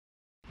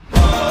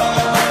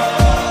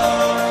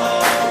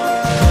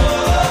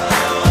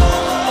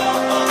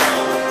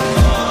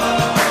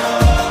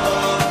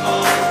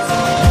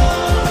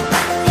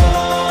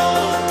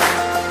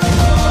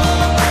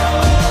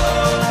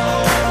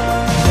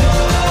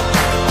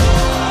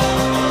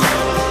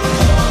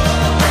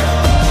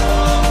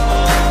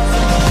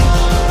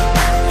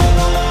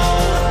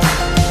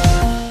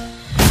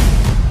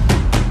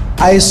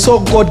I saw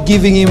God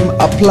giving him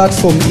a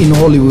platform in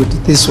Hollywood,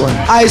 this one.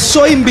 I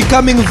saw him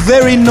becoming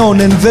very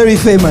known and very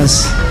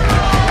famous.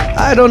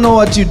 I don't know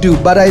what you do,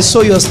 but I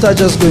saw your star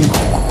just going.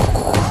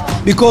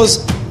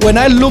 Because when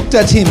I looked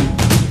at him,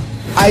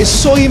 I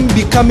saw him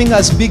becoming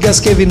as big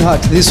as Kevin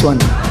Hart, this one.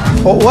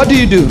 What do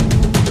you do?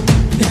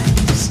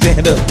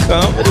 Stand-up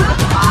comedy.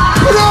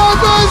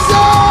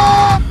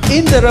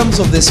 In the realms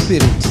of the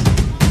spirit,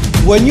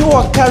 when you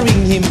were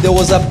carrying him, there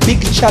was a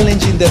big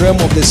challenge in the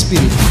realm of the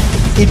spirit.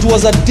 It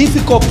was a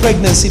difficult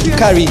pregnancy to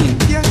carry him.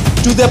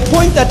 To the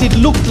point that it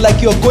looked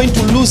like you're going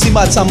to lose him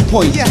at some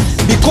point.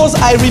 Because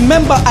I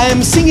remember, I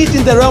am seeing it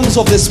in the realms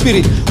of the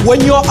spirit.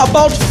 When you're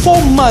about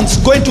 4 months,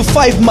 going to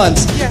 5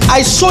 months,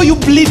 I saw you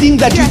bleeding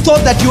that you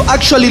thought that you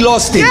actually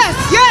lost him.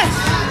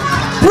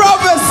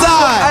 Prophesy!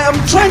 I am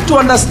trying to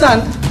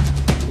understand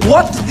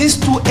what these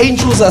two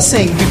angels are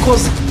saying,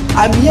 because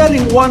I'm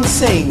hearing one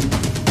saying,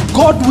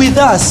 God with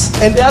us,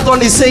 and the other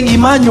one is saying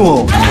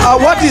Emmanuel.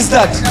 What is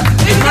that?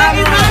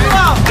 Emmanuel.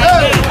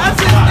 Hey.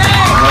 That's his name.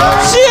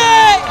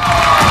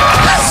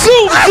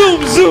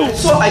 Zoom.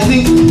 So I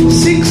think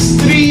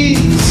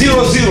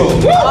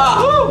 6300.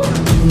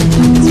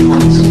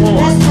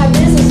 That's my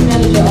business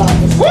manager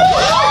office.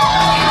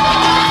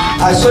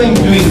 I saw him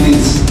doing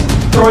this,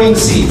 throwing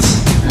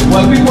seeds.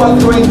 When people are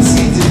throwing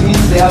seeds, it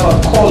means they have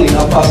a calling,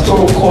 a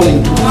pastoral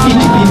calling to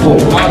feed people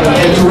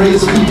and to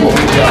raise people.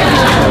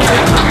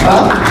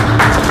 Huh?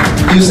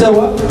 You said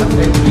what?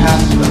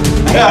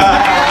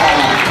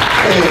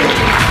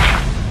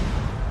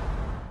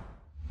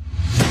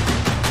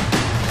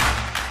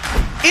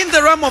 In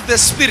the realm of the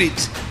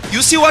spirit,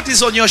 you see what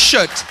is on your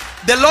shirt.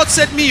 The Lord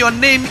said me, your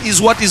name is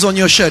what is on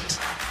your shirt.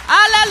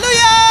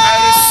 Hallelujah. I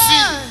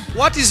receive.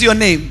 What is your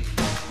name?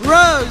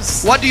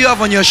 Rose. What do you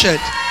have on your shirt?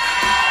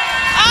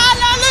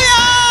 Hallelujah.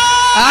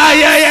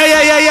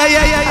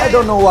 I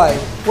don't know why.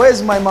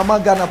 Where's my Mama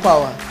Ghana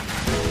power?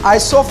 I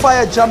saw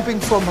fire jumping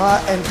from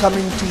her and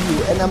coming to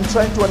you, and I'm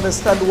trying to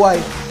understand why.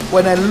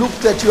 When I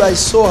looked at you, I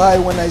saw her.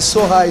 When I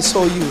saw her, I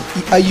saw you.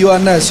 You are a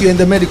nurse. You're in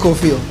the medical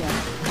field.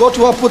 Go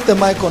to her, put the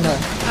mic on her.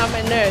 I'm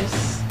a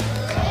nurse.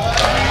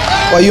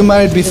 Were you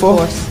married before?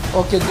 Divorced.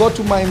 Okay, go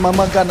to my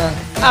Mama Ghana.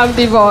 I'm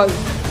divorced.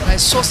 I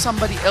saw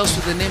somebody else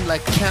with a name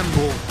like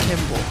Campbell.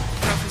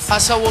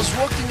 As I was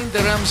walking in the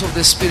realms of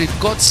the spirit,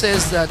 God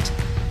says that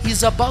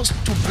He's about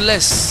to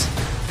bless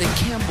the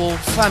Campbell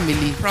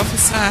family.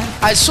 Prophesy.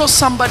 I saw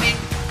somebody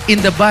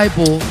in the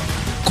Bible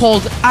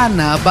called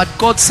Anna, but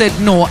God said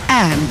no,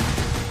 Anne.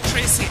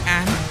 Tracy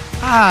Ann.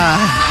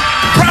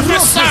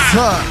 Prophesy.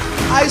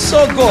 I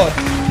saw God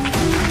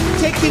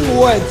taking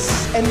words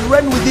and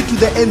ran with it to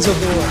the ends of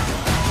the world.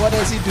 What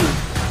does He do?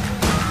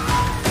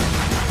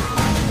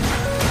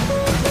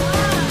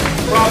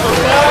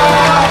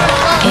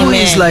 Who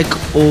is like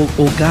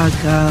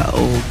Ogaga?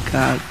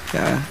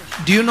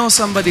 Do you know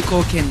somebody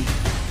called Kenny?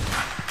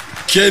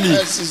 Kenny,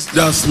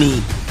 that's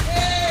me.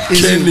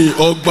 Is Kenny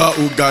Ogba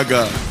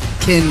Ogaga.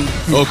 Kenny.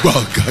 Ogba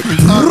Ogaga.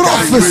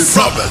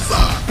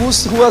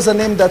 Who has a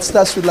name that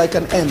starts with like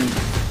an M?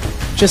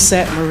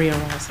 Gisette Maria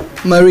Rosa.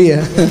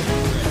 Maria.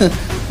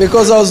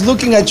 Because I was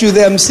looking at you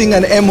there, I'm seeing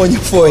an M on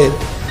your forehead.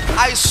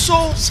 I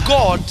saw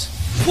God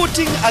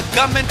putting a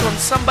garment on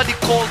somebody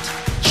called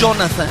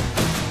Jonathan.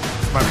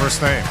 My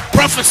first name.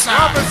 Prophesy.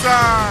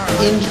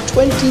 In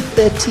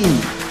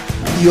 2013,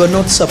 you are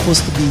not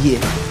supposed to be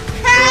here.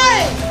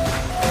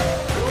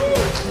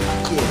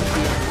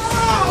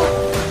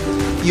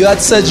 You had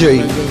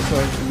surgery,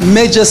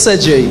 major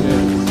surgery.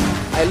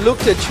 I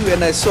looked at you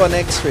and I saw an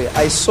x-ray.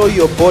 I saw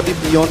your body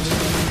beyond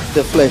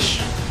the flesh.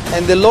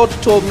 And the Lord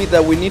told me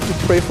that we need to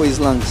pray for his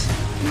lungs.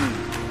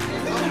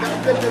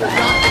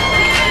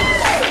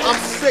 I'm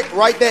sick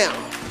right now.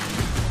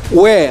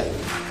 Where?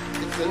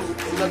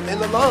 In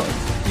the lungs.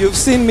 You've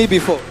seen me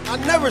before.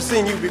 I've never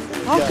seen you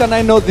before. How can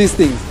I know these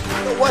things? You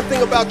know one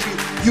thing about you,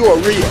 you are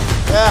real.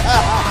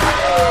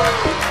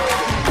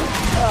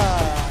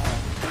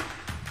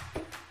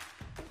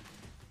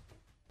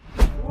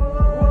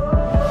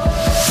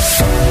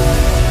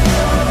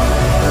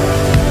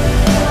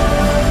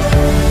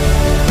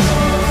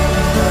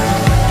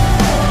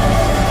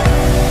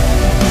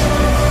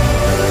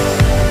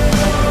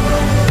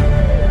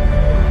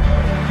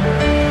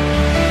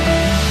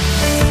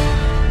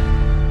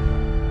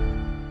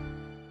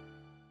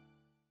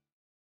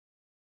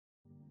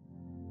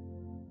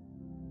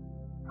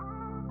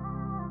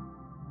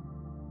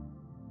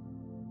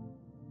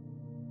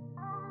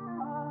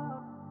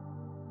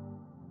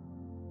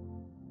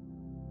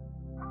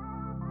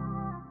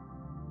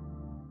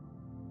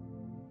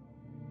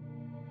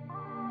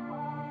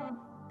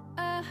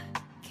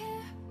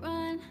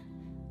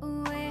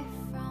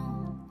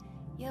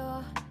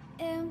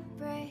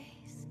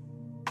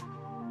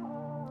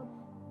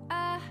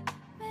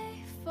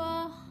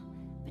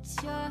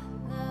 Your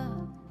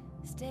love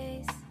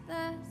stays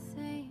the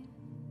same.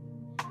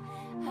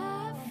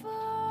 I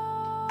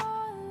fall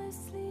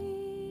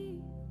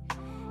asleep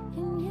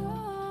in your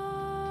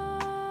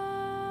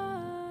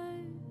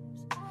arms,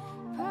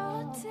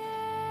 protecting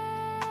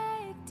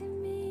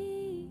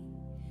me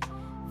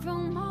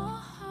from all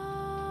harm.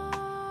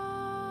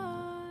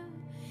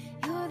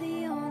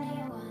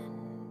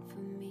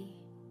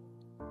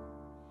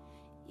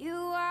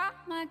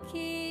 my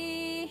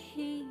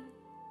king.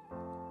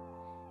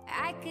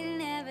 I can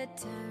never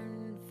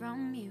turn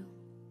from you.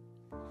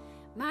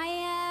 My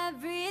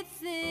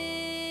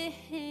everything,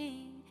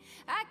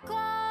 I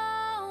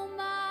call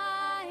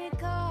my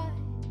God.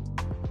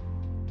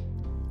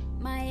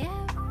 My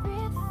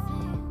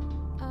everything,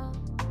 oh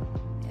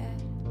yeah.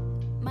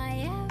 My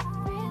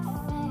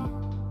everything,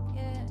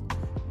 yeah.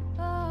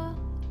 Oh,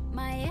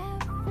 my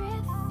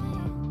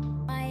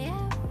everything, my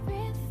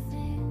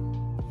everything.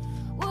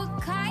 What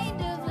kind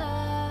of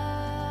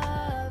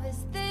love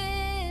is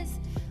this?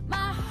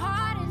 My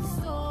heart and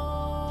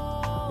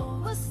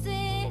soul will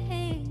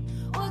sing.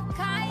 What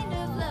kind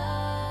of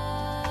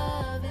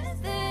love is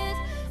this?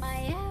 My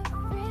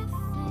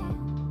everything,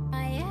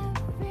 my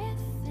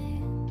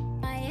everything,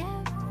 my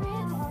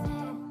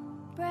everything.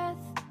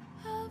 Breath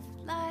of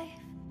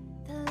life,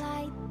 the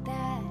light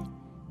that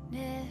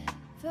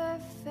never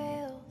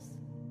fails.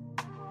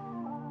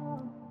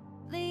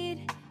 Lead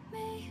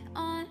me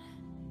on,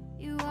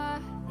 you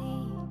are the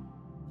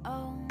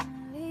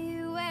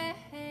only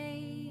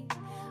way.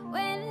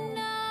 When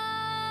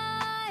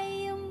I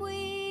am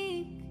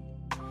weak,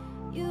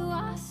 you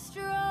are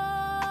strong.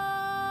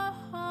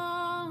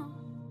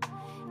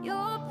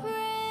 Your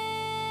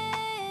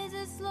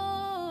presence,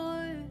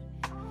 Lord,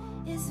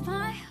 is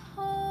my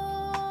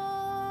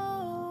hope.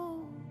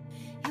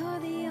 You're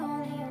the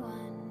only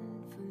one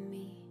for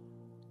me.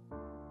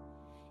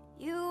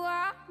 You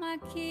are my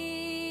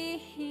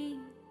king.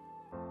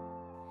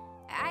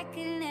 I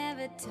can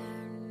never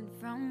turn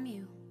from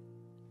you.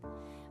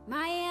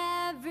 My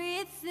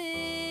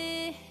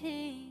everything,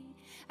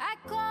 I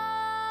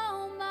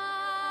call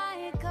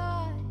my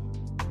God.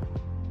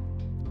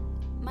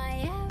 My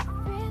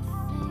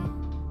everything,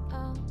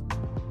 oh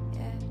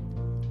yeah.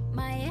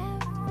 My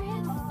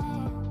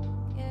everything,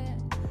 yeah.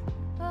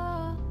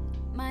 Oh,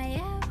 my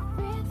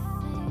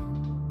everything,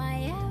 my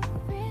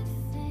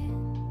everything.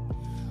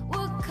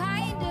 What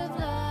kind of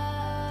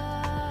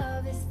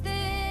love is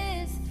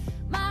this?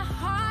 My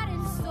heart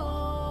and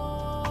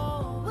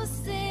soul will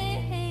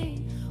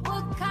sing.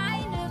 What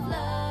kind of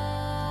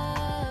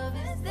love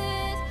is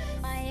this?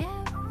 My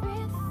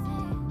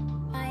everything,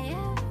 my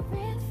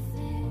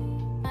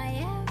everything, my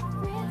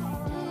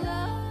everything.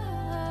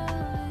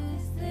 Love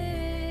is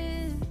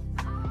this?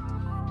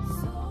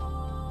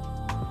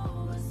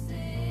 Soul will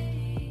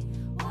sing.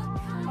 What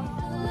kind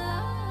of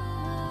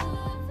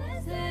love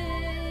is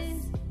this?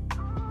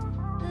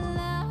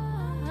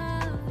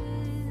 Love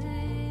is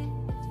this?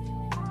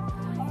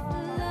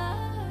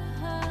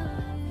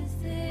 Love is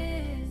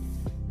this?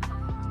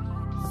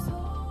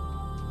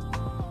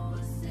 Soul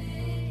will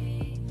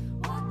sing.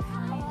 What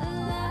kind of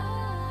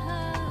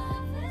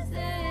love is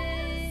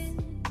this?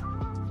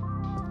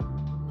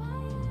 My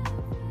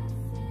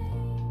everything.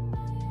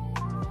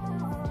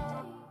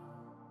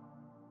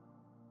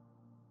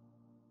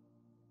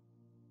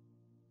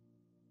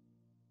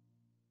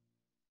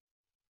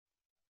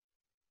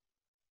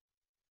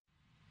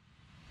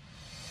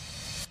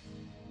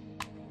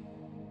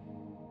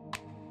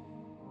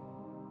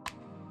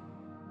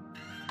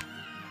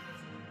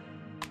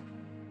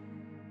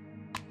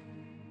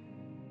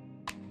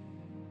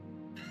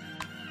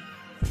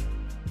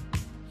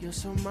 You're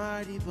so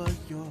mighty, but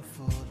you're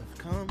full of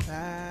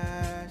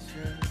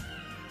compassion.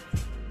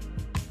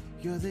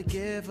 You're the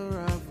giver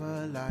of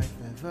a life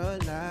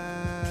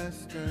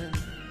everlasting.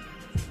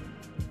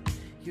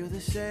 You're the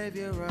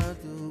savior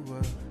of the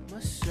world,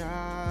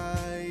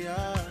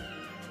 Messiah.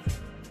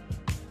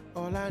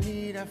 All I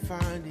need I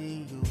find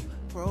in you,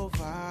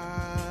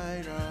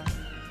 provider.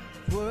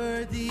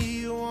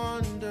 Worthy,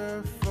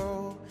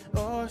 wonderful,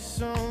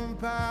 awesome,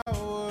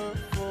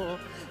 powerful.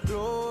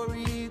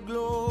 Glory,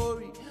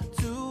 glory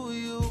to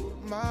you.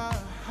 My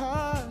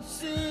heart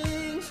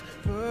sings,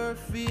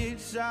 perfect,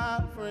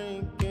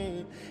 sovereign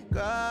King,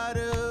 God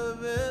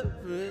of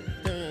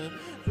everything.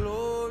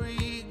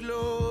 Glory,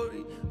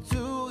 glory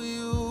to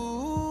you.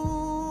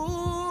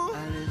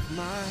 I lift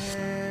my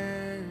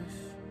hands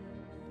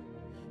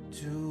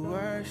to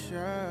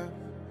worship.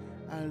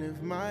 I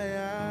lift my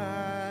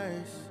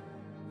eyes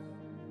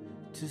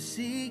to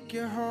seek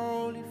your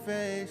holy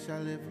face. I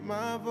lift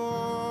my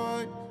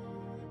voice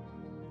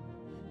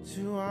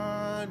to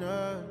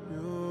honor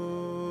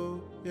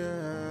you,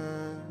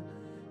 yeah.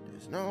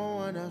 There's no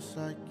one else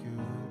like you,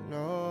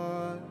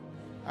 Lord.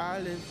 I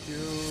lift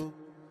you.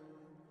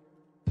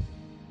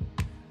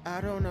 I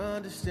don't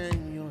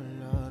understand your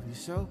love, you're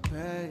so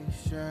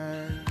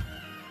patient.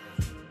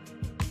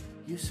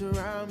 You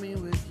surround me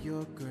with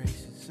your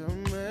grace, it's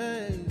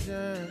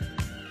amazing.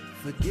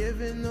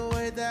 Forgiving the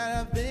way that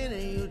I've been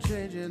and you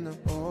changing the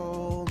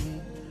old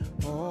me,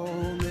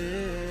 old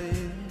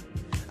me.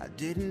 I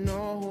didn't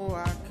know who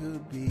I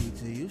could be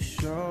till you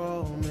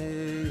showed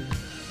me.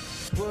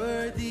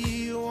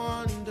 Worthy,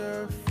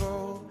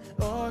 wonderful,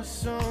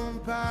 awesome,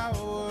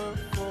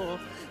 powerful.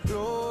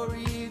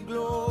 Glory,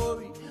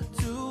 glory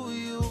to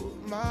you.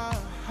 My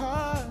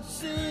heart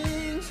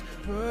sings,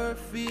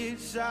 perfect,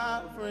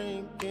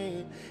 sovereign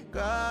King,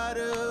 God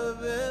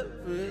of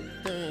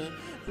everything.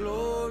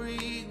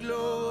 Glory,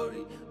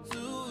 glory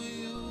to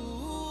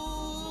you.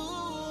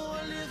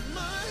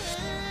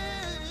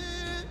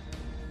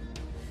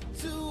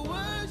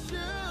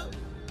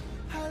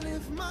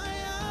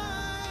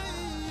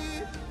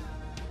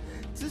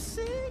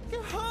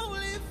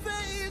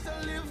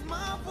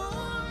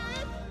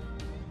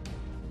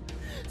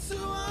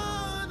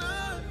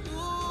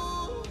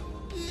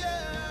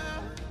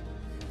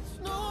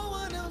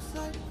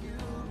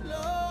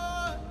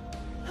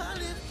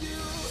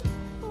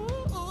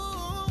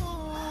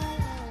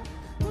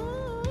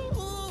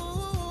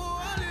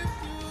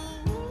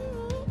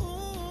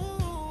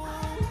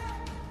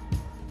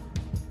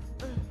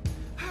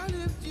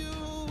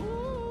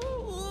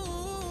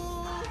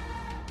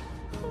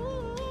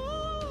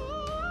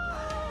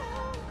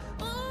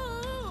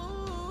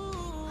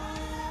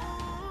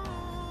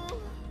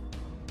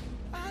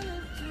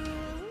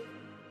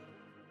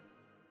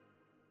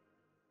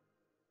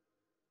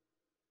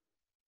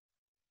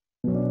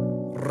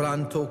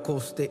 Ranto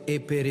coste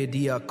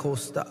eperedia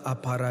costa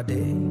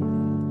aparade.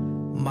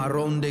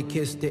 Maronde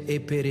keste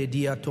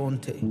eperedia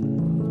tonte.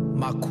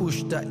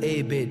 Makushta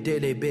ebe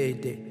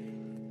delebede.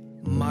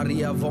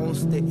 Maria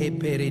vonste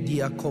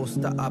eperedia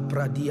costa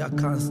apradia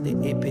canste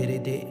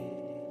eperede.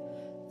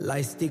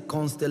 Laisti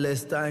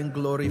constelesta in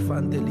glory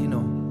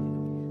fantelino.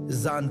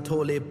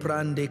 Zantole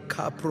prande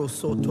capro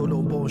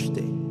sotolo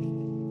boste.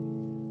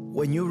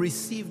 When you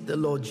received the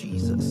Lord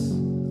Jesus,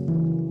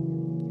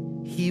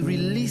 He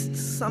released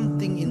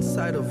something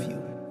inside of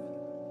you.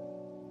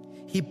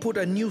 He put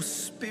a new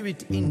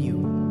spirit in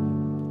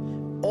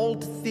you.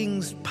 Old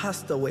things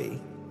passed away.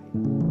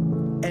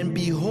 And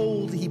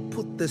behold, He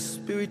put the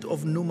spirit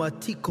of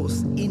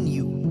pneumatikos in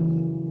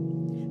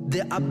you.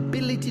 The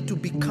ability to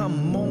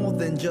become more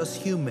than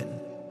just human.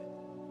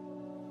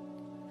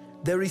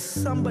 There is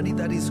somebody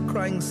that is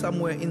crying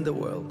somewhere in the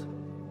world.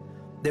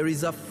 There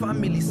is a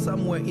family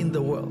somewhere in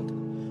the world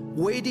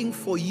waiting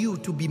for you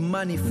to be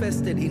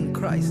manifested in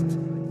Christ.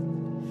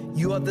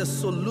 You are the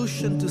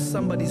solution to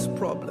somebody's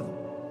problem.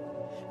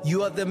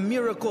 You are the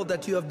miracle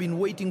that you have been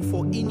waiting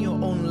for in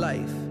your own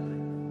life.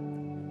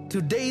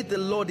 Today the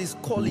Lord is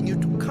calling you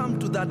to come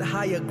to that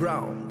higher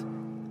ground,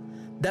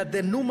 that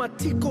the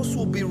pneumatikos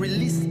will be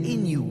released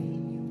in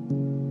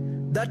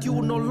you, that you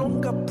will no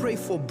longer pray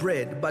for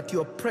bread, but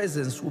your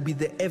presence will be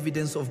the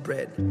evidence of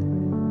bread.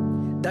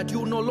 That you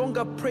will no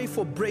longer pray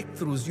for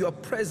breakthroughs, your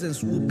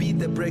presence will be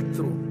the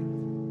breakthrough.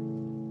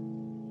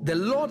 The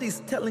Lord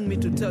is telling me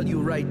to tell you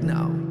right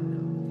now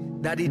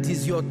that it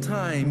is your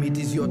time, it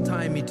is your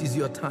time, it is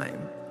your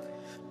time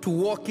to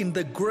walk in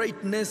the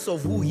greatness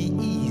of who He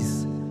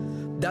is,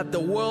 that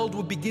the world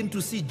will begin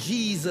to see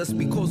Jesus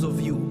because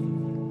of you.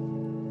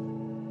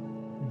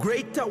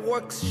 Greater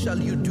works shall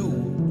you do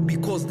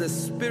because the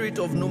spirit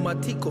of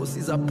pneumatikos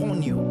is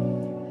upon you.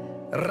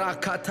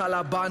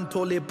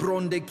 Rakatalabanto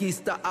lebronde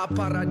kista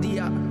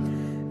aparadia.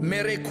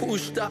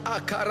 Merekushta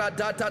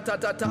akaradata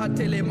tatata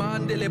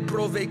telemande le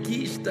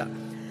provekista.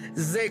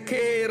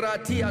 Zekera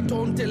tia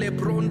tonte le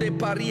bronde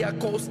paria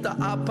costa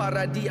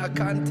aparadia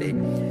cante.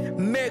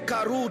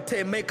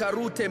 Mekarute,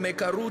 mekarute,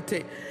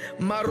 mekarute.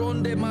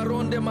 Maronde,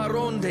 maronde,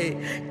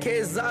 maronde.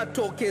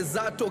 Kezato,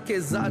 kezato,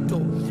 kezato.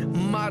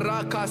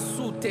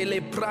 Marakasute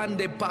le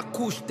prande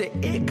pakushte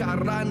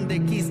ekarande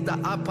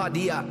kista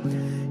apadia.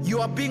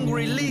 You are being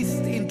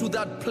released into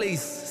that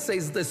place,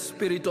 says the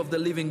Spirit of the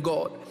living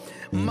God.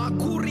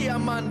 Makuria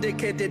mande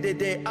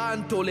kedede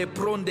anto le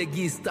pronde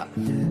gista.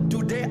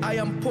 Today I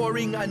am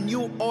pouring a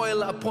new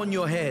oil upon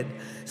your head.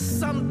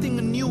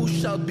 Something new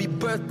shall be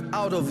birthed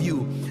out of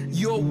you.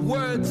 Your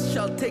words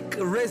shall take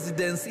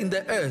residence in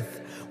the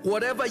earth.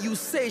 Whatever you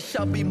say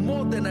shall be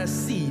more than a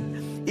seed.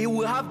 It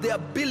will have the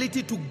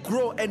ability to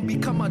grow and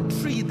become a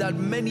tree that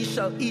many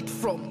shall eat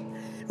from.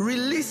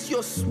 Release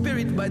your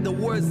spirit by the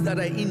words that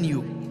are in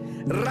you.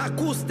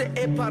 Rakuste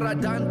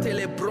eparadante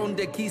le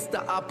bronde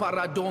kista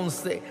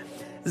aparadonse.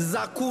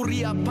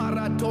 Zakuria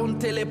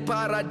paratonte le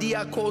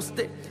paradia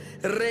coste.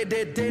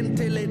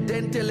 Rededente le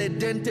dente le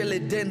dente le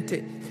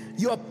dente.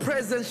 Your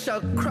presence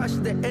shall crush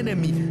the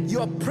enemy.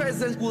 Your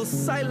presence will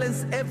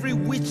silence every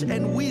witch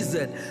and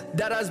wizard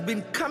that has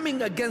been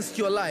coming against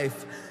your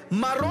life.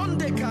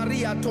 Maronde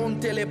caria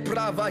tonte le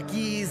prava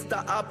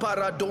gista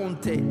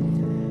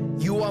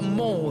aparadonte. You are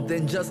more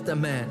than just a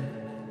man,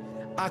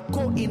 a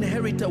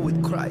co-inheritor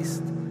with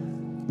Christ.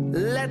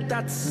 Let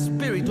that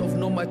spirit of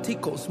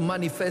pneumatikos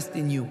manifest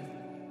in you.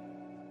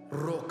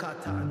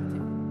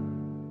 Rokatante.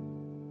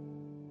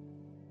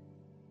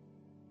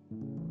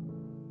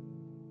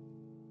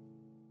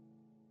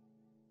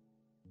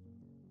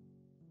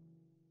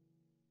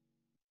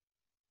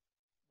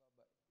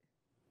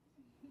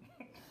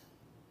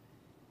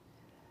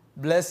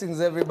 Blessings,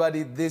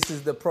 everybody. This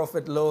is the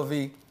Prophet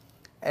Lovi,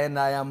 and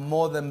I am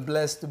more than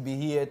blessed to be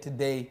here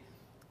today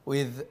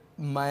with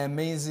my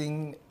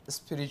amazing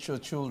spiritual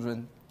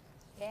children.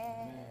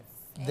 Yes.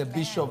 The Amen.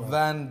 Bishop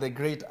Van, the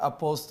great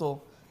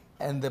apostle,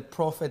 and the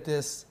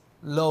prophetess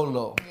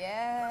Lolo.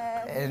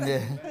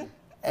 Yes.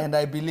 And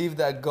I believe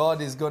that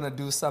God is going to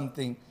do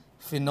something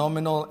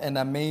phenomenal and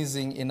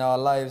amazing in our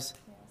lives.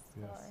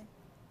 Yes, Lord.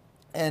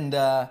 And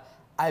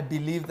I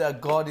believe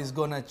that God is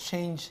going to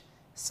change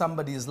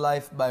somebody's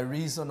life by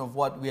reason of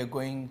what we are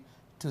going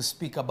to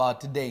speak about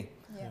today.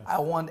 Yes. I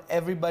want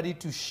everybody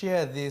to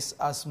share this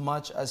as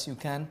much as you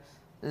can.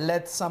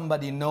 Let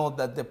somebody know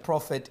that the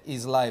prophet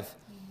is live.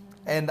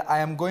 Mm-hmm. And I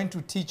am going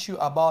to teach you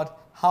about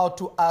how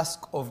to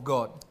ask of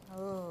God.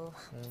 Oh,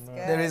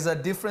 there is a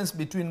difference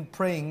between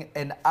praying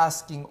and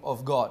asking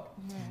of God.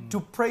 Mm-hmm. To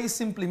pray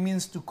simply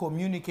means to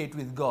communicate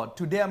with God.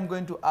 Today I'm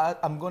going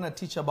to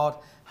teach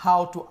about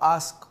how to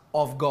ask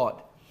of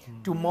God.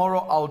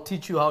 Tomorrow I'll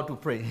teach you how to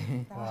pray.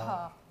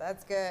 Wow. Oh,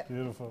 that's good.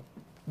 Beautiful.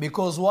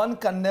 Because one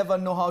can never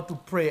know how to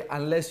pray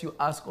unless you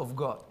ask of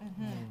God.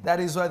 Mm-hmm. That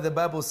is why the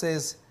Bible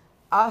says,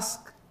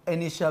 ask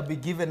and it shall be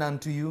given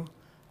unto you.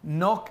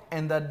 Knock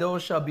and the door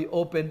shall be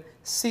opened.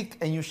 Seek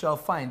and you shall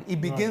find.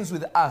 It begins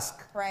with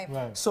ask.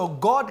 Right. So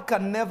God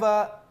can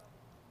never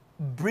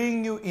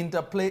bring you into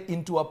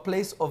a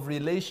place of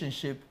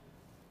relationship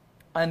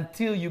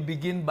until you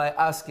begin by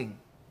asking.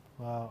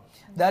 Wow.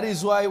 That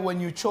is why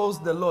when you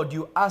chose the Lord,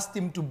 you asked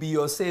him to be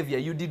your savior.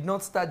 You did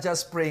not start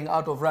just praying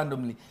out of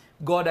randomly.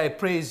 God, I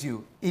praise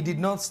you. It did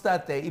not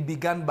start there. It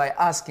began by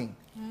asking.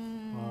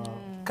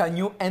 Can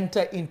you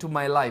enter into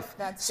my life?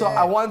 That's so good.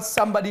 I want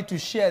somebody to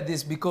share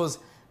this because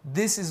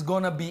this is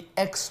going to be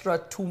extra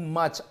too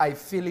much. I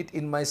feel it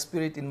in my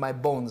spirit, in my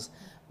bones,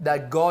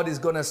 that God is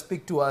going to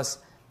speak to us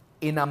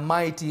in a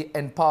mighty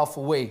and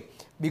powerful way.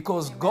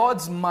 Because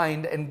God's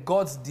mind and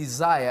God's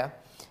desire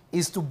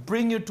is to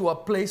bring you to a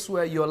place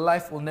where your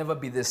life will never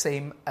be the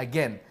same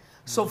again.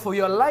 So for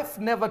your life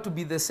never to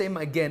be the same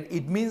again,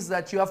 it means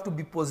that you have to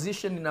be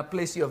positioned in a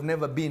place you have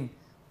never been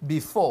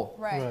before.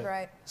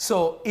 Right.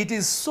 So it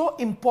is so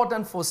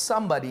important for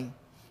somebody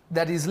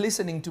that is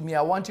listening to me.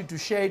 I want you to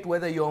share it,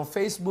 whether you're on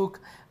Facebook.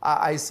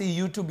 I see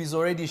YouTube is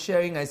already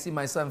sharing. I see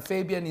my son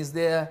Fabian is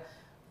there.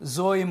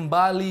 Zoe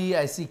Mbali.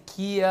 I see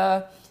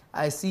Kia.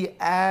 I see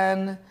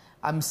Anne.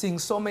 I'm seeing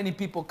so many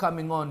people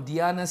coming on.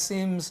 Diana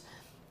Sims.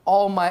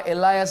 All my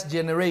Elias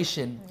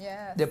generation.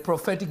 Yes. The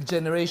prophetic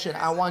generation.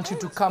 I want you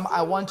to come.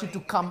 I want you to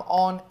come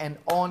on and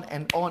on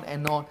and on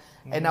and on.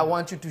 And I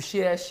want you to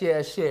share.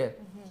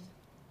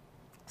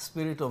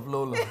 Spirit of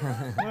Lola.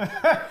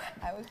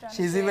 I was trying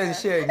She's to even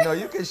sharing. No,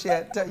 you can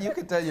share. You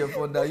can turn your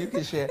phone down. You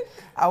can share.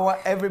 I want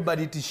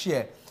everybody to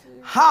share.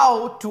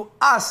 How to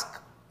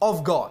ask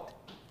of God.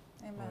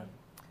 Amen.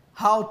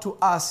 How to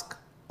ask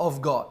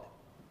of God.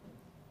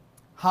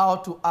 How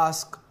to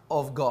ask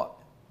of God.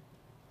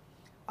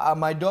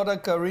 My daughter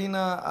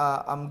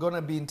Karina, I'm going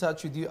to be in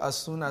touch with you as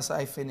soon as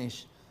I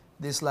finish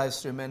this live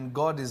stream. And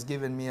God has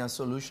given me a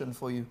solution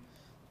for you.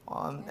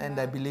 And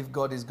I believe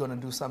God is going to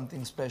do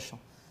something special.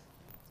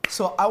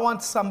 So I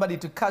want somebody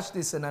to catch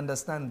this and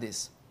understand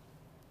this.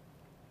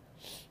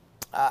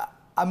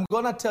 I'm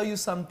going to tell you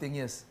something,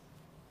 yes.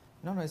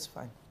 No, it's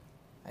fine.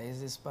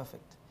 It's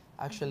perfect.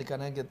 Actually,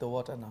 can I get the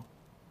water now?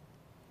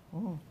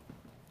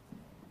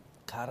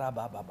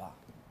 Karabababa.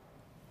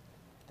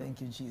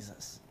 Thank you,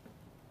 Jesus.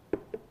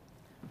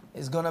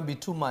 It's going to be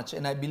too much.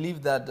 And I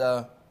believe that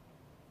the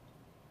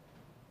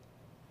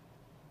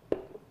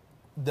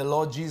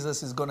Lord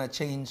Jesus is going to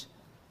change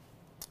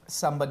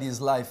somebody's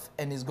life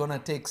and is going to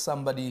take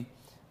somebody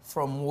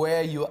from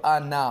where you are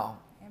now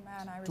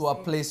to a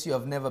place you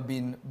have never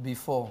been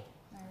before.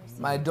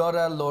 My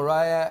daughter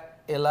Loraya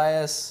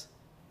Elias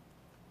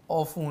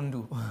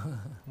Ofundu.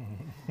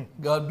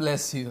 God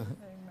bless you.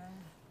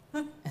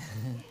 Amen.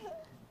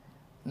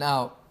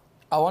 Now,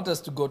 I want us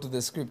to go to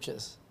the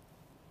scriptures.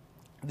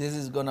 This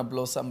is going to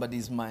blow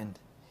somebody's mind.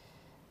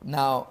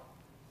 Now,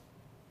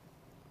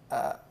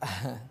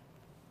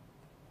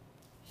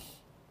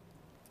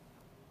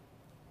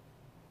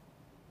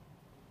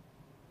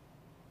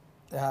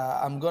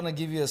 I'm going to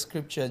give you a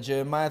scripture,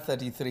 Jeremiah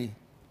 33,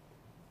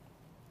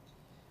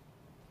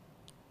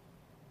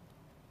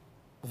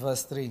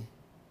 verse 3.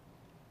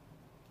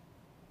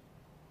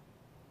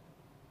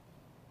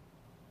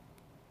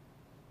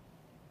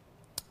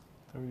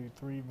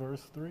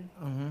 Verse 3?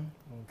 Mm-hmm.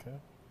 Okay.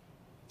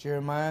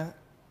 Jeremiah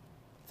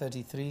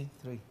 33,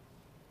 3.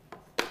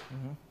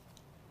 Mm-hmm.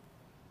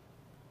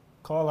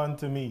 Call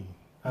unto me,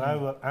 and I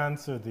will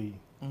answer thee,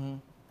 Mm-hmm.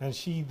 and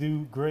she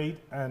do great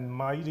and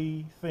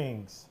mighty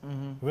things,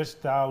 Mm-hmm. which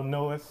thou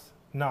knowest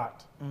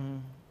not. Mm-hmm.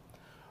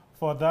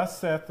 For thus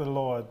saith the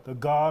Lord, the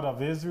God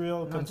of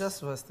Israel. No,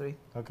 just verse 3.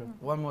 Okay.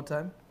 One more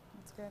time.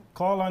 That's good.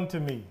 Call unto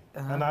me,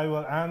 Uh-huh. and I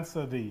will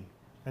answer thee,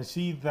 and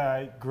see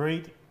thy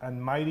great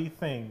and mighty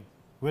thing,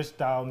 which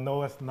thou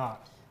knowest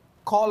not.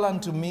 Call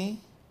unto me.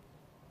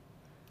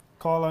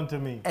 Call unto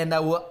me. And I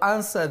will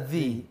answer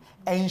thee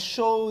and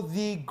show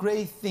thee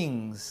great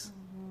things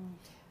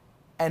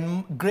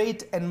and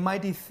great and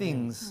mighty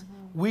things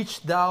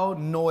which thou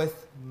knowest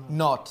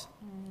not.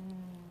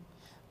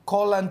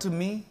 Call unto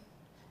me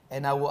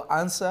and I will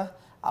answer.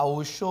 I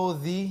will show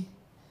thee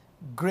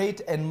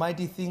great and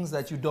mighty things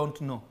that you don't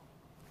know.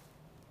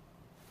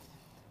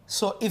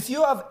 So if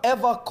you have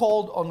ever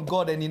called on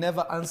God and he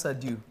never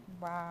answered you,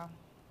 Wow.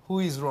 who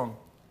is wrong?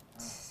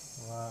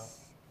 Wow.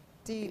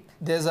 Deep.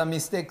 There's a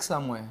mistake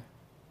somewhere.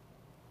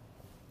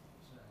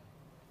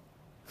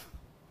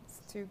 It's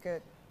too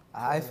good.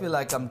 I feel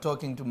like I'm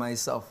talking to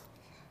myself.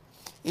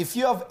 If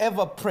you have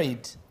ever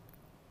prayed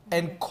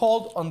and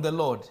called on the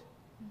Lord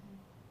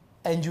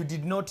and you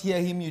did not hear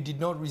him, you did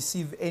not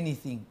receive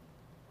anything,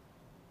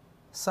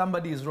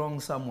 somebody is wrong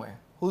somewhere.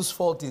 Whose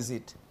fault is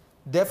it?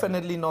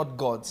 Definitely not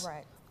God's.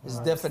 Right. It's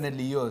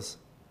definitely yours.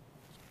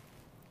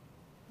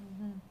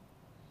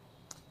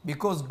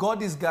 Because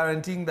God is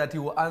guaranteeing that he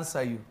will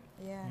answer you.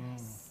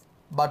 Yes.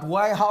 But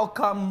why? How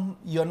come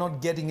you're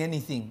not getting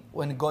anything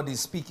when God is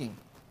speaking?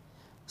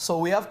 So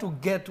we have to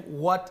get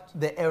what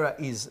the error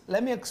is.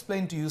 Let me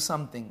explain to you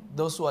something,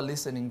 those who are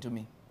listening to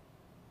me.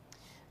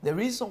 The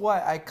reason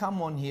why I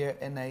come on here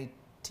and I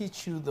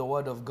teach you the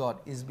word of God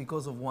is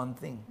because of one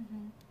thing.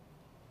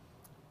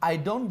 I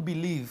don't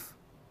believe,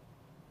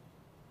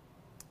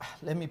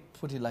 let me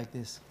put it like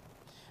this.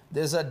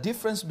 There's a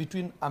difference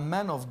between a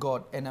man of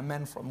God and a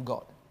man from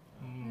God.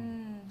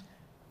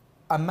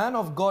 a man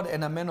of God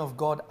and a man of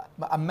God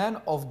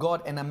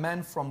and a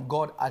man from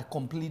God are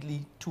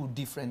completely two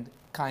different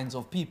kinds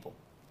of people.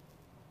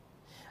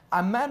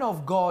 A man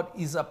of God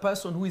is a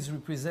person who is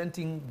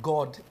representing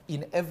God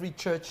in every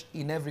church,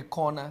 in every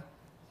corner,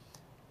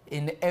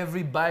 in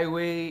every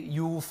byway.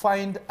 You will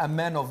find a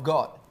man of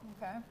God.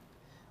 Okay.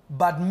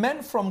 But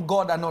men from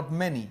God are not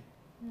many,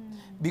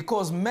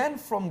 because men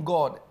from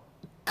God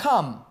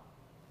come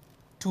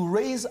to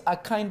raise a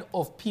kind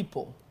of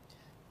people,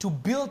 to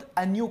build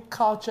a new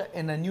culture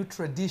and a new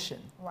tradition.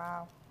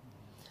 Wow.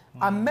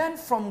 A man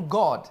from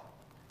God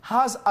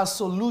has a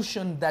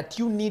solution that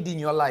you need in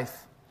your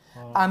life.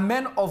 A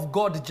man of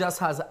God just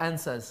has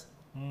answers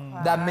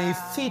that may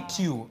fit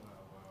you.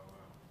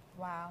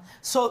 Wow.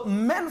 So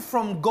men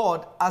from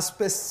God are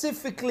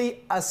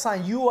specifically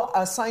assigned. You are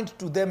assigned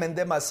to them and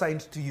them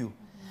assigned to you.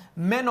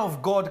 Men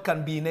of God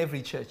can be in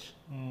every church.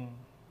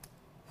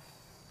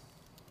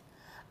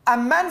 A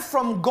man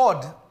from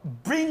God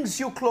brings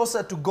you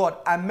closer to God.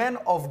 A man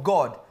of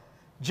God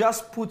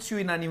just puts you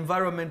in an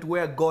environment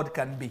where God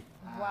can be.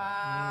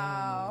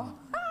 Wow.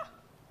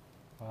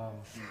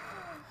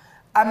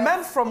 A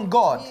man from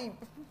God,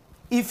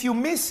 if you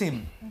miss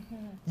him,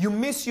 you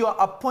miss your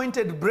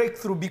appointed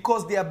breakthrough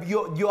because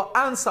your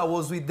answer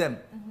was with them.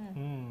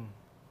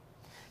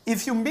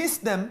 If you miss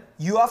them,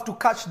 you have to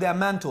catch their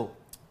mantle.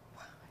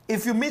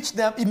 If you miss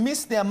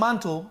their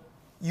mantle,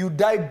 you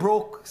die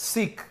broke,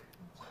 sick.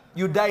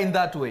 You die in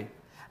that way.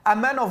 A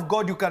man of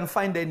God you can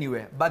find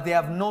anywhere, but they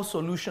have no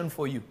solution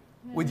for you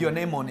with your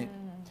name on it.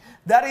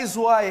 That is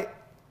why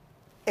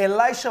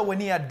Elisha, when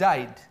he had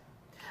died,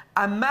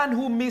 a man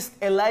who missed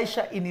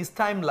Elisha in his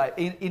timeline,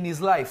 in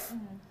his life,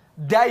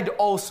 died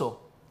also.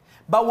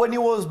 But when he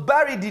was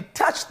buried, he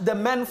touched the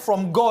man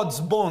from God's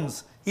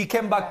bones. He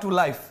came back to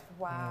life.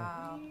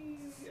 Wow.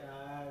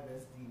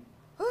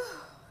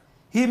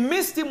 He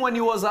missed him when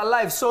he was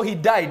alive, so he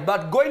died.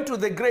 But going to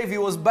the grave, he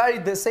was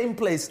buried the same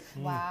place.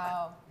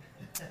 Wow.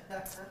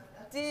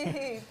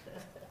 Deep.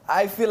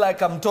 I feel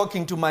like I'm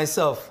talking to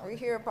myself. We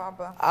hear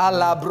Papa.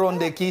 Ala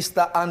bronde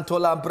kista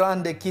antola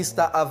brande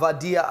kista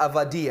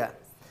avadia.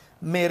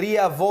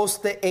 Maria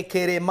voste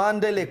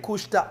ekeremande le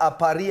kushta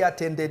aparia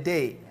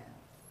tendede.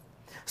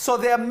 So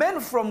there are men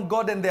from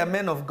God and there are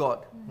men of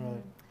God.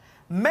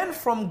 Men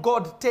from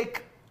God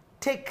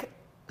take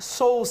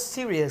souls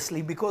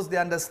seriously because they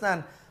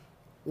understand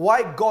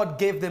why God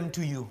gave them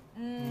to you.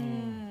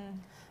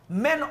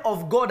 Men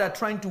of God are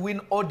trying to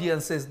win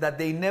audiences that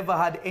they never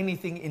had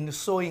anything in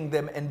sowing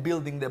them and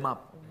building them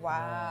up.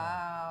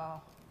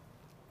 Wow.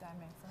 That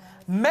makes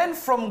sense. Men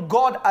from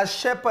God are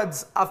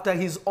shepherds after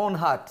his own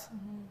heart.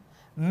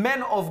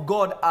 Men of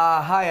God are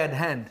a hired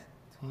hand.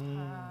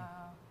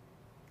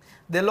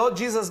 The Lord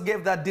Jesus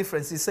gave that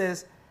difference. He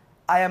says,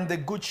 I am the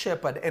good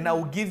shepherd and I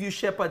will give you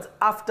shepherds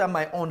after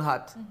my own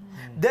heart.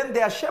 Then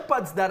there are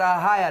shepherds that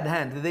are hired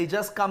hand. They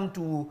just come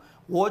to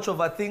watch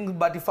over things,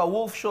 but if a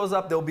wolf shows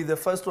up, they'll be the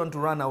first one to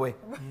run away.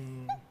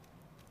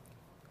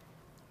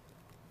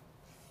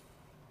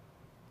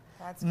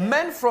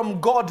 Men from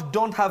God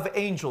don't have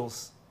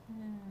angels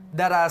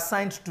that are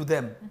assigned to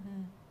them.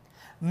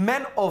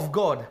 Men of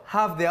God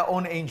have their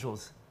own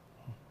angels.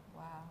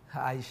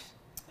 Wow.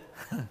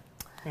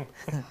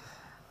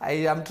 I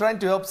am trying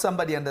to help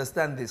somebody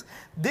understand this.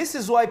 This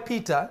is why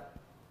Peter,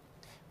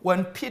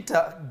 when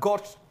Peter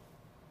got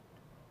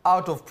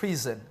out of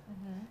prison,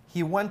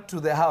 he went to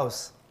the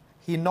house.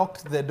 He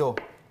knocked the door.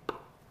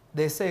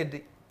 They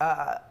said,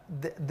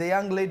 the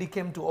young lady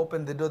came to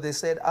open the door. They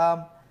said,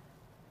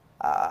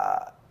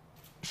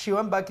 she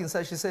went back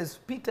inside. She says,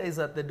 Peter is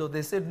at the door.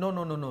 They said,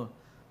 no.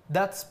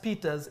 That's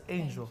Peter's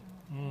angel.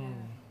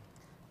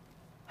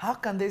 How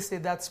can they say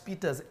that's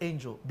Peter's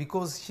angel?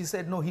 Because she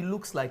said, no, he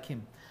looks like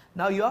him.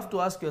 Now you have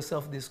to ask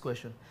yourself this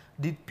question.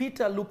 Did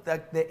Peter look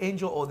like the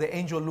angel or the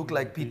angel look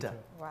like Peter?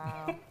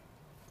 Wow.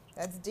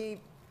 That's deep.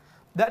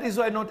 That is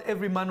why not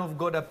every man of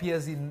God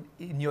appears in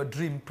your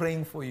dream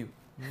praying for you.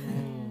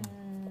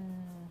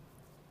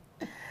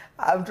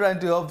 I'm trying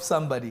to help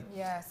somebody.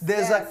 Yes.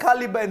 There's a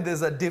caliber and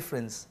there's a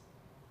difference.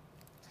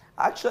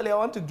 Actually, I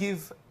want to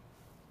give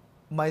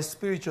my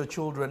spiritual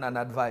children an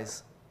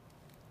advice.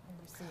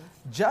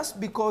 Just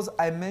because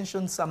I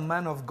mention some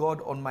man of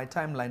God on my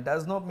timeline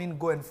does not mean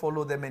go and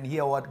follow them and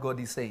hear what God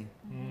is saying.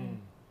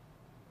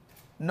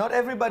 Not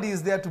everybody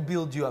is there to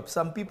build you up.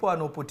 Some people are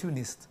an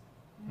opportunist.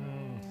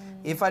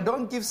 If I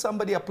don't give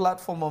somebody a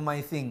platform on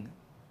my thing,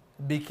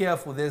 be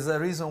careful. There's a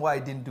reason why I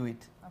didn't do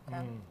it.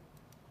 Okay.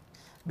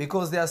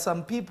 Because there are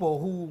some people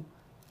who,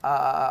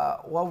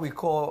 what we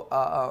call,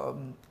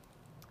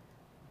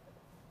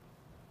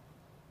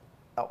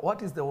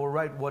 what is the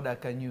right word I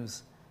can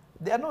use?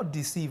 They are not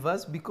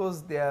deceivers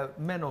because they are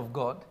men of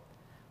God,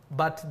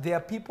 but they are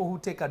people who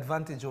take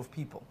advantage of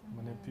people.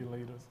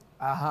 Manipulators.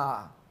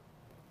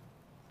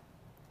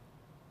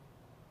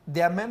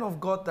 They are men of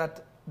God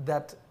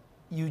that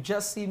you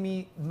just see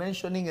me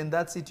mentioning and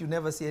that's it. You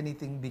never see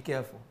anything. Be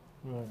careful.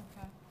 Right.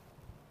 Okay.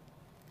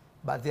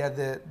 But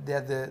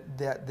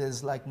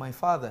there's like my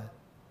father.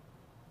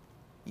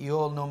 You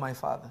all know my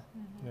father.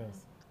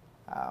 Yes.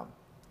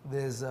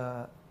 There's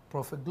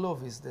Prophet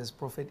Glovis, there's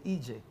Prophet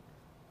EJ.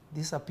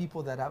 These are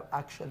people that have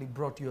actually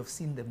brought, you have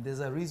seen them.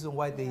 There's a reason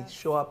why they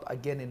show up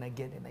again and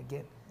again and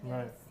again.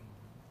 Right.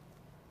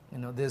 You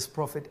know, there's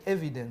Prophet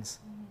Evidence.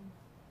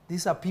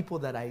 These are people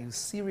that I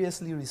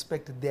seriously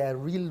respect. They are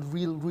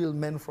real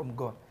men from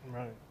God.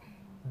 Right.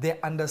 They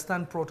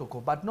understand protocol.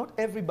 But not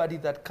everybody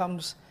that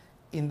comes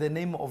in the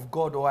name of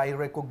God, or I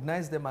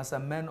recognize them as a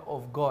man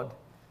of God,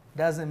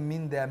 doesn't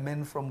mean they are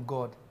men from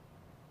God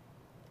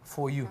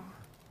for you.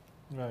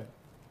 Right.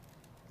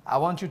 I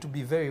want you to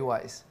be very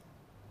wise.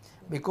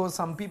 Because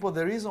some people,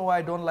 the reason why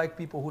I don't like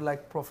people who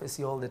like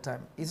prophecy all the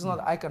time, it's not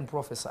I can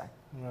prophesy.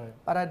 Right.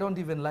 But I don't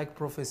even like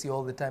prophecy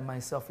all the time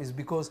myself, is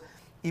because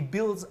it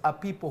builds a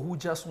people who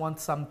just want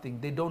something.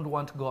 They don't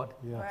want God.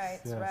 Yes. Right,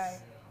 Yes. right.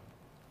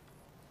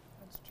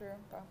 That's true,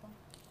 Papa.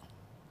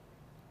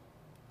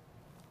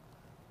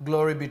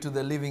 Glory be to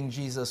the living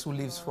Jesus who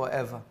lives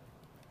forever.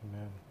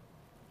 Amen.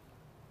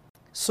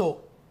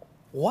 So,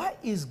 what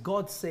is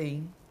God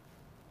saying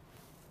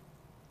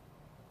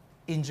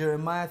in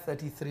Jeremiah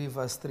 33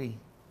 verse 3?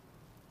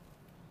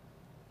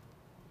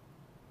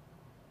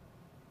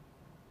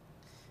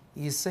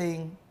 He's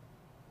saying,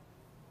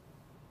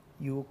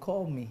 you will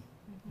call me.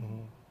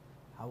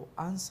 I will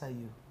answer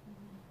you.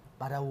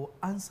 But I will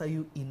answer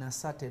you in a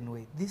certain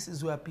way. This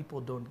is where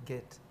people don't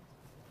get.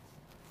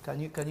 Can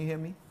you hear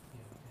me?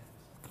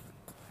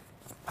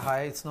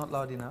 Hi, it's not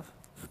loud enough.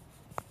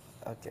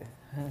 Okay.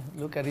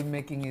 Look at him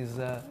making his...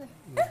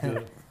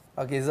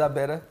 Okay, is that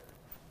better?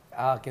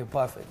 Okay,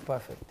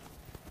 perfect.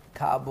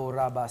 Cabo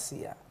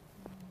Rabasia.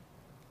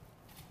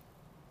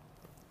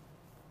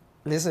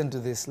 Listen to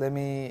this. Let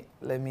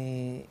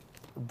me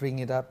bring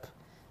it up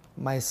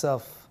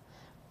myself.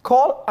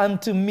 Call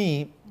unto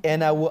me,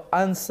 and I will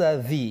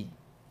answer thee.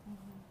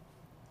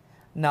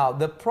 Now,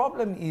 the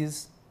problem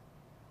is,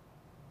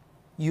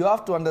 you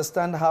have to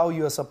understand how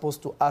you are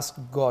supposed to ask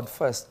God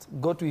first.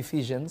 Go to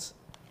Ephesians.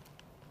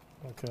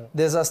 Okay.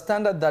 There's a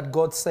standard that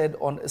God set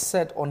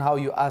on how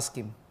you ask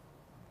him.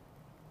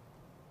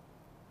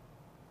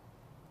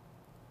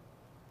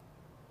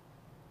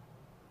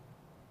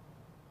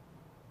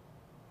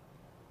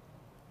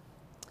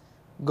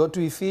 Go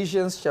to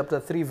Ephesians chapter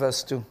 3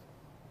 verse 2.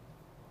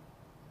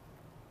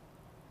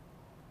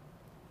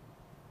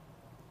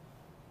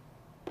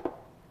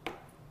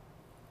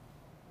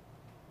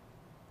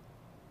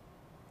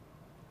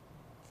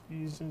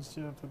 Ephesians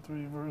chapter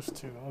 3 verse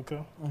 2.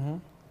 Okay. Mm-hmm.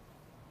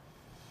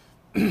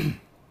 You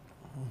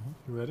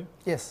ready?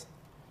 Yes.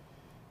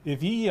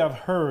 If ye have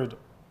heard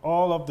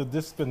all of the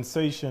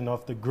dispensation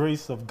of the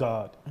grace of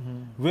God,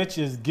 which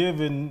is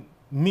given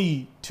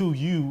me to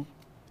you,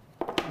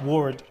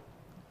 word,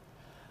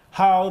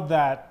 how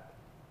that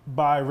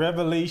by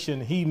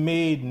revelation he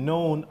made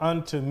known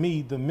unto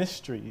me the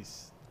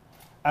mysteries,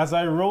 as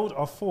I wrote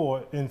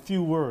afore in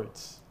few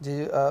words.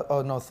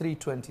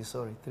 3:20,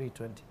 sorry,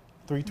 3:20.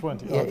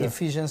 3:20. Yeah, Okay.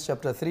 Ephesians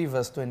chapter 3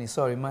 verse 20.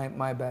 Sorry,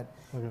 my bad.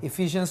 Okay.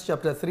 Ephesians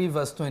chapter 3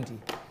 verse 20.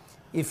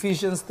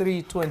 Ephesians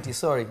 3:20,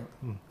 sorry.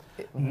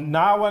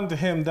 Now unto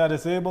him that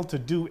is able to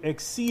do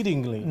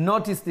exceedingly.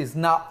 Notice this.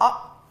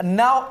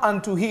 Now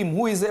unto him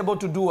who is able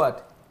to do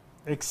what?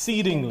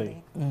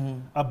 Exceedingly,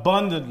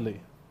 abundantly,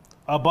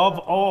 above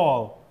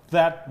all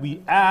that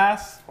we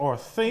ask or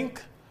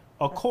think,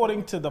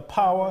 according to the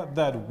power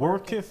that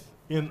worketh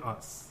in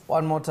us.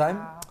 One more time.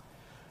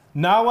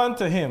 Now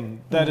unto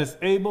him that is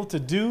able to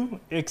do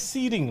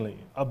exceedingly,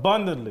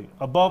 abundantly,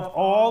 above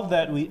all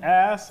that we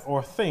ask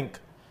or think,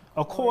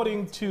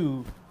 according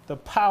to the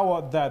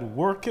power that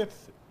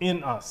worketh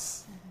in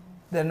us.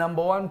 The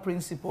number one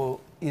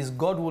principle is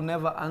God will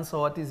never answer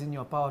what is in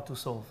your power to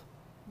solve.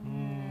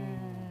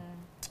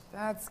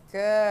 That's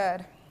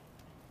good.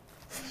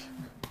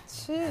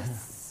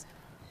 Jeez.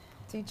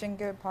 Teaching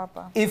good,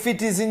 Papa. If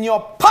it is in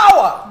your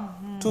power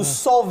to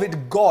solve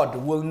it, God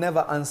will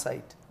never answer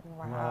it.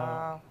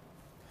 Wow.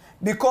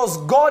 Because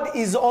God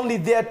is only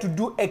there to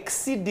do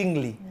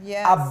exceedingly,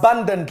 Yes.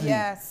 abundantly,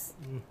 Yes.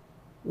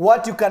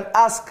 what you can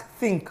ask,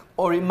 think,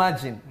 or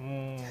imagine.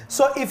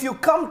 So if you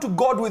come to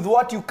God with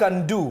what you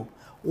can do,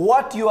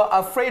 what you are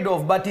afraid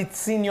of, but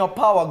it's in your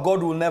power,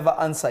 God will never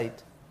answer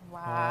it.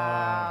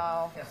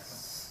 Wow.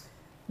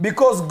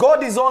 Because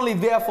God is only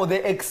there for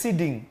the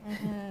exceeding.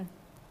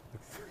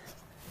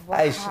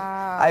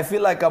 Wow. I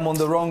feel like I'm on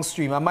the wrong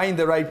stream. Am I in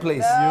the right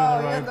place? No,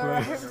 You're in the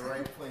right place. You're in the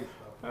right place,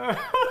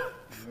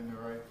 You're in the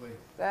right place.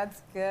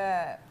 That's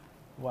good.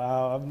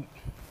 Wow,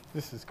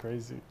 this is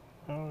crazy.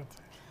 Oh,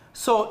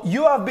 So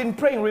you have been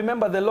praying.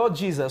 Remember, the Lord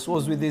Jesus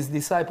was with his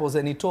disciples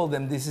and he told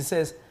them this. He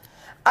says,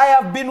 I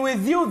have been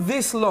with you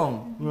this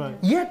long, right.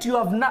 yet you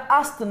have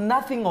asked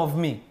nothing of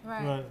me.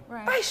 Right.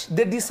 Right. Aish,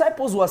 the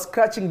disciples were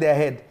scratching their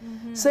head,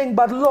 saying,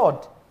 but Lord,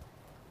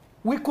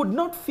 we could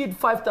not feed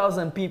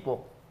 5,000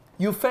 people.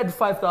 You fed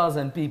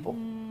 5,000 people.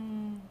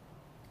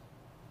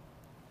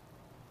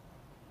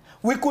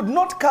 We could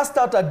not cast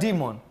out a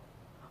demon,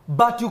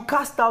 but you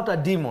cast out a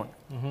demon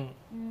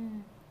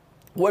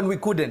when we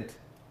couldn't.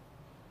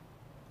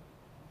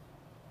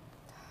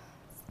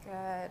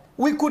 Good.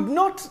 We could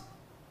not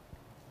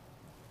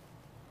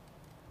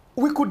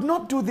We could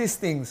not do these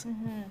things.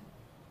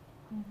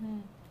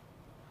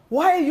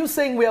 Why are you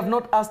saying we have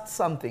not asked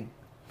something?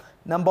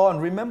 Number one,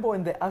 remember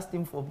when they asked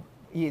him for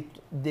it,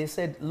 they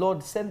said,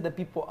 Lord, send the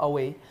people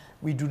away.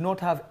 We do not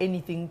have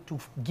anything to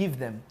give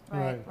them.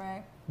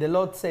 Right. The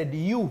Lord said,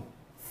 you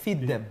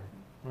feed them.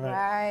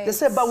 Right. They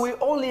said, but we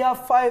only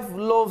have 5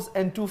 loaves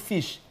and 2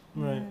 fish.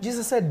 Right.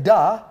 Jesus said,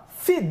 duh,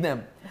 feed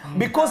them.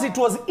 Because it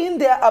was in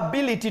their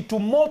ability to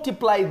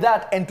multiply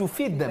that and to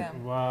feed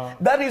them. Wow.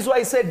 That is why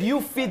he said, you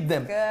feed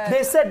them.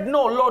 They said,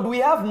 no, Lord, we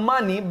have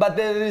money, but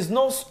there is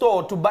no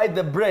store to buy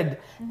the bread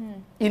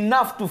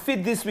enough to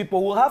feed these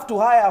people. We'll have to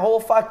hire a whole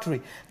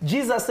factory.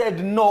 Jesus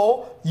said,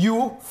 no,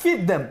 you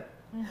feed them.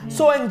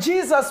 So when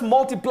Jesus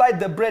multiplied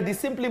the bread, he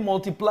simply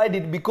multiplied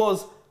it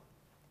because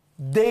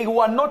they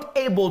were not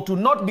able to,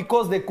 not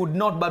because they could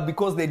not, but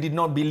because they did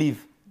not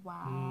believe.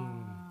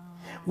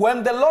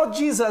 When the Lord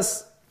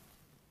Jesus,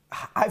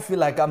 I feel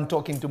like I'm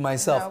talking to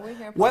myself.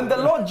 When the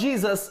Lord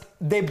Jesus,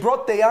 they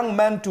brought the young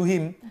man to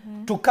him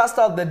to cast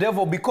out the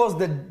devil because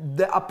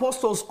the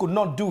apostles could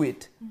not do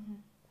it.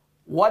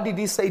 What did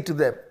he say to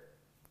them?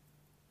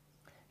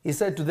 He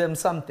said to them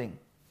something.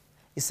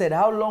 He said,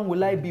 how long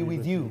will I be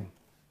with you?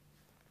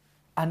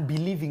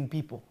 Unbelieving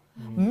people.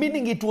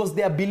 Meaning it was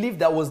their belief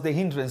that was the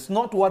hindrance,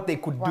 not what they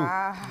could do.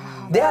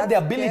 They had the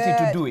ability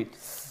to do it.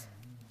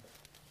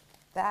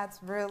 That's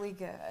really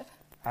good.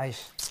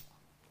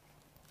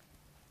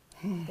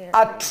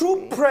 A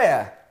true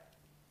prayer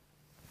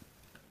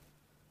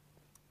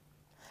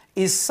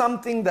is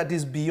something that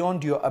is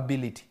beyond your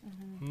ability.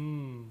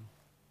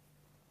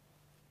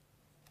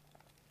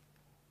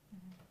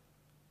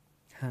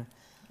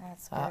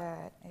 That's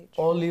good.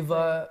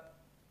 Oliver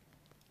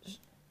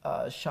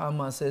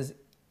Sharma says,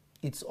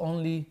 it's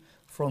only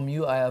from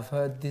you I have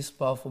heard this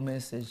powerful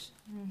message.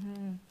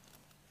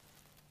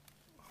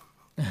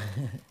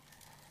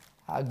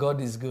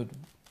 God is good.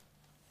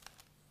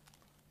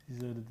 He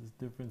said that there's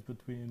difference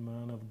between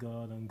man of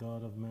God and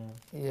God of man.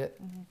 Yeah.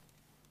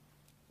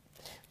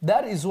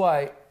 That is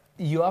why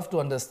you have to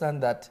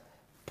understand that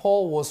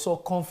Paul was so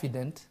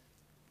confident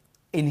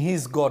in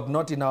his God,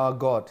 not in our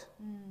God.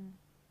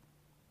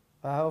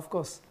 Of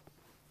course.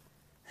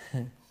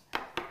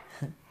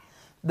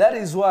 That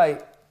is why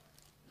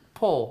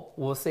Paul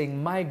was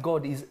saying, my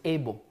God is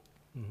able,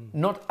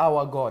 not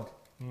our God.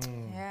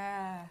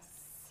 Yes.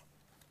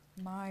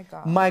 My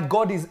God. My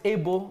God is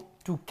able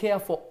to care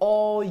for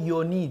all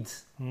your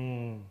needs.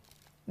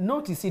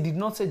 Notice he did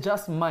not say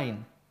just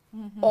mine.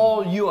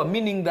 All your,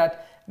 meaning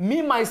that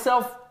me,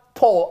 myself,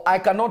 Paul, I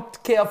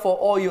cannot care for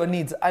all your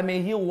needs. I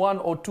may heal 1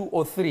 or 2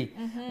 or 3.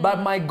 But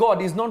my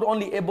God is not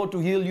only able to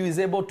heal you, is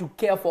able to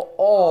care for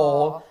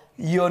all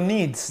your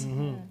needs.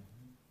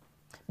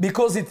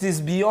 Because it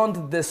is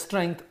beyond the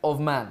strength of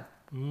man.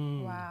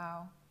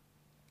 Wow.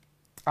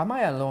 Am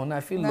I alone? I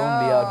feel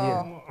lonely out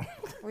here.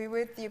 We're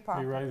with you,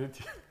 Papa. You're right with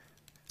you.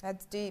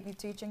 That's deep. You're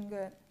teaching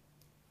good.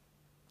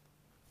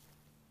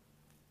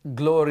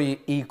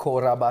 Glory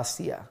iko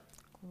rabasia.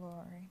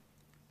 Glory.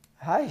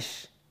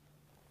 Haish.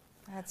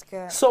 That's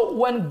good. So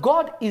when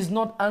God is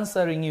not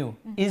answering you,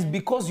 it's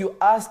because you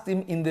asked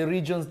him in the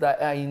regions that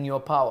are in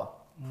your power.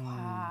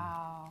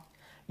 Wow.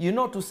 You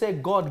know, to say,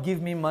 God,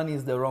 give me money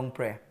is the wrong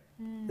prayer.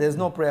 There's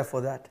no prayer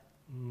for that.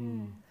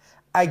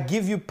 I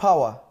give you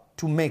power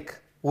to make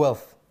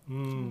wealth.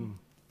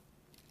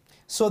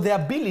 So the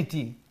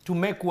ability to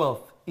make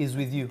wealth is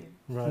with you,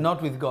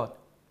 not with God.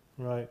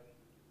 Right.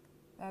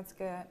 That's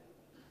good.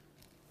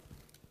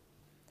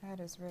 That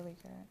is really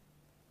good.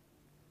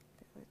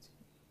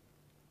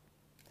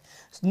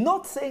 It's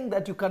not saying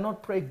that you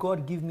cannot pray,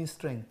 God, give me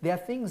strength. There are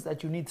things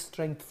that you need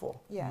strength for.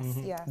 Yes,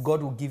 yes.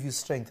 God will give you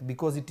strength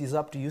because it is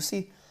up to you.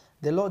 See,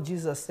 the Lord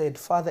Jesus said,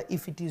 Father,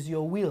 if it is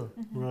your will,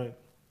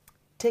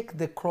 take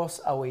the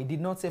cross away. He did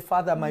not say,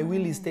 Father, my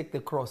will is take the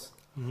cross.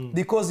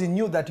 Because he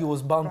knew that he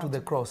was bound to the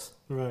cross.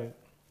 Right.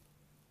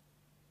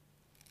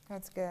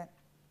 That's good.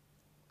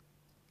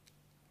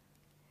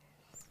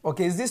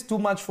 Okay, is this too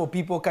much for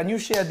people? Can you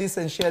share this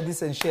and share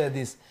this and share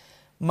this?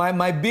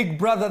 My big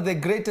brother, the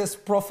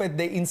greatest prophet,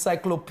 the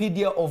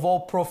encyclopedia of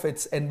all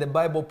prophets and the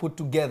Bible put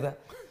together,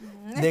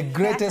 the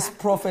greatest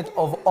prophet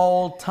of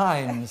all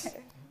times,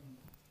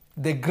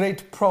 the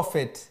great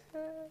prophet,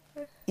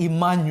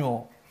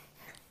 Emmanuel.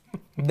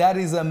 That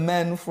is a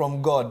man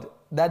from God.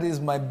 That is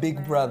my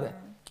big brother.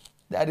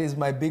 That is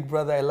my big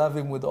brother. I love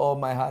him with all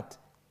my heart.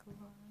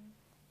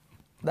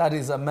 That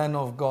is a man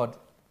of God,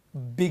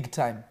 big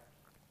time,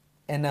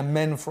 and a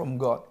man from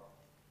God.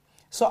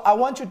 So I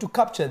want you to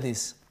capture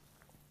this.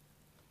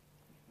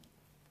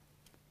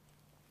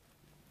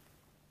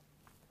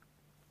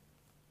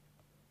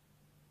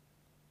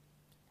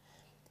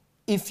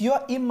 If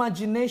your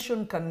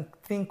imagination can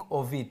think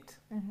of it,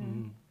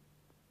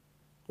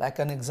 like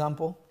an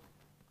example,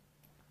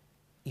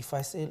 if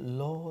I say,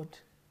 Lord,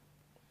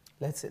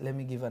 let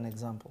me give an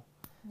example.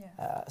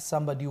 Yeah.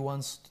 Somebody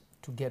wants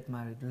to get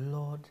married.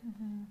 Lord,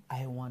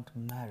 I want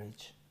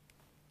marriage.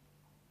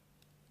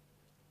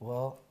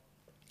 Well,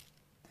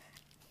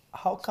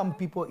 how come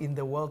people in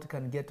the world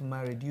can get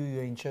married?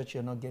 You're in church,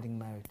 you're not getting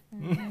married.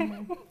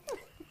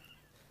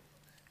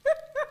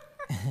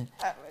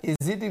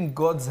 Is it in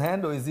God's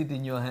hand or is it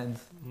in your hands?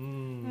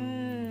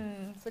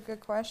 It's a good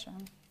question.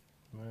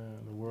 Man,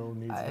 the world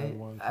needs that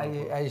one.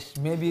 Papa.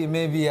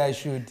 Maybe I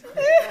should.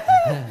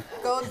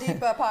 Go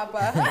deeper,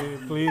 Papa.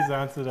 Please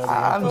answer that.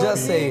 I'm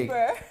just saying.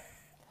 Deeper.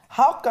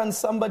 How can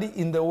somebody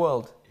in the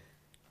world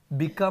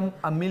become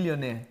a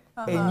millionaire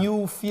and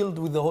you filled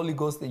with the Holy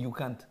Ghost and you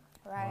can't?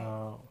 Right.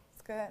 Wow.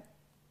 It's good.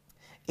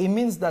 It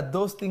means that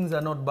those things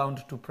are not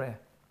bound to prayer.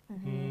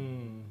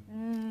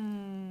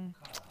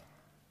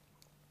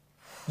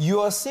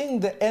 You are seeing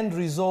the end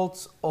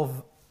results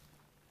of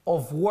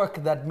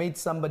work that made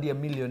somebody a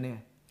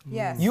millionaire.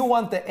 Yes. You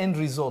want the end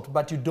result,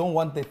 but you don't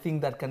want the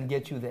thing that can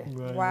get you there.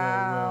 Right,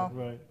 Wow.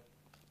 Right.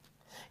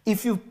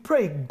 If you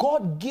pray,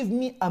 God, give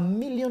me $1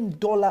 million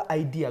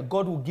idea,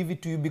 God will give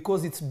it to you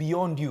because it's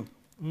beyond you.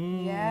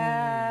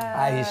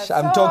 Yeah.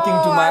 I'm talking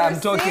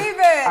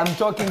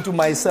to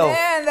myself.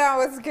 Man, that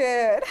was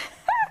good.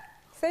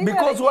 Say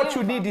Because that what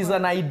again, you need is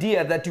an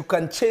idea that you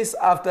can chase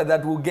after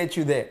that will get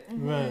you there.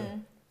 Right.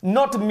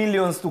 Not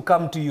millions to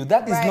come to you.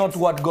 That is Right. not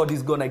what God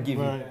is going to give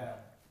Right. you.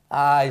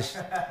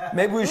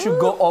 Maybe we should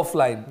go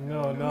offline.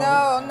 No. No.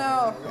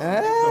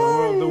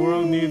 The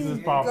world needs this,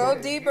 Papa. Go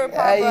deeper,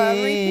 Papa.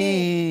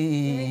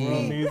 Repeat. The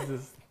world needs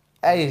this.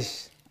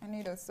 Aish. I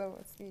need to sow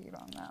a seed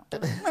on that.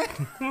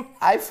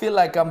 I feel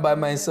like I'm by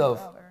myself.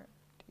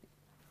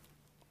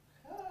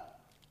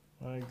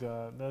 My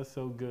God, that's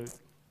so good.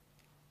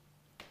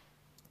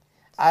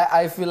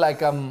 I feel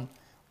like I'm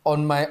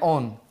on my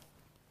own.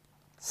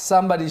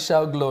 Somebody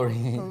shout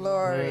glory.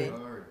 Glory.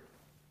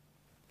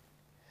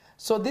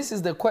 So this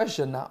is the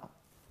question now.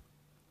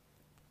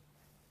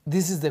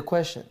 This is the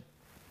question.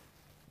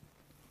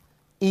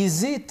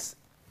 Is it...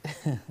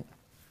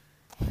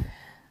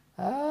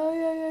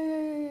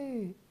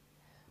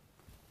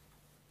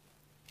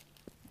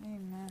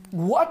 Amen.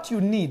 What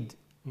you need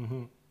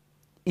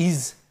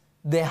is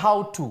the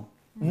how-to,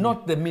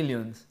 not the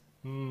millions.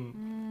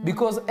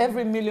 Because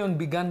every million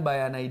began by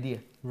an idea.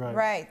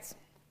 Right.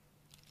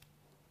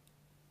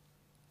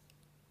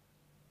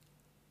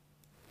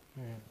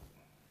 Yeah.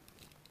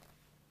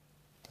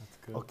 That's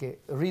good. Okay,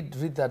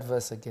 read that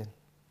verse again.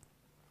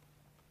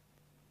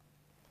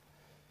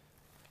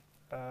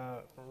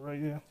 Right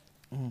here.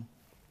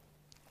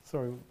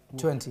 Sorry.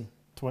 20.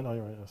 20. Oh,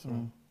 you're right. Sorry.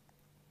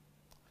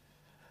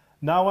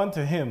 Now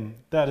unto him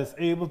that is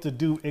able to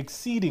do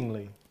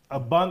exceedingly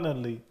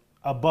abundantly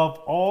above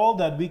all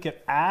that we can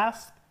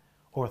ask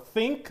or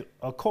think,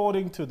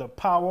 according to the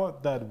power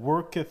that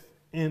worketh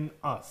in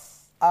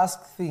us.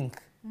 Ask, think.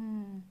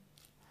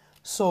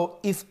 So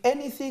if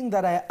anything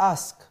that I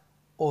ask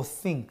or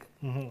think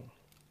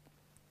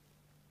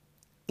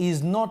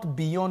is not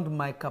beyond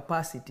my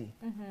capacity,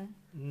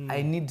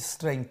 I need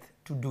strength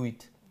to do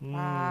it.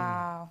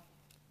 Wow.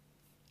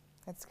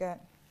 That's good.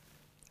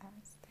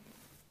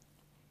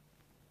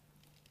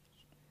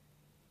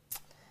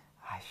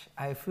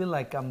 I feel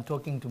like I'm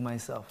talking to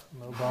myself.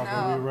 No,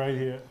 Papa, we're right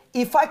here.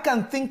 If I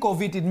can think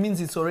of it, it means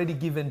it's already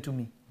given to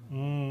me.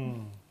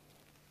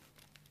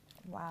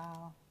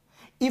 Wow.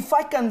 If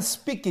I can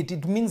speak it,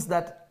 it means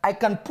that I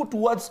can put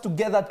words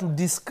together to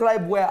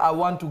describe where I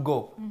want to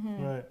go.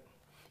 Right.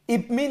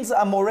 It means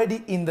I'm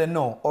already in the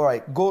know. All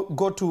right,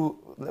 go to,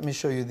 let me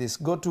show you this.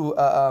 Go to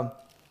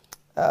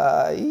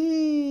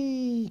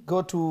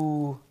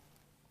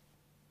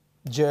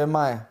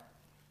Jeremiah.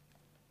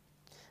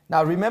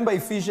 Now remember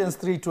Ephesians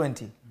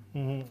 3:20.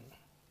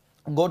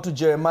 Go to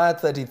Jeremiah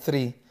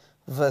 33,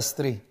 verse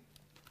 3.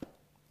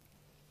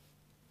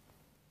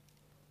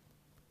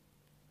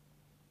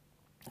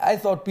 I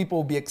thought people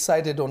would be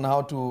excited on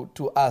how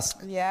to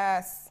ask.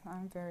 Yes,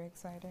 I'm very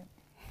excited.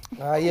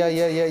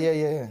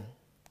 Yeah.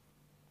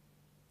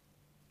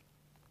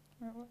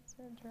 What's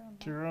it,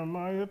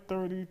 Jeremiah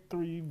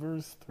 33,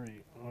 verse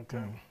 3.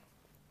 Okay.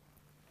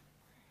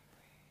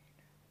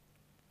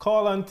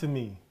 Call unto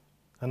me,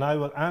 and I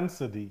will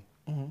answer thee,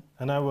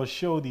 and I will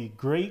show thee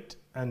great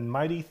and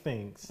mighty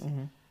things,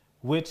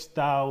 which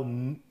thou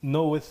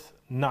knowest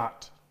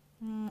not.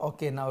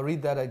 Okay, now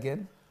read that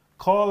again.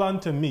 Call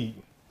unto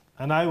me,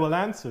 and I will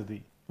answer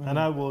thee, and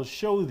I will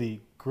show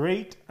thee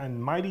great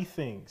and mighty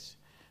things,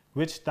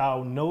 which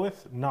thou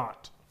knowest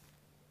not.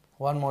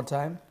 One more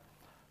time.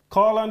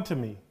 Call unto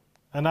me,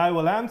 and I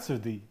will answer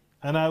thee,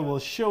 and I will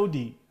show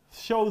thee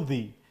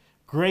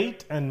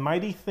great and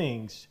mighty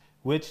things,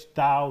 which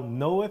thou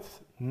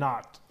knowest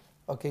not.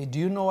 Okay, do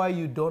you know why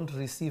you don't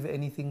receive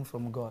anything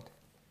from God?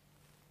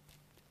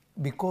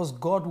 Because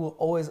God will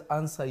always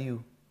answer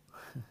you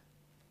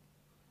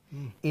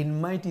in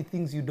mighty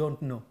things you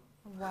don't know.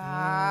 Wow.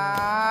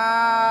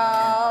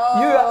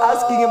 You are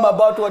asking him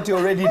about what you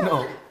already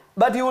know,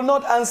 but he will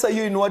not answer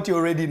you in what you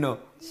already know.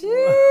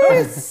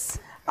 Jeez.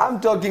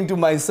 I'm talking to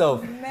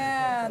myself.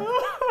 Man.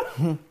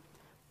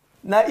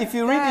 Now, if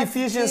you read That's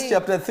Ephesians deep.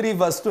 chapter 3,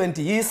 verse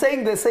 20, he's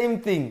saying the same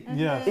thing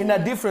Yes. in a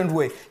different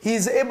way.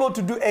 He's able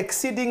to do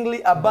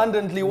exceedingly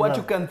abundantly what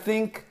you can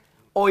think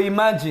or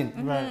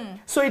imagine. Right.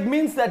 So it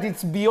means that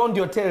it's beyond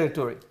your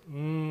territory.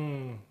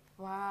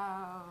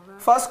 Wow.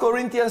 1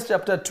 Corinthians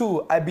chapter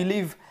 2, I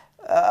believe,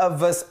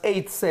 verse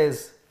 8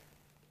 says,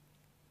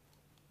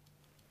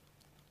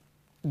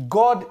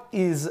 God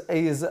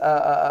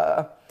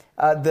the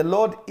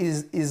Lord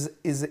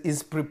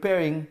is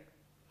preparing.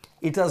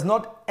 It has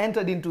not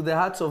entered into the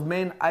hearts of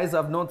men, eyes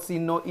have not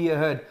seen, no ear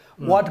heard.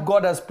 What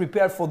God has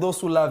prepared for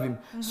those who love Him.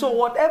 So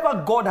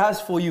whatever God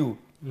has for you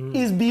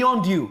is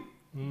beyond you.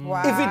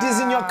 Wow. If it is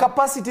in your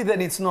capacity,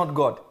 then it's not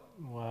God.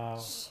 Wow.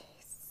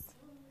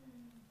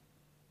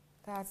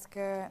 That's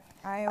good.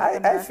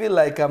 I feel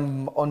like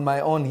I'm on my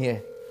own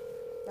here.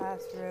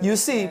 That's really You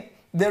see, good.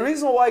 the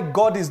reason why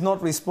God is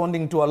not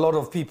responding to a lot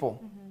of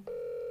people,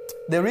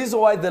 the reason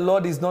why the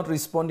Lord is not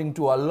responding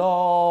to a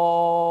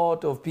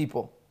lot of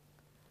people,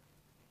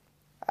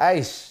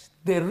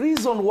 the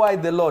reason why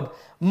the Lord,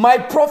 my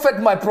prophet,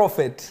 my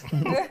prophet,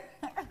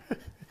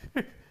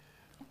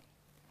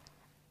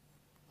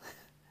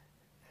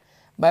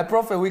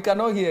 we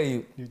cannot hear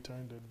you. You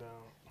turned it down.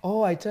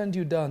 Oh, I turned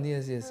you down.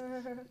 Yes, yes.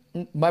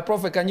 My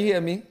prophet, can you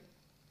hear me?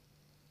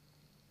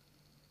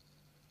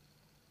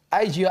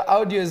 Your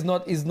audio is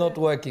not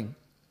working.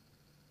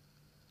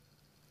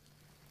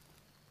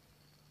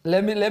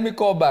 Let me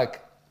call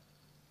back.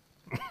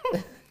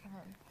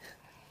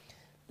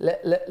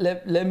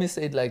 Let me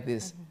say it like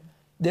this.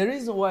 The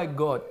reason why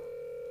God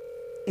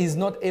is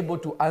not able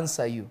to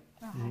answer you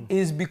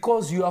is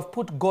because you have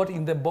put God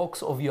in the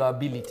box of your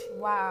ability.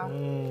 Wow.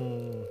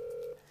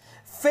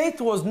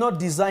 Faith was not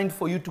designed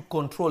for you to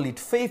control it.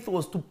 Faith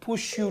was to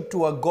push you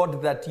to a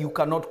God that you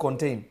cannot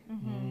contain.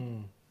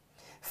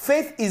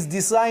 Faith is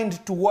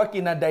designed to work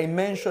in a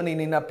dimension and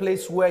in a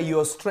place where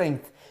your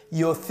strength,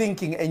 your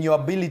thinking, and your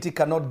ability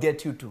cannot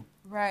get you to.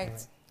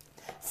 Right.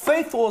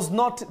 Faith was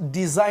not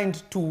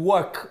designed to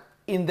work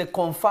in the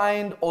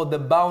confines or the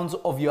bounds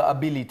of your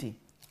ability.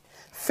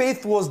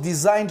 Faith was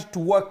designed to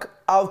work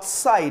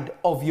outside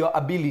of your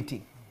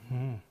ability.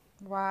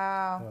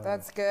 Wow.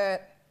 That's good.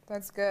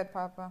 That's good,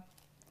 Papa.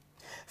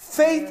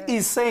 Faith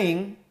is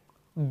saying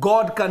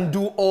God can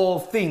do all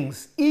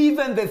things.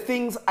 Even the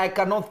things I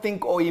cannot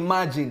think or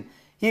imagine,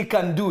 He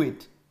can do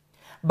it.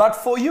 But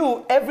for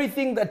you,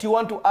 everything that you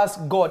want to ask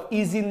God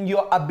is in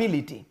your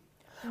ability.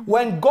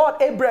 When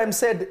God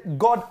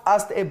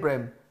asked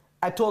Abraham,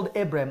 I told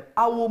Abraham,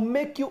 I will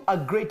make you a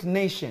great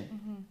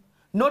nation.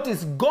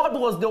 Notice, God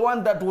was the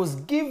one that was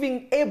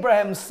giving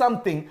Abraham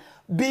something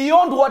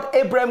beyond what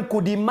Abraham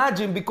could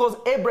imagine, because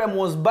Abraham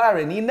was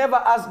barren. He never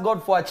asked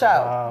God for a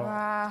child.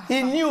 Wow.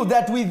 He knew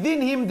that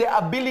within him the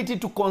ability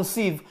to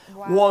conceive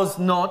was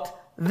not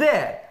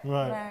there.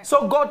 Right.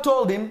 So God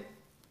told him,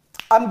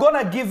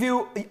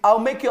 I'll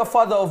make you a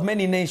father of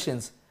many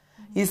nations.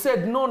 He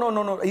said,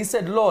 no. He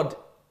said, Lord,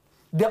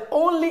 the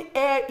only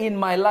heir in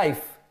my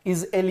life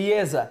is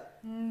Eliezer,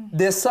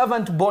 the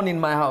servant born in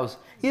my house.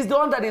 He's the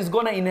one that is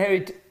going to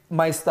inherit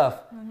my stuff.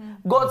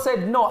 God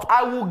said, no,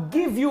 I will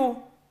give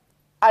you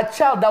a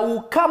child that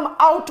will come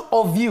out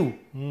of you,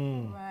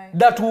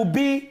 that will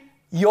be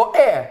your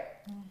heir.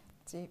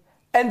 Deep.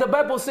 And the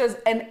Bible says,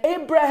 and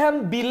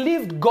Abraham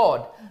believed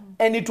God,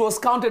 and it was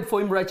counted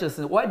for him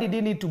righteousness. Why did he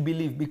need to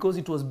believe? Because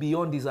it was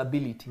beyond his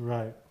ability.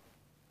 Right.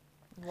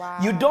 Wow.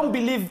 You don't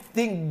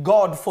thank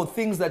God for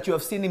things that you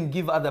have seen him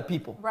give other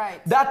people.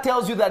 Right. That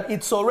tells you that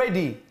it's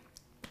already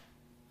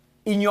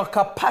in your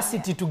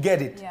capacity to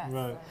get it. Yes.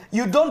 Right.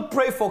 You don't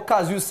pray for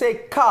cars. You say,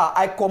 car,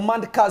 I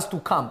command cars to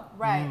come.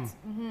 Right.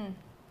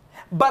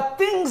 But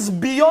things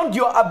beyond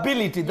your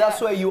ability,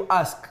 that's where you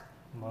ask.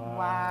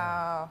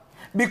 Wow.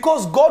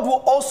 Because God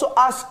will also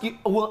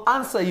will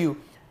answer you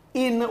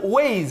in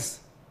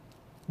ways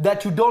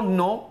that you don't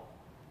know,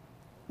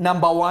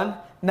 number one.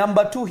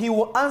 Number two, He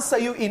will answer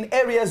you in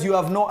areas you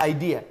have no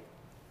idea.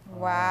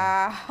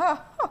 Wow.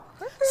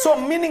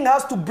 So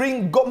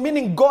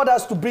meaning God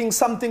has to bring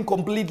something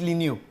completely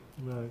new.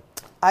 Right.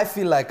 I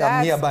feel like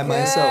I'm here by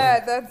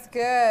myself. That's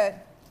good.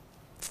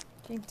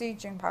 Keep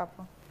teaching,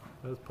 Papa.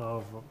 That's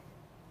powerful.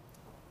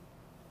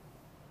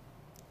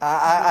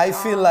 I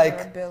feel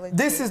like ability.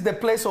 this is the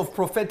place of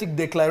prophetic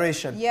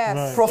declaration. Yes.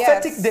 Right.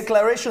 Prophetic yes.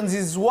 declarations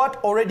is what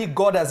already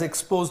God has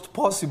exposed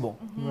possible.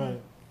 Right.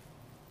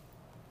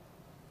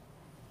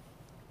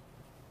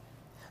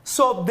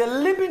 So the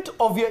limit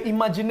of your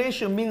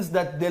imagination means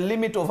that the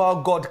limit of how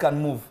God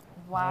can move.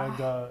 Wow. My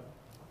God.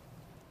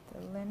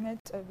 The limit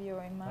of your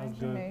That's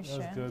good. imagination.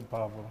 That's good,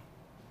 Papa.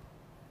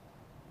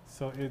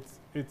 So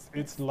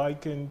it's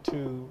likened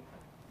to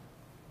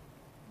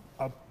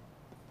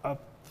a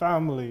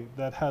family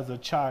that has a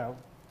child,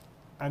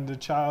 and the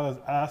child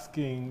is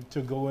asking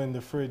to go in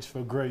the fridge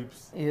for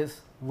grapes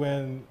Yes.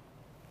 when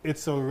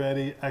it's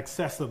already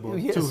accessible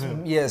Yes. to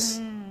him. Yes.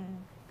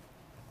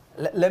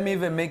 Let me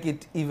even make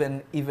it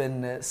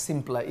even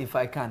simpler if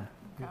I can.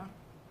 Okay.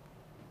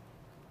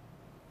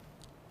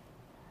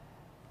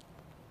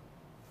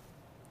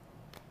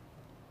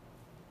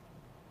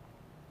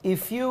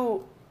 If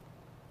you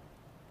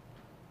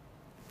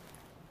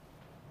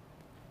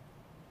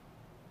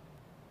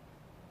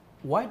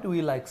why do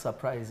we like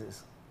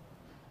surprises?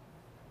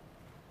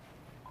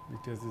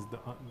 Because it's the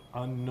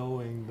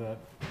unknowing that.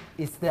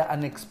 It's the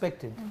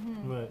unexpected.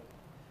 Right.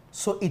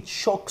 So it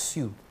shocks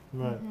you.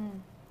 Right.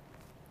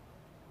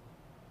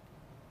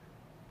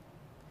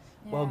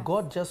 Well, Yes.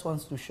 God just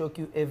wants to shock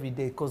you every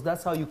day because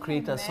that's how you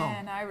create a song.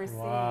 Man, I receive.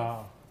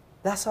 Wow.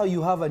 That's how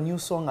you have a new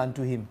song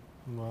unto Him.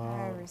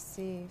 I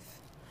receive.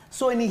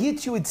 So when He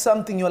hits you with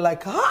something, you're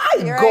like,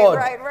 hi, You're God.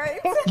 right.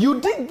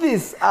 You did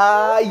this.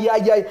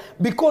 Yeah.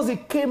 Because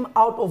it came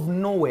out of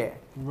nowhere.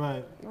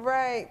 Right.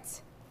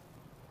 Right.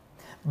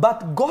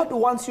 But God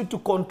wants you to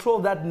control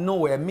that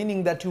nowhere,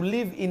 meaning that you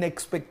live in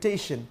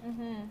expectation.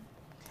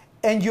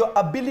 And your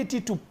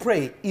ability to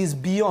pray is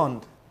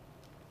beyond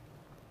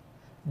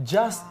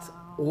just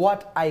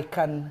what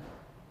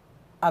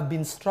I've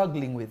been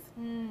struggling with.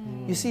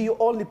 You see, you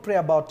only pray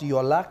about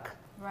your lack,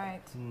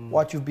 Right.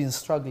 what you've been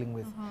struggling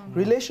with.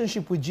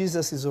 Relationship with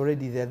Jesus is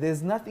already there.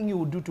 There's nothing you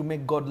will do to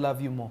make God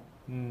love you more.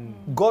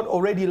 God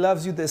already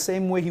loves you the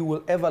same way He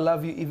will ever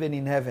love you even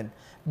in heaven,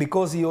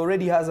 because He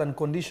already has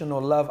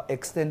unconditional love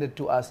extended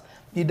to us.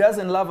 He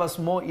doesn't love us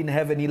more in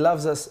heaven. He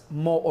loves us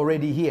more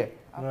already here.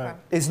 Right.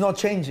 It's not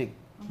changing.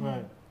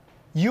 Right.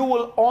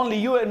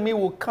 You and me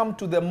will come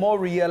to the more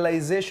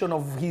realization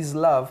of His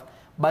love,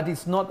 but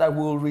it's not that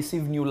we will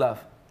receive new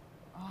love.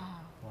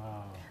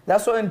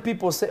 That's why when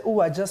people say, oh,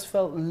 I just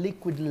felt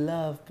liquid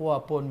love pour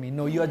upon me.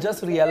 No, you are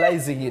just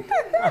realizing it.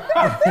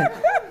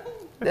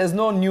 There's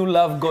no new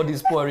love God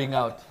is pouring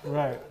out.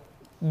 Right.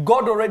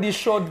 God already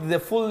showed the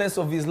fullness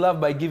of His love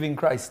by giving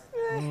Christ.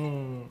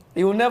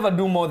 He will never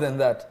do more than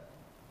that.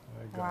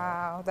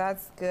 Wow,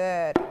 that's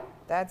good.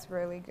 That's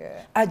really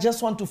good. I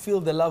just want to feel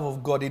the love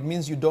of God. It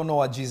means you don't know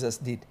what Jesus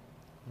did.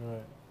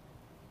 Right.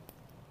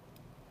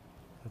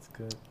 That's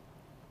good.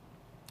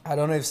 I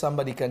don't know if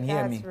somebody can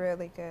hear me. That's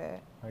really good.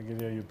 I can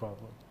hear you, Papa.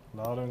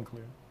 Loud and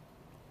clear.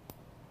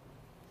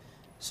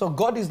 So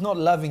God is not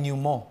loving you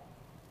more.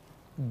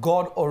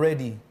 God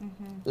already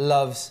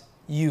loves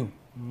you.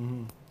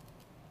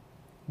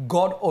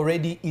 God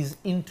already is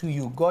into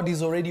you. God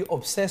is already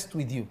obsessed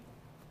with you.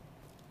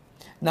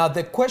 Now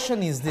the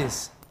question is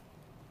this.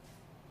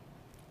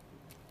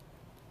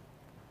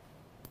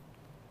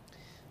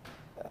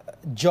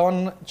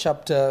 John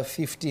chapter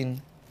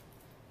 15,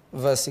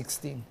 verse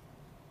 16.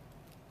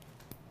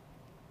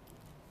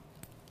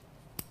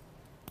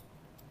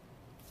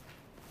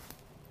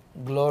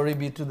 Glory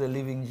be to the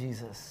living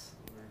Jesus.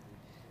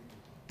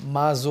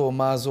 Mazo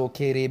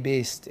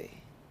kerebeste.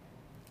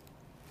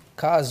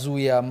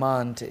 Kazuya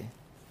mante.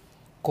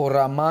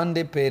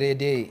 Koramande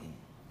perede.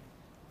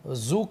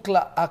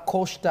 Zukla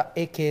acosta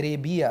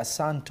ekerebia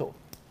santo.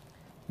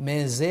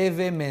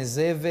 Mezeve.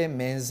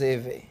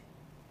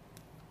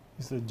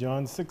 You said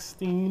John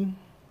 16?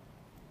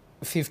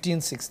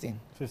 15, 16.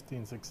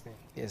 15, 16.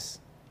 Yes.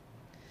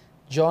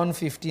 John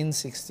 15,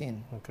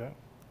 16. Okay.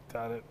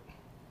 Got it.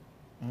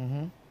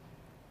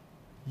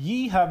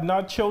 Ye have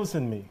not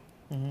chosen me,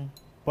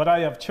 but I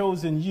have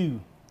chosen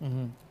you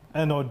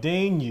and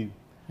ordained you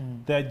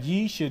that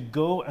ye should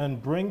go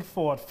and bring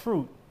forth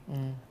fruit,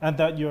 and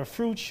that your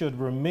fruit should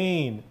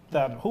remain,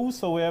 that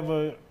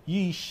whosoever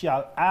ye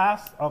shall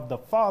ask of the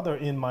Father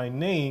in my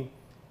name,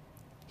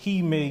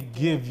 He may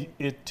give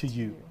it to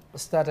you.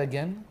 Start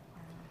again.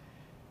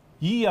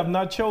 Ye have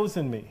not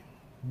chosen me,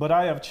 but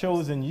I have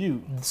chosen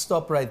you.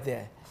 Stop right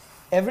there.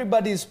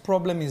 Everybody's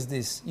problem is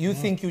this. You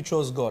think you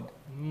chose God.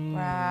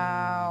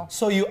 Wow.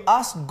 So you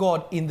ask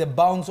God in the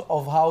bounds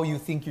of how you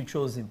think you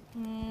chose Him.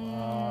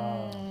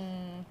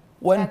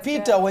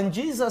 When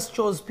Jesus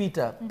chose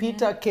Peter,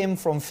 Peter came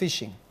from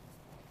fishing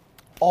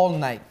all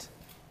night.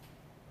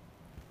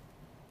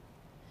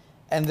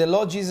 And the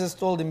Lord Jesus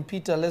told him,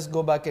 Peter, let's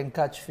go back and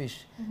catch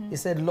fish. He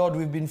said, Lord,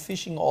 we've been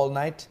fishing all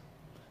night.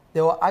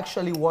 They were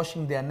actually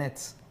washing their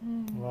nets.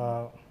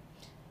 Wow.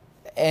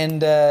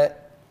 And the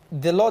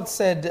Lord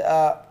said,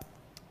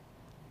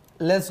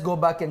 let's go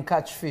back and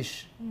catch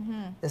fish.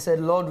 They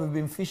said, Lord, we've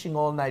been fishing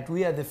all night.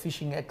 We are the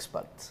fishing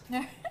experts,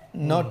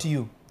 not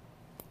you.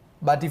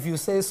 But if you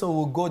say so,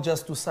 we'll go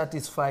just to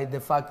satisfy the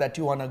fact that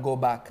you want to go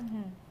back.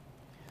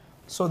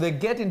 So they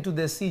get into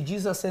the sea.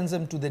 Jesus sends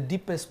them to the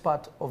deepest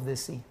part of the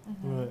sea.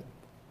 Right.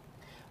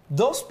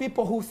 Those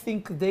people who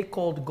think they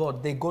called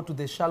God, they go to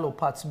the shallow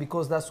parts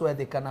because that's where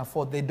they can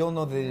afford. They don't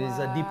know there is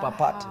a deeper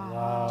part.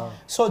 Wow.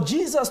 So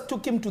Jesus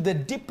took him to the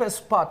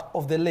deepest part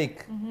of the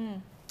lake,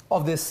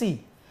 of the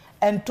sea,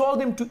 and told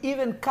him to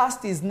even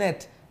cast his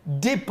net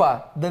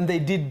deeper than they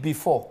did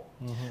before.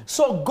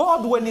 So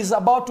God, when He's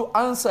about to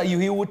answer you,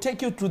 He will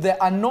take you to the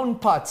unknown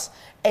parts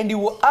and He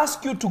will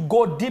ask you to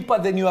go deeper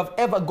than you have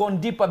ever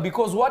gone deeper,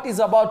 because what He's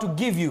about to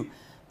give you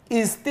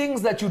is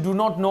things that you do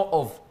not know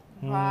of.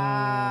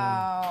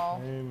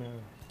 Wow.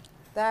 Amen.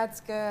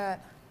 That's good.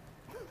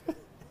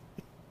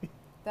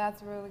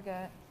 That's really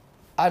good.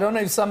 I don't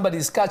know if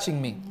somebody's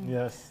catching me.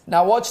 Yes.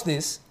 Now watch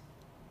this.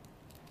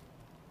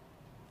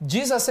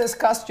 Jesus says,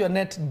 cast your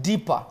net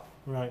deeper.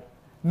 Right.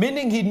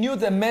 Meaning He knew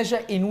the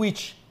measure in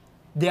which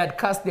they had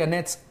cast their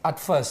nets at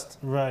first.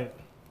 Right.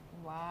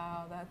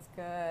 Wow, that's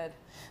good.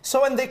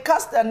 So when they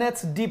cast their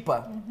nets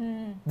deeper,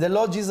 the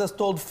Lord Jesus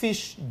told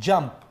fish,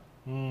 jump.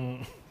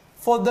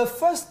 For the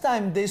first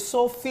time they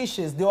saw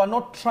fishes, they were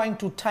not trying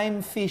to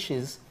time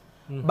fishes,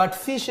 but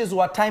fishes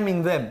were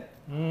timing them.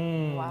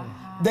 Wow.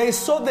 They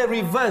saw the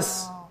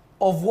reverse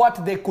of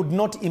what they could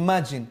not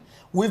imagine.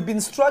 We've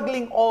been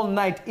struggling all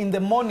night. In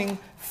the morning,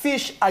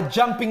 fish are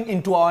jumping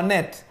into our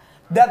net.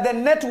 That the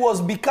net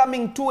was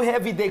becoming too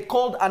heavy, they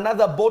called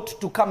another boat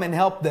to come and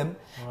help them.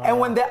 Wow. And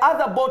when the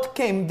other boat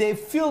came, they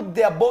filled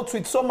their boats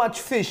with so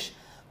much fish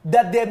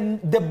that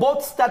the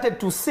boat started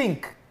to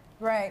sink.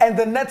 Right. And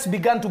the nets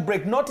began to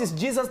break. Notice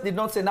Jesus did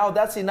not say, now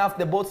that's enough,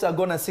 the boats are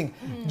going to sink.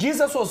 Mm-hmm.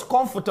 Jesus was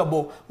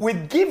comfortable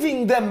with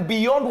giving them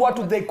beyond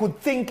what they could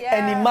think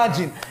and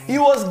imagine. He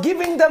was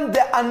giving them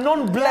the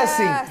unknown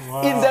blessing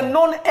in the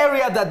known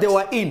area that they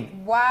were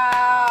in.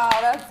 Wow,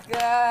 that's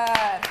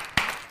good.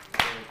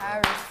 I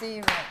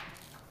receive it.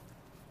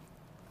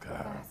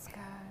 That's good.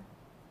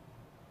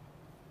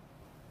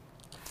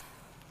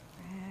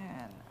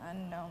 Man,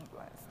 unknown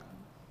blessing.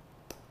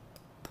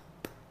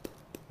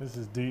 This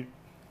is deep.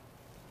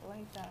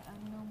 Like that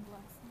unknown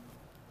blessing.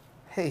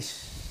 Hey.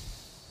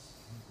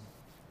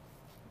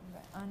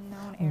 The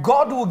unknown area.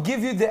 God will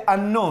give you the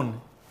unknown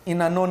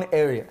in a known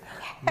area.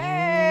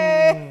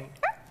 Hey.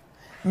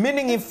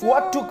 Meaning if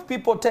what took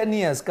people 10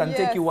 years can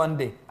take you one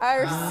day. I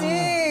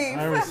receive.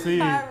 I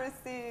receive. I receive.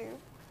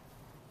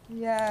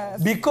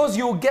 Yes. Because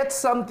you get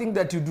something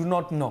that you do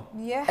not know.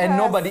 Yes. And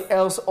nobody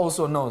else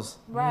also knows.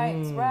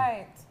 Right,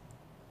 right.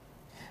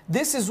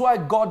 This is why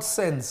God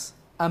sends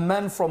a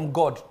man from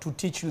God to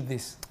teach you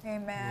this.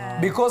 Amen.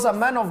 Because a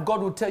man of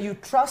God will tell you,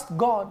 trust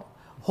God.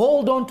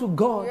 Hold on to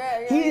God.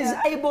 He is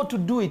able to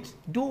do it.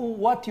 Do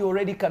what you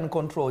already can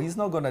control. He's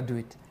not going to do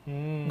it.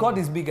 God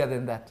is bigger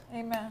than that.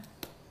 Amen.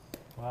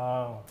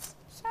 Wow.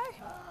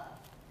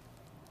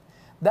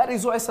 That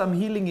is why some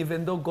healing,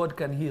 even though God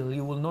can heal,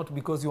 He will not,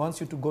 because He wants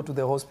you to go to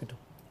the hospital.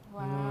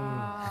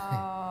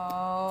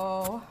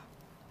 Wow.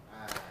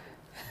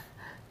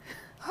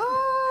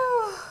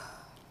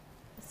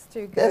 It's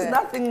too good. There's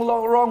nothing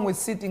wrong with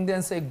sitting there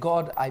and say,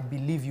 God, I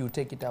believe you,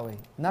 take it away.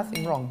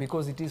 Nothing wrong,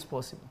 because it is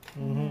possible.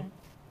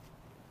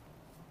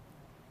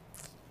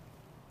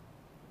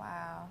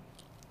 Wow.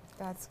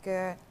 That's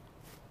good.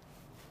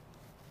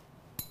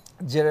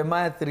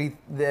 Jeremiah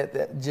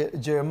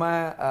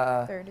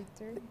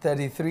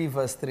 33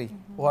 verse 3.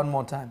 One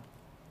more time.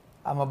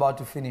 I'm about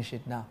to finish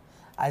it now.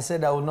 I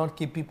said I will not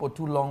keep people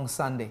too long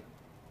Sunday.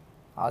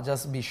 I'll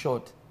just be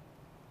short.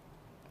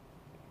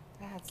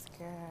 That's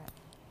good.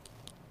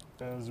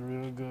 That's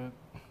real good.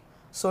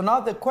 So now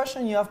the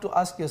question you have to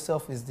ask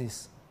yourself is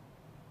this.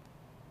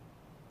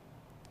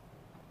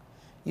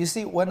 You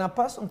see, when a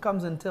person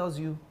comes and tells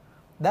you,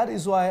 that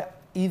is why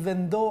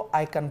even though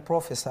I can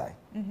prophesy,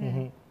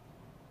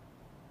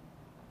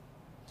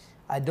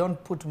 I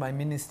don't put my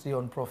ministry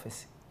on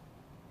prophecy.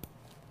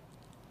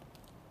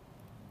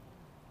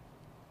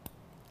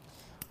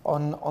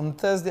 On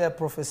Thursday, I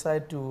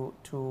prophesied to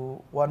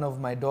one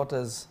of my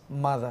daughter's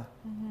mother.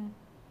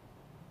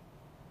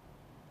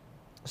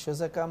 She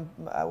was like,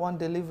 I want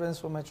deliverance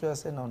for my children. I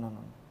said, no.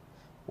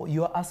 Well,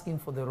 you are asking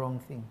for the wrong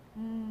thing.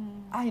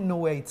 I know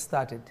where it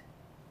started,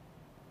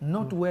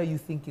 not where you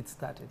think it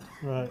started.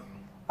 Right.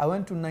 I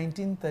went to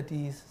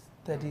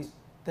 1935.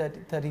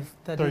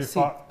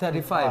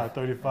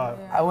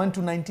 35. I went to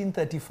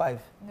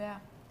 1935. Yeah.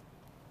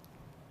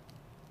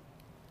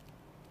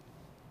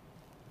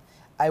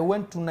 I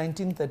went to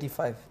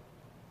 1935.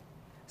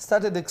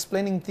 Started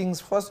explaining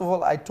things. First of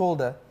all, I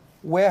told her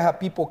where her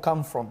people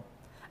come from.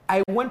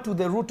 I went to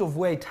the root of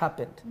where it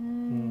happened.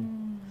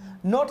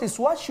 Notice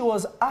what she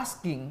was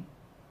asking.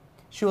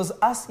 She was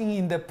asking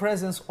in the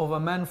presence of a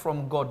man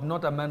from God,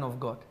 not a man of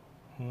God.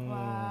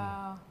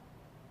 Wow.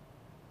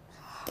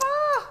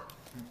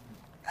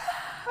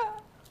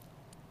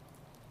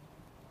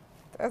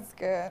 That's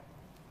good.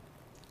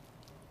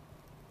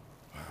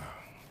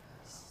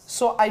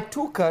 So I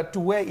took her to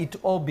where it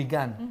all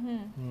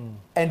began.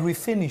 And we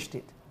finished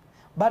it.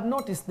 But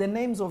notice the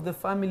names of the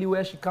family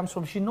where she comes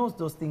from. She knows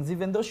those things,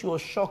 even though she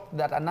was shocked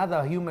that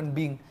another human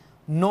being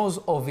knows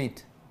of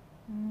it.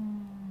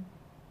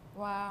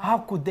 Wow. How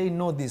could they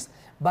know this?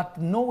 But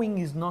knowing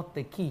is not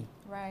the key.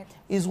 Right.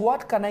 Is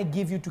what can I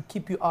give you to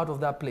keep you out of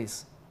that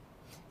place?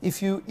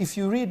 If you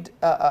read,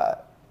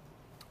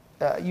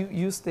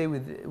 you stay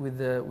with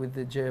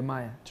the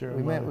Jeremiah.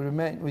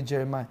 Remain with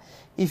Jeremiah.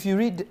 If you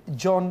read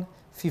John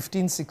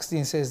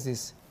 15:16 says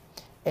this,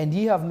 and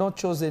ye have not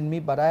chosen me,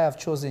 but I have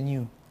chosen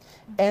you,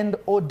 and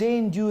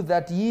ordained you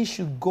that ye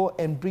should go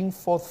and bring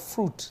forth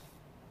fruit.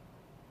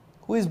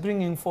 Who is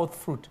bringing forth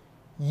fruit?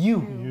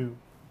 You.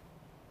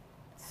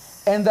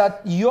 And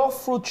that your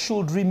fruit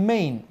should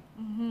remain.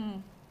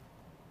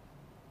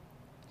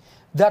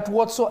 That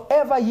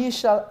whatsoever ye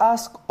shall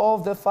ask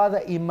of the Father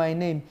in my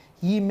name,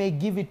 He may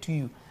give it to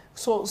you.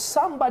 So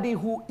somebody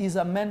who is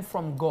a man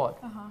from God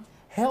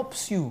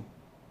helps you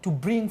to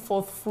bring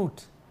forth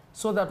fruit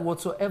so that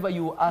whatsoever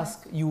you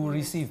ask, you will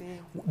receive.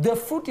 The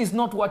fruit is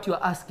not what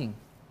you're asking.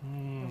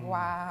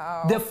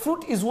 Wow. The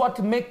fruit is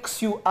what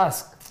makes you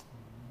ask.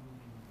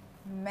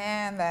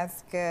 Man,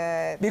 that's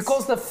good.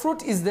 Because the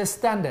fruit is the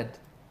standard.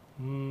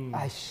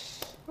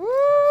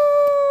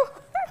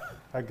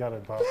 I got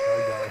it, Bob.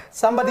 I got it.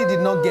 Somebody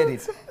did not get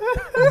it.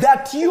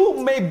 That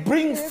you may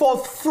bring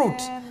forth fruit.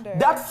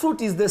 That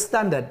fruit is the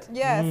standard.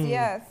 Yes,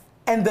 yes.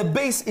 and the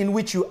base in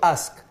which you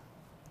ask.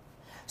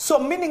 So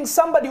meaning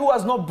somebody who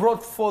has not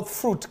brought forth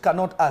fruit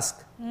cannot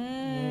ask.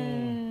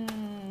 Man.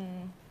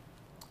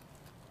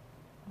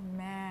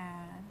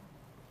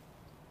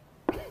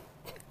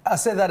 I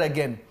say that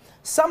again.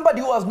 Somebody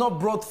who has not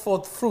brought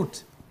forth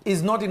fruit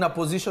is not in a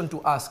position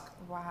to ask.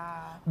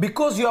 Wow.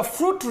 Because your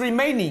fruit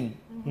remaining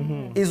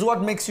is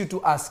what makes you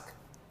to ask.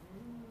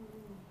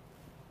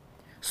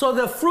 So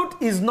the fruit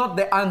is not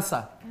the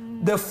answer.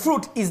 The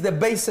fruit is the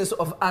basis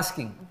of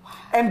asking.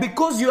 And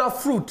because you have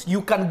fruit,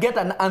 you can get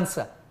an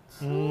answer.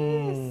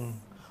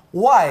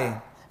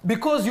 Why?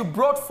 Because you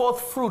brought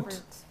forth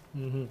fruit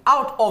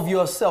out of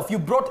yourself. You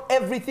brought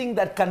everything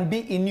that can be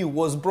in you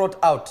was brought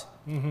out.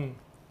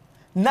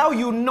 Now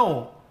you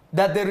know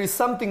that there is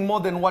something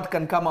more than what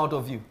can come out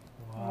of you.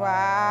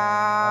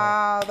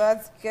 Wow,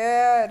 that's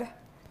good.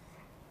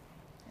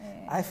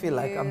 I feel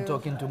like I'm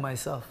talking to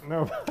myself.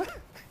 No,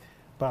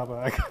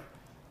 Papa.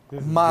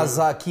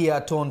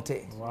 Mazakia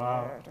tonte.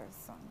 Wow.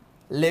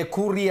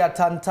 Lekuria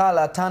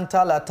tantala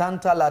tantala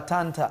tantala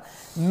tanta.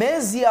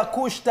 Mezia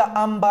kushta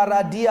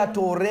ambaradia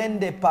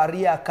torende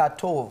paria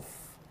katov.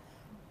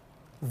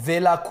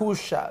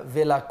 Velakusha,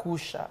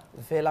 velakusha,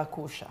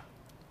 velakusha.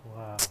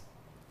 Wow.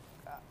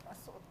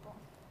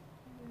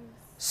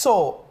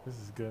 So, this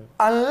is good.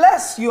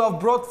 Unless you have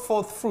brought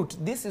forth fruit,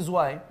 this is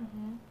why,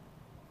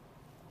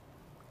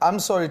 I'm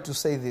sorry to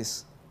say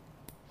this,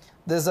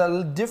 there's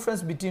a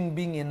difference between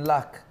being in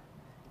lack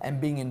and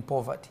being in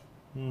poverty.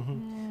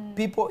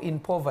 People in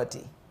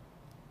poverty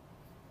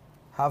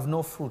have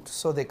no fruit,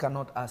 so they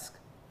cannot ask.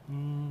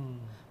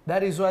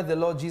 That is why the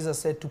Lord Jesus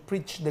said to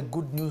preach the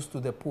good news to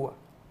the poor.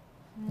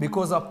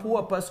 Because a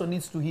poor person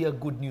needs to hear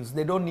good news.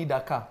 They don't need a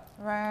car.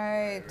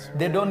 Right.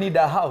 They don't need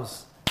a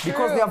house.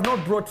 Because they have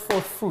not brought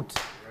forth fruit.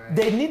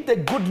 They need the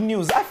good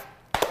news.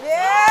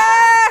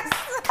 Yes!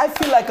 I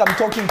feel like I'm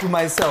talking to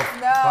myself.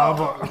 No.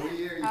 Papa.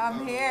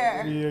 I'm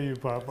here. We hear you,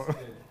 Papa.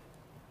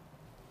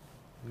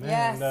 Man,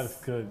 Yes.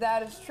 that's good.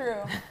 That is true.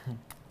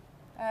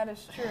 That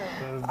is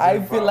true. I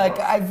feel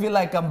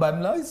like I'm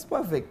no, it's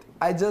perfect.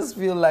 I just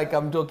feel like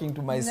I'm talking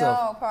to myself.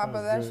 No,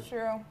 Papa, that's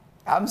true.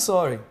 I'm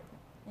sorry.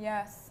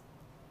 Yes.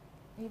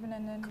 Even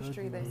in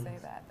industry, they say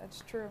that.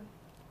 That's true.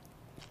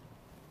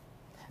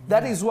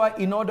 That is why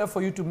in order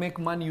for you to make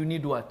money, you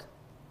need what?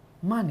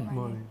 Money.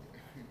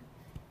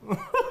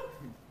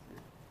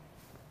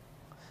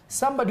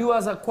 Somebody who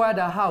has acquired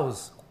a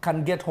house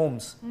can get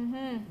homes.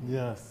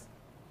 Yes.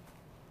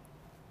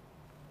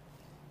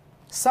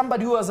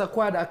 Somebody who has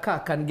acquired a car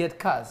can get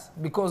cars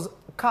because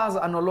cars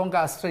are no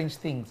longer strange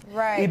things.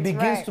 Right, It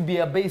begins right. to be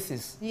a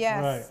basis.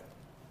 Yes. Right.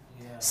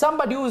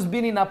 Somebody who's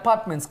been in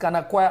apartments can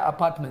acquire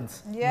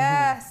apartments.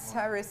 Yes,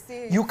 I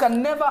receive. You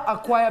can never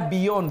acquire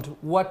beyond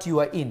what you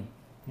are in.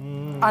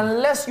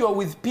 Unless you're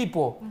with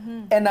people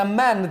and a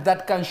man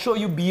that can show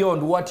you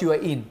beyond what you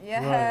are in.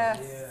 Yes.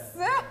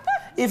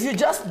 If you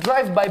just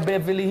drive by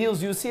Beverly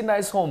Hills, you see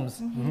nice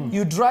homes.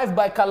 You drive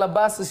by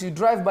Calabasas, you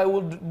drive by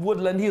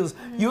Woodland Hills,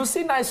 you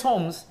see nice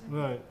homes,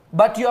 Right.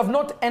 but you have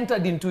not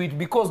entered into it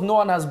because no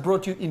one has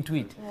brought you into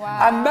it.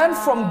 Wow. A man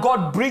from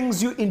God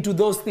brings you into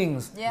those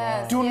things.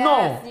 Yes. To yes,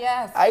 know.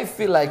 Yes. I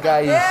feel like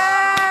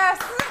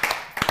Yes.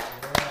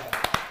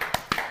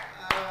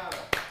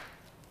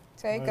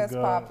 Take My us,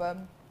 God. Papa.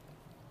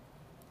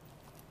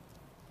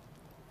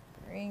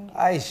 Bring it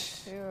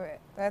Aish. to it.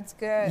 That's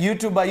good.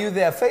 YouTube, are you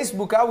there?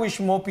 Facebook, I wish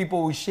more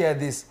people would share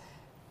this.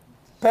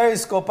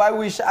 Periscope, I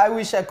wish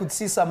I could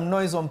see some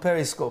noise on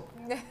Periscope.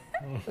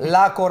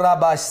 La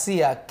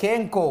Korabasia,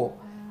 Kenko,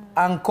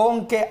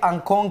 Ankonke,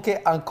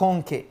 Ankonke,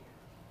 Ankonke.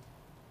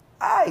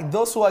 Aye,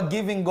 those who are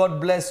giving,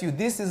 God bless you.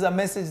 This is a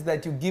message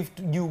that you give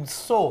to you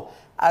sow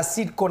a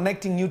seed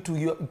connecting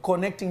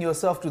connecting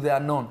yourself to the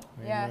unknown.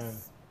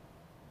 Yes.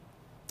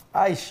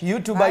 Aish,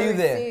 YouTube, I are you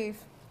there? receive.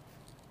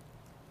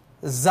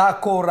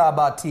 Zako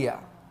Rabatia.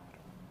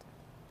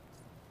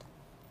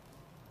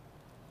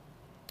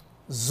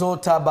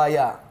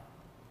 Zotabaya.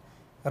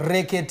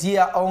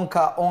 Reketia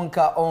onka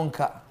onka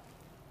onka.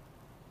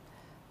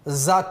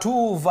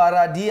 Zatu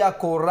varadia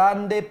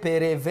korande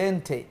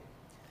perevente.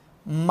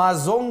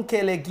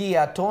 Mazonke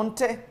legia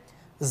tonte.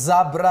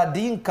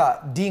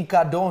 Zabradinka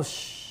dinka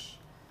donsh.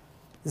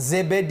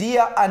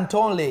 Zebedia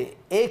antonle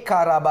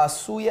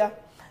ekarabasuya.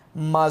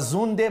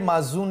 Mazunde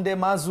mazunde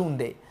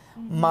mazunde.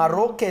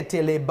 Maroke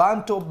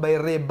telebanto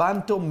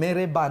berebanto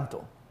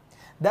merebanto.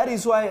 That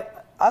is why,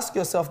 ask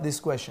yourself this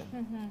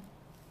question.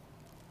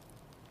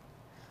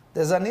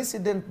 There's an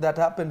incident that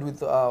happened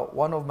with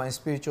one of my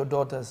spiritual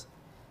daughters.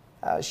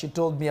 She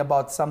told me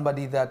about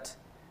somebody that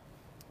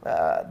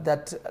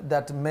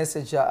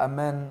messaged a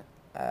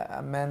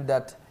man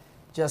that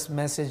just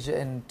messaged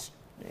and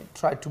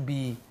tried to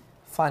be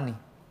funny.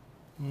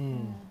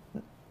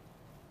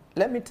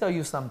 Let me tell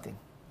you something.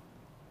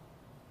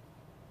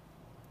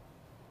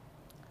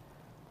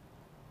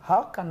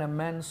 How can a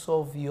man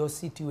solve your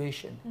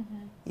situation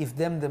if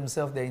them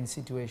themselves they're in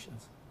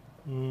situations?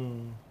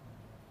 In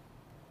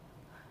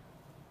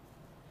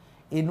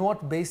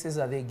what basis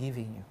are they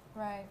giving you?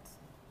 Right.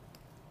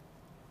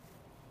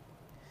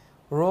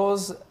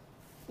 Rose,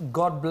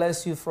 God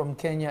bless you from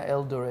Kenya,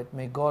 Eldoret.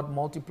 May God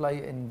multiply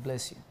you and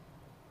bless you.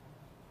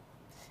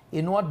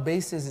 In what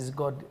basis is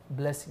God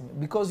blessing me?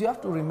 Because you have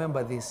to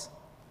remember this.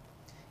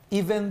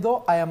 Even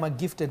though I am a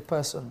gifted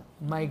person,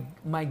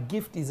 my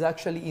gift is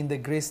actually in the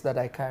grace that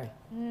I carry,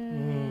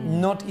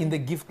 not in the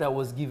gift that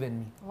was given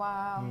me.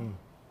 Wow.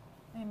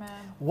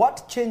 Amen.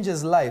 What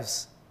changes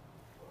lives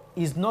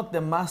is not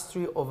the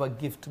mastery of a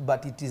gift,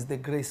 but it is the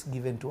grace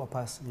given to a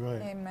person.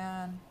 Right.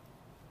 Amen.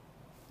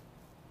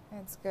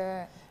 It's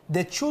good.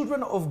 The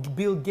children of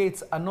Bill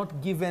Gates are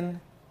not given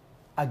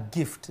a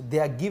gift. They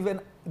are given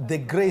the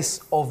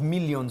grace of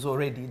millions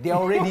already. They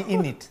are already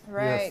in it.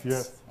 Right.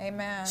 Yes.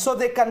 Amen. So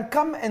they can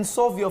come and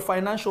solve your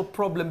financial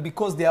problem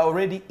because they are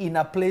already in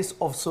a place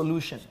of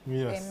solution.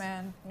 Yes.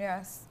 Amen.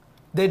 Yes.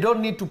 They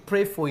don't need to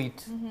pray for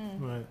it.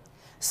 Right.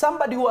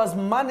 Somebody who has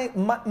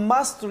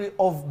mastery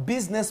of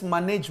business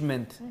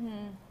management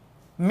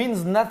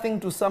means nothing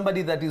to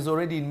somebody that is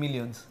already in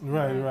millions.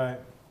 Right, right.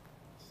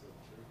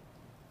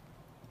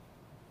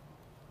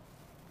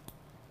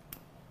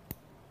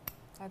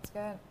 That's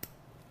good.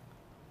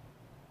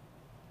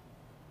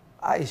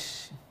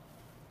 Aish.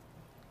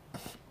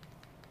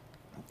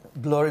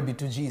 Glory be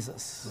to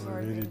Jesus.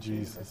 Glory be to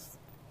Jesus.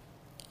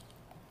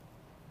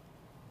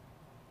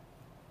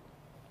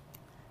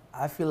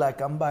 I feel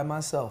like I'm by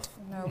myself.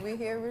 No, we're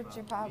here with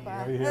you,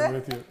 Papa. We're here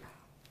with you.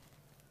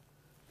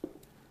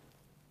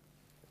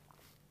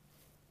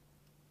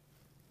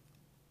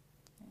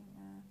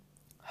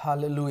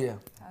 Hallelujah.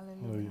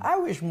 Hallelujah. I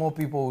wish more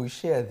people would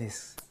share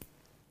this.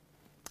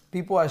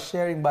 People are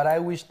sharing, but I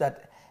wish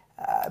that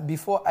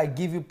before I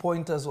give you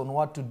pointers on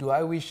what to do,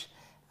 I wish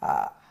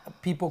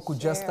people could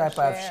just type,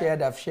 I've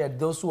shared,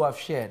 those who have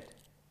shared.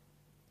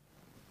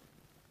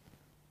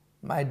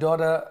 My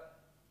daughter,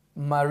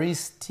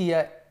 Maris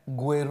Tia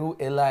Gueru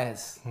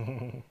Elias.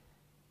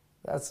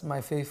 That's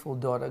my faithful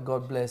daughter.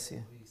 God bless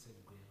you.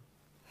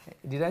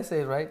 Did I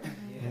say it right?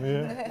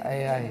 Yeah.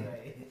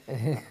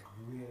 Aye.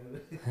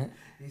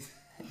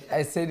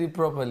 I said it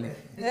properly.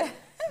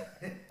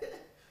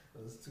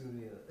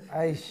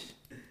 Aish.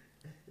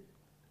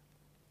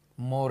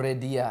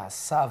 Moredia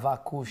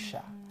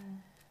Savakusha.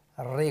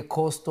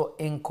 Recosto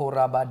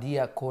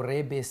encorabadia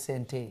corebe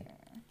sente.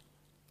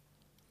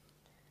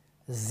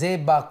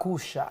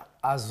 Zebakusha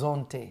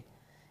azonte.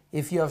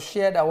 If you have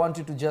shared, I want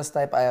you to just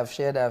type, I have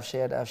shared, I have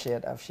shared, I have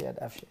shared, I have shared,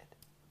 I have shared.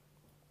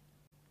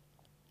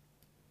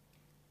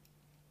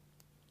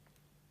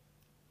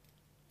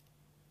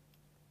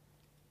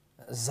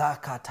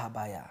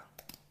 Zakatabaya.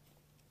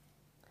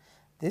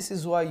 This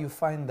is why you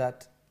find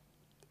that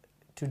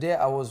today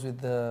I was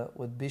with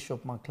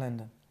Bishop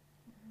McClendon,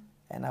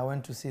 and I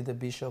went to see the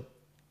bishop.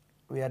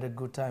 We had a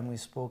good time, we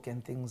spoke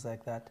and things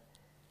like that.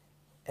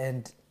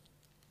 And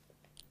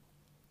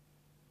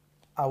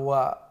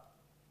our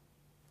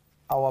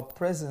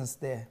presence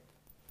there,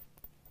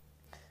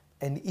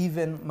 and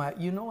even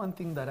one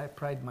thing that I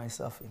pride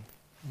myself in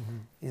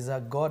is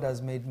that God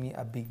has made me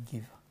a big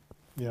giver.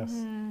 Yes.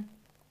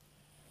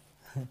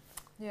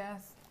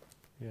 Yes.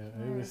 Yeah,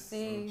 it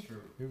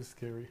was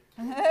scary.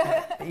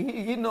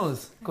 He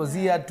knows, because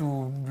he had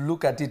to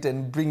look at it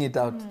and bring it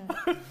out.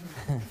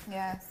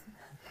 Yes.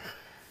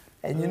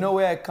 And you know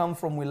where I come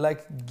from, we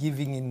like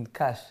giving in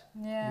cash.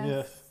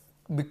 Yes.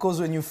 Because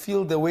when you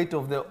feel the weight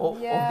of the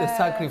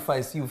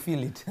sacrifice, you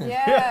feel it.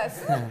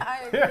 Yes,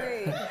 I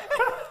agree.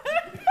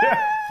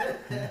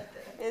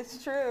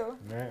 It's true.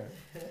 Man.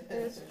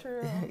 It's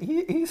true.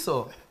 He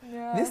saw.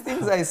 Yeah. These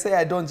things I say,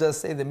 I don't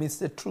just say them. It's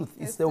the truth.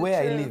 It's the way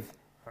I live.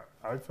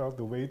 I felt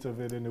the weight of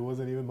it, and it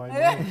wasn't even my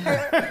name.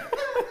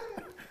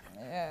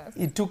 Yes.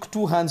 It took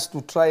 2 hands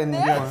to try and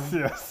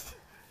Yes.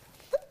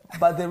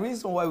 But the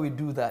reason why we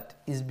do that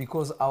is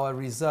because our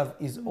reserve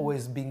is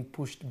always being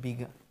pushed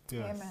bigger.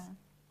 Yes. Amen.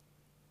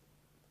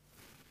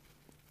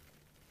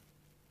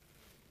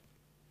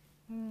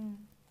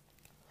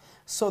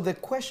 So the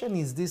question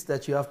is this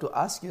that you have to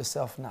ask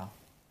yourself now.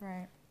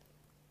 Right.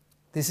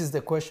 This is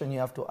the question you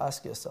have to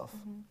ask yourself.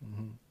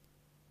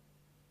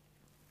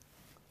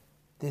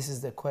 This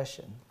is the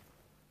question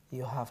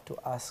you have to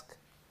ask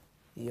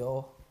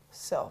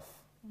yourself.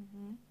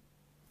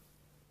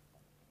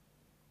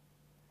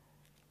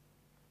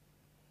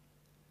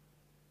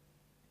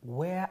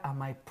 Where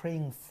am I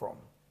praying from?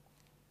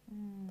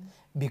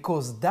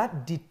 Because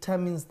that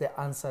determines the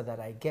answer that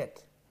I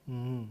get.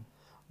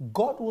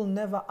 God will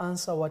never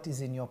answer what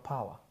is in your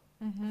power.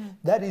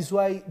 That is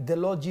why the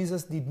Lord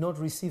Jesus did not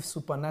receive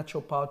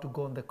supernatural power to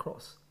go on the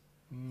cross.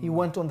 He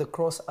went on the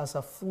cross as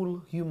a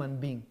full human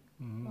being.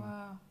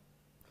 Wow.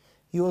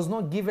 He was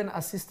not given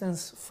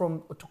assistance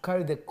to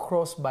carry the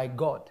cross by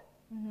God.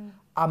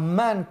 A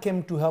man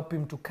came to help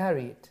him to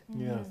carry it.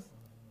 Yes.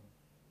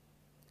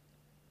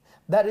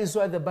 That is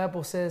why the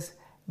Bible says,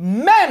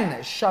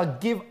 men shall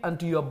give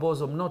unto your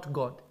bosom, not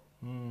God.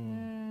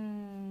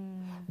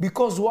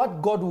 Because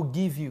what God will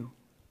give you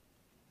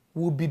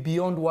will be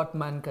beyond what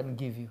man can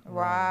give you.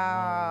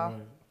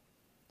 Wow.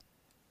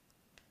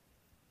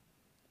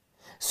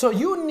 So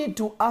you need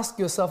to ask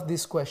yourself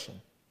this question.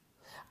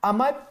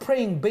 Am I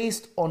praying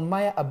based on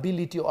my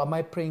ability or am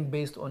I praying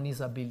based on his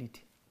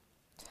ability?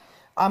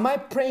 Am I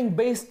praying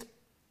based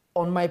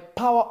on my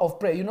power of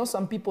prayer? You know,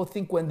 some people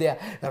think when they are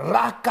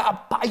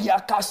Raka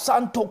Payaka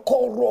Santo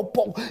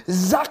Koropo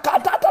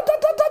Zakata,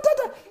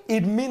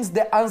 it means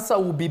the answer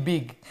will be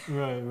big.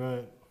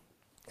 Right.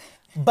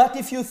 But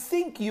if you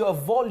think your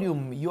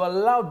volume, your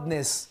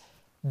loudness,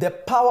 the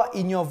power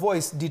in your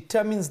voice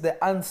determines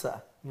the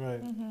answer,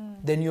 right,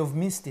 then you've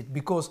missed it,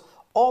 because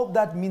all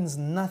that means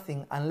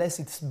nothing unless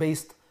it's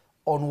based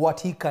on what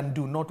he can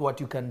do, not what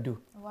you can do.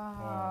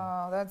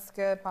 Wow, that's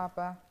good,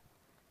 Papa.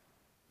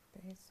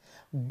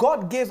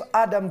 God gave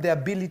Adam the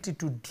ability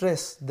to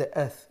dress the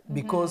earth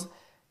because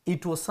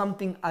it was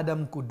something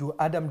Adam could do.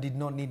 Adam did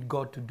not need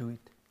God to do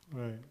it.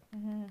 Right.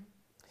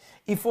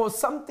 If it was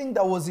something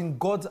that was in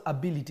God's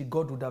ability,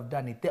 God would have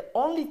done it. The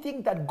only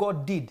thing that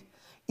God did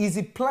is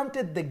he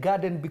planted the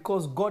garden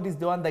because God is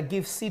the one that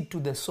gives seed to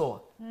the sower.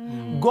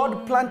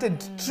 God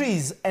planted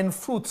trees and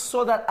fruits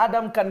so that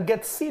Adam can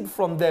get seed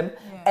from them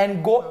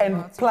and go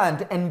and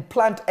plant and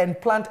plant and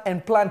plant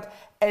and plant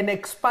and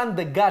expand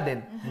the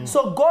garden.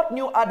 So God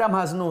knew Adam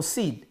has no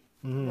seed.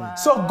 Wow.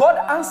 So God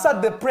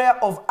answered the prayer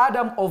of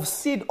Adam of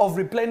seed of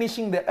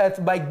replenishing the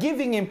earth by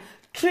giving him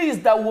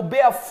trees that will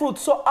bear fruit.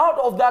 So out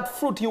of that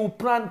fruit he will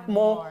plant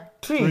more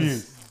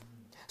trees.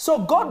 So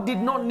God did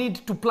not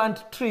need to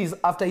plant trees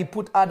after he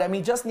put Adam.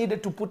 He just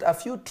needed to put a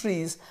few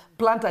trees,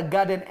 plant a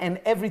garden, and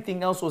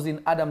everything else was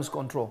in Adam's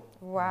control.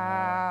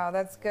 Wow,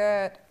 that's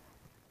good.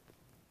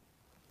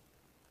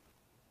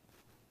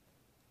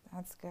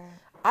 That's good.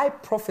 I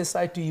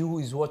prophesy to you who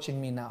is watching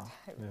me now.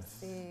 I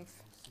receive.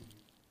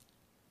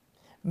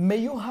 May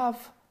you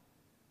have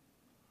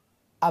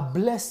a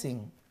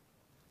blessing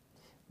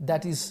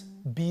that is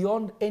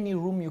beyond any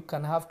room you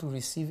can have to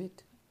receive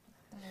it,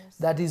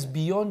 that is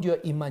beyond your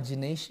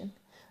imagination,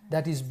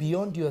 that is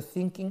beyond your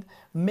thinking.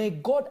 May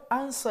God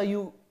answer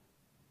you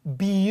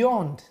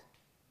beyond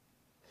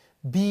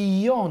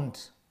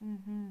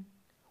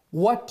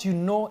what you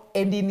know,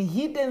 and in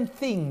hidden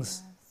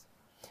things,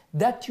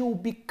 that you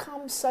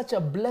become such a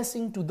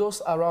blessing to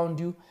those around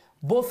you,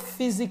 both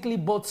physically,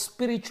 both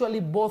spiritually,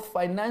 both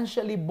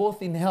financially,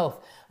 both in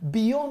health,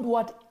 beyond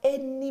what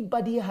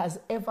anybody has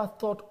ever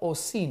thought or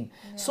seen,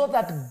 so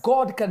that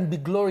God can be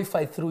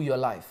glorified through your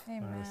life.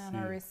 Amen.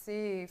 I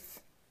receive.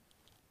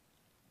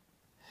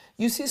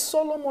 You see,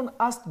 Solomon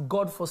asked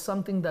God for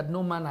something that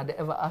no man had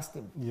ever asked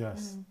him.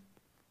 Yes.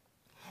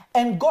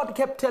 And God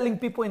kept telling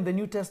people in the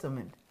New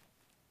Testament,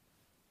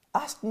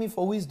 ask me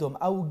for wisdom,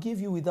 I will give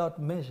you without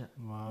measure.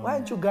 Wow. Why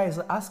aren't you guys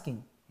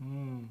asking?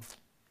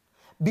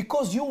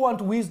 Because you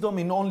want wisdom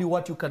in only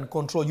what you can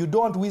control. You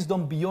don't want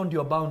wisdom beyond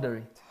your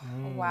boundary.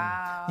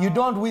 Wow. You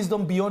don't want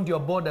wisdom beyond your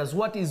borders.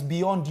 What is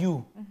beyond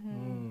you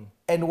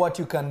and what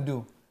you can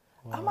do.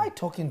 Wow. Am I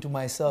talking to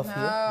myself here?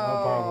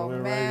 No,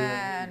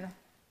 man.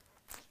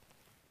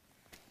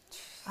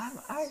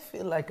 I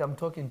feel like I'm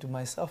talking to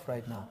myself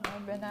right now.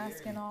 I've been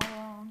asking all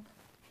along.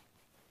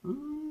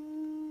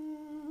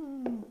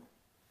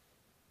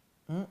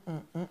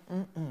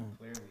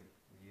 Clearly,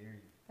 we hear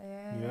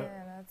you.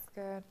 Yeah, that's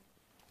good.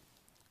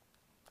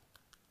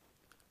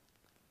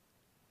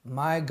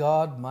 My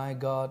God, my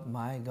God,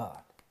 my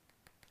God.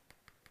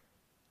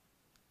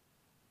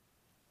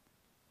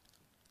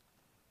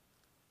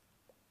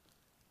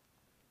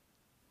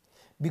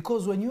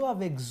 Because when you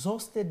have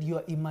exhausted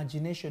your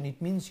imagination,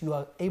 it means you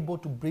are able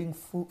to bring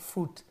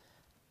fruit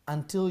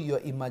until your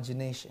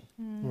imagination.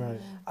 Right.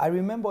 I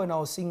remember when I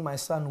was seeing my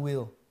son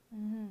Will,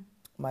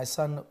 my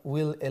son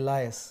Will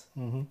Elias,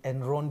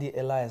 and Rondi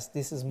Elias.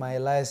 This is my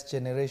Elias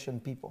generation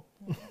people.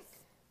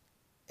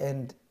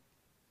 And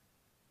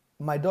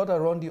my daughter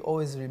Rondi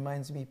always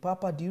reminds me,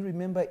 Papa, do you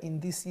remember in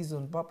this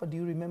season? Papa, do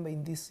you remember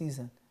in this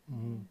season?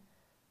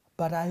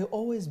 But I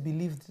always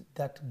believed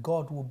that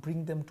God will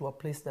bring them to a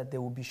place that they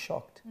will be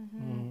shocked.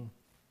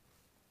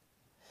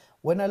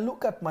 When I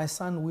look at my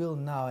son Will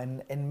now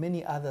and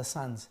many other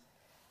sons,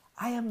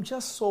 I am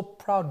just so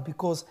proud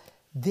because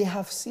they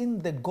have seen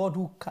the God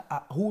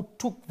who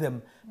took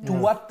them to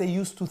what they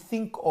used to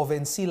think of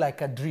and see like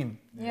a dream.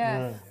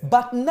 Yes.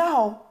 But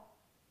now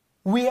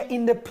we are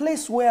in the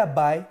place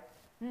whereby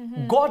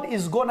God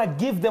is going to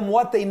give them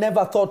what they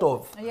never thought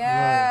of.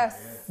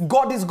 Yes.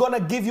 God is going to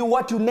give you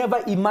what you never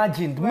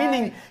imagined.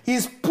 Meaning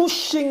he's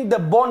pushing the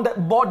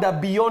border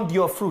beyond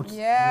your fruits.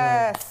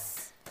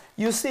 Yes.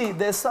 You see,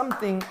 there's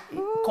something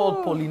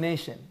called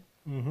pollination.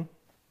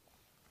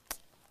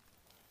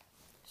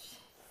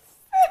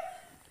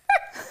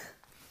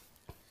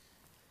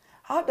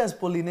 How does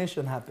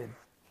pollination happen?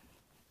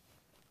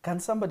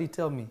 Can somebody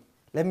tell me?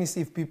 Let me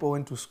see if people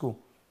went to school.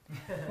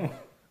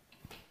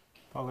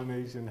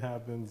 Pollination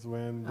happens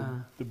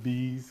when the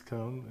bees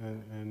come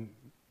and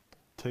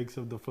takes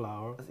of the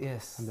flower.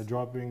 Yes. And the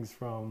droppings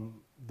from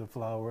the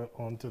flower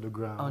onto the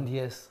ground. And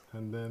yes.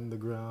 And then the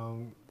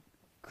ground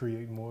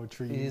create more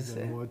trees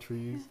and more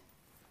trees.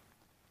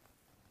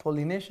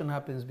 Pollination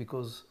happens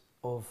because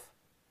of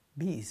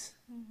bees.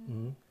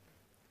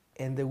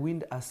 And the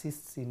wind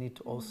assists in it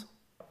also.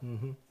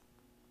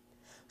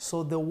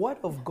 So the word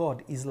of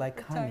God is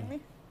like honey. Tiny.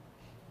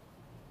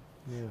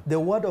 Yeah. The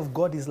word of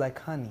God is like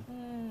honey.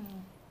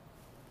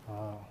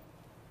 Wow.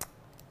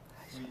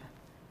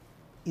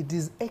 It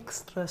is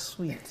extra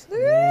sweet.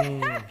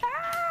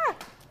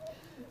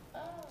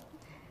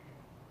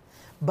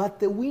 But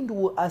the wind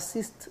will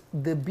assist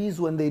the bees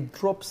when they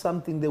drop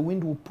something, the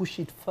wind will push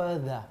it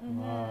further.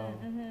 Wow.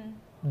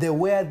 The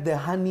where the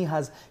honey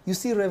has, you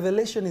see,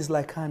 revelation is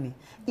like honey.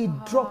 It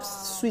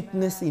drops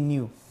sweetness in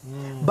you.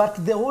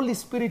 But the Holy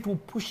Spirit will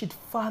push it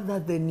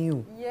further than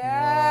you.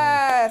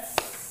 Yes.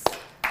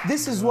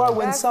 This is why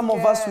when That's some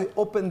of us, we good.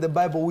 open the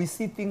Bible, we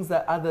see things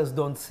that others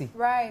don't see.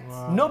 Right.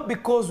 Not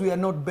because we are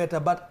not better,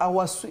 but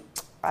our sweet.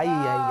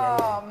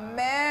 Oh,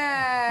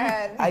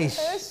 man. I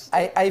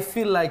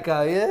feel like,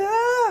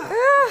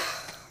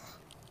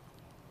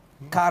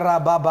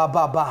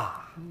 Karabababa.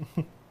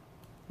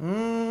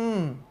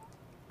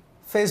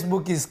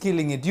 Facebook is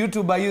killing it.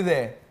 YouTube, are you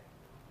there?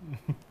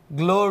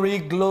 Glory,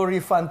 glory,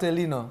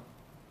 Fantelino.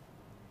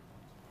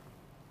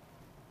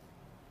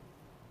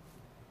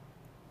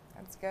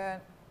 That's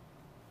good.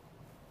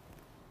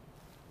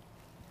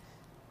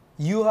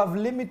 You have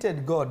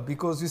limited God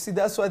because you see,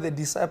 that's why the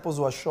disciples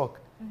were shocked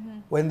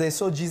when they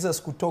saw Jesus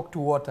could talk to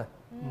water.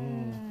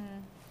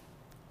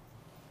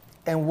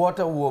 And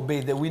water will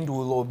obey, the wind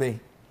will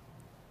obey.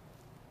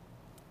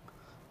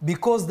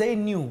 Because they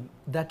knew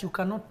that you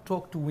cannot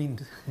talk to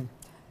wind.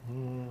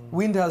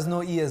 Wind has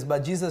no ears,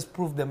 but Jesus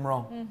proved them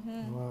wrong.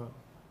 Wow.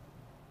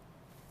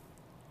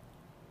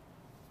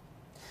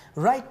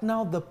 Right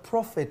now, the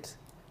prophet,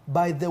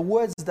 by the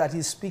words that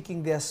he's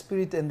speaking, their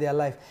spirit and their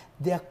life,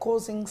 they are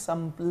causing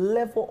some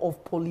level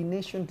of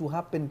pollination to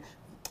happen.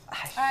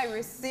 I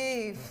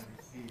receive.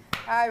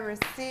 I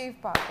receive,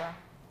 Papa.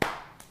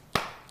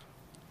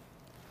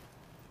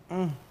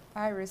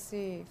 I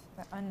receive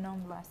the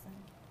unknown blessing.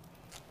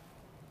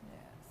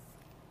 Yes.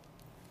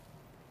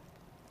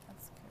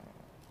 That's good.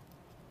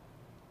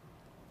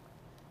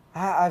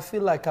 I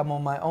feel like I'm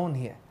on my own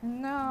here.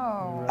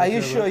 No. Are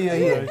you sure you're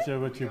here? Right here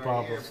with you,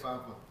 Papa.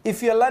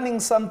 If you're learning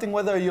something,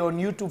 whether you're on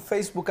YouTube,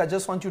 Facebook, I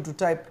just want you to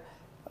type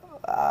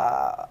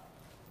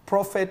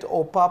prophet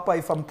or Papa.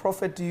 If I'm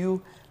prophet to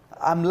you,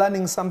 I'm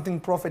learning something,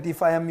 prophet.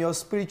 If I am your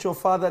spiritual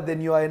father, then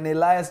you are an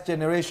Elias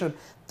generation.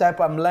 Type,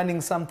 I'm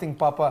learning something,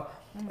 Papa.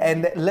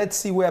 And let's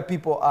see where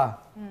people are.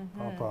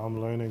 Papa, I'm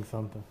learning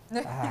something.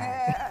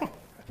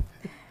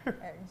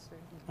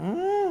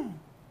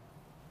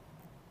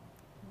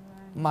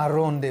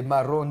 Maronde,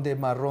 maronde,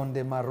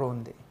 maronde,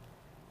 maronde.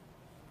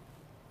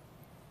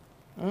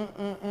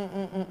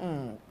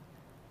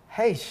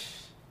 Hey,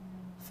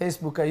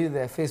 Facebook, are you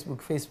there?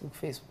 Facebook, Facebook,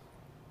 Facebook.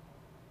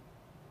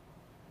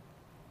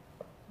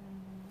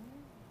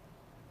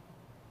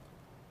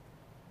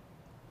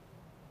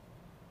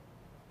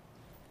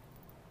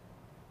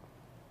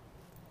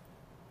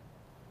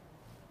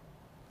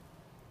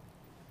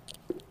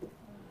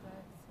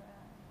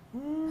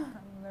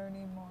 I'm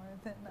learning more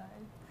than I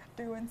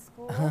do in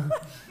school.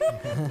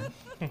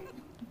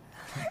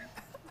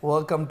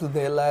 Welcome to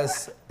the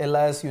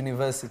Elias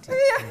University.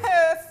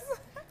 Yes.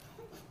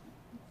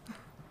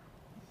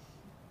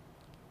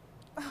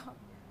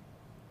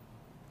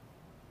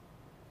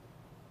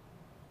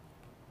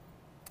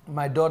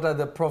 My daughter,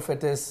 the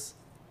prophetess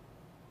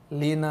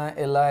Lina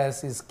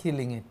Elias, is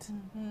killing it.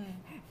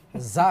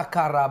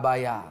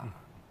 Zakarabaya.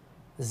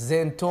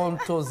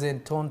 Zentonto,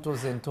 zentonto,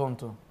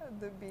 zentonto.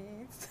 The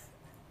bees.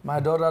 My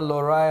daughter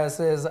Loriah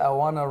says, I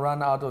want to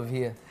run out of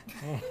here.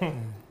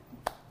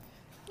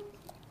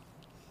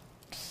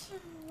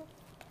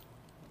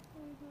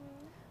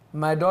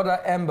 My daughter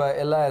Amber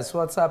Elias,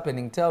 what's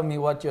happening? Tell me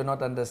what you're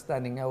not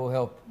understanding. I will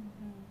help.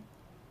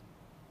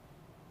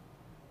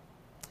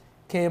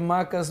 K.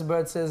 Marcus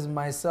Bird says,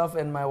 myself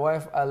and my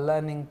wife are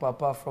learning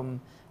Papa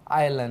from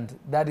Ireland.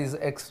 That is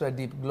extra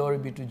deep. Glory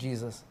be to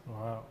Jesus.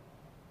 Wow.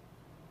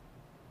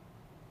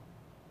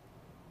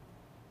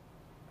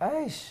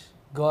 Aish,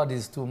 God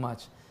is too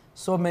much.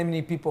 So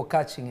many people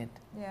catching it.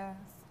 Yes.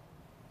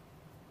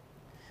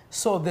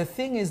 So the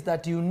thing is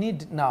that you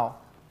need now,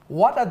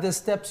 what are the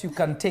steps you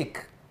can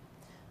take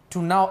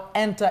to now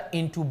enter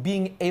into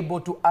being able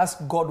to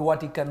ask God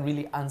what He can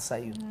really answer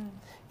you?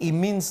 It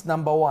means,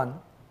 number one,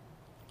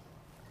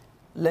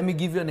 let me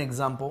give you an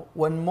example.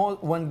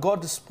 When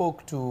God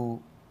spoke to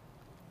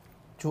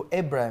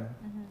Abraham,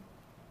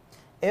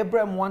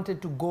 Abraham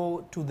wanted to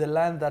go to the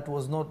land that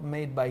was not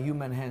made by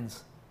human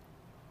hands.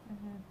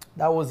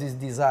 That was his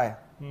desire.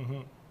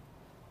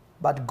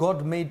 But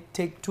God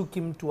took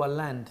him to a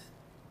land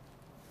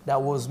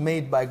that was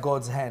made by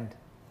God's hand.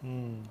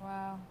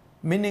 Wow.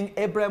 Meaning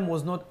Abraham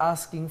was not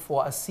asking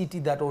for a city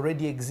that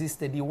already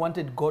existed. He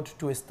wanted God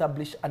to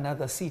establish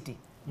another city.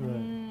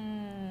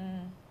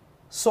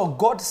 So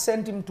God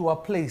sent him to a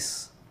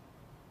place.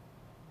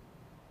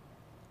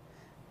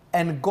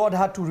 And God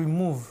had to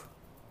remove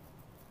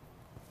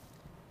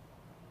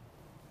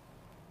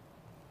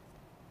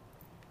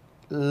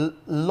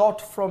Lot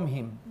from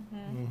him.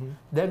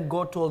 Then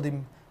God told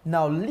him,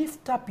 now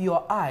lift up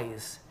your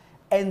eyes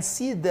and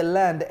see the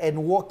land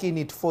and walk in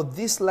it. For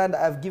this land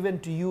I have given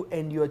to you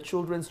and your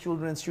children's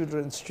children's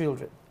children's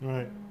children.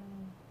 Right.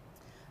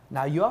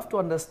 Now you have to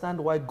understand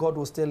why God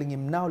was telling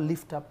him, now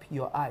lift up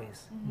your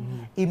eyes.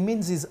 It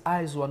means his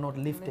eyes were not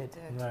lifted.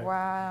 Right.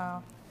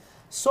 Wow.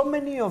 So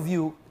many of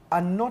you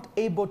are not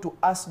able to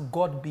ask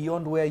God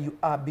beyond where you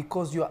are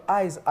because your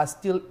eyes are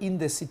still in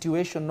the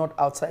situation, not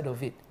outside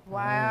of it.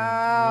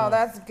 Wow,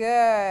 that's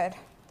good.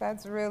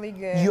 That's really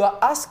good. You are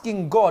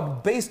asking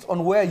God based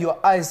on where your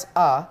eyes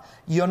are.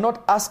 You're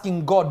not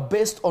asking God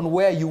based on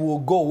where you will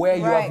go, where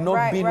you have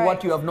not been,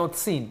 what you have not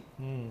seen.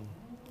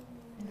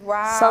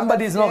 Wow.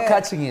 Somebody is that's not good.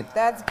 catching it.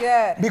 That's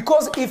good.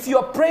 Because if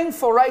you're praying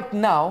for right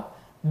now,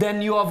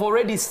 then you have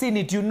already seen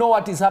it. You know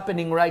what is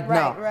happening right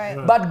now. Right.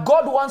 But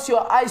God wants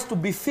your eyes to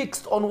be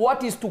fixed on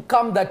what is to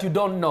come that you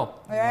don't know.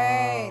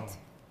 Right.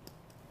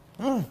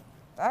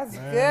 That's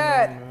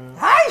good.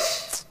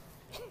 Aish!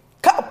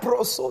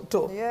 Capro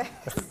soto. Yes.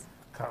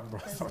 Cabra.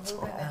 It's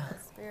moving in the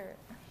spirit.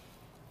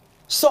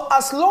 So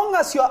as long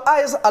as your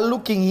eyes are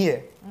looking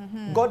here,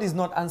 God is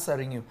not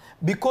answering you.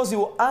 Because he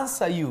will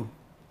answer you.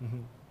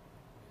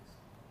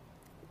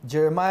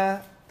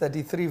 Jeremiah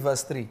 33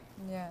 verse 3.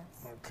 Yes.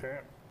 Okay.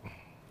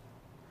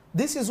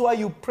 This is why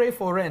you pray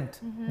for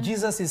rent.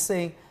 Jesus is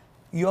saying,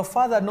 your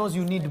father knows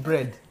you need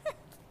bread.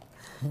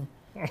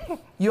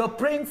 You're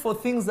praying for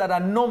things that are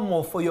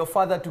normal for your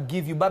father to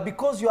give you, but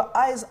because your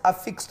eyes are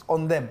fixed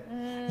on them,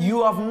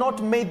 you have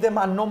not made them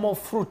a normal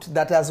fruit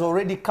that has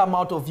already come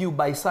out of you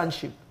by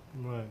sonship.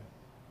 Right.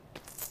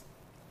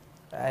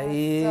 That's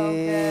so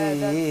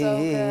good. That's so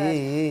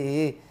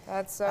good.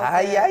 That's so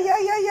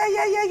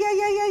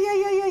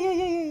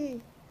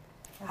good.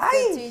 That's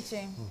good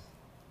teaching.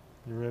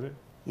 You ready?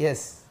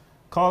 Yes.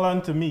 Call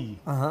unto me,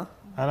 and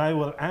I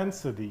will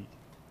answer thee,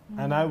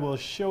 and I will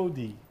show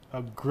thee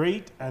a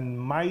great and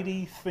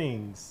mighty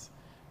things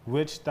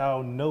which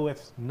thou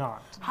knowest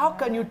not. How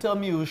can you tell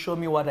me you will show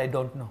me what I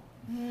don't know?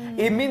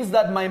 It means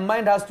that my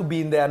mind has to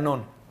be in the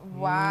unknown.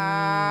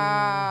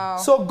 Wow.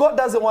 So God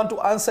doesn't want to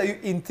answer you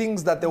in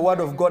things that the word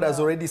of God has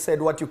already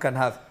said what you can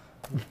have.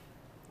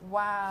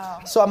 Wow.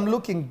 So I'm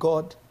looking,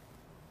 God,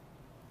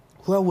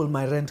 where will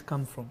my rent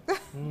come from?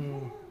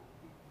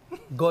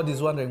 God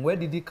is wondering, where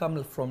did he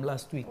come from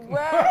last week?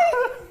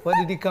 Where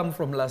did he come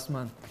from last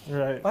month?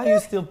 Right. Why are you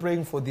still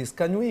praying for this?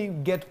 Can we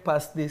get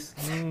past this?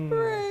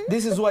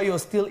 This is why you're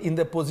still in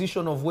the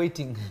position of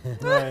waiting.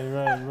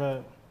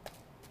 Right.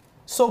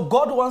 So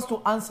God wants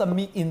to answer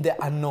me in the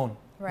unknown.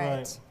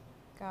 Right.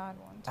 God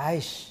wants.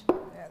 Aish.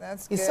 Yeah,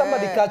 that's good. Is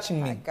somebody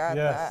catching me? I got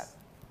Yes.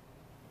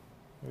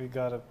 We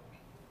got it.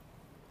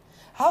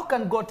 How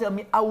can God tell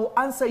me, I will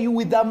answer you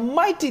with a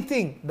mighty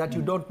thing that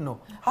you don't know?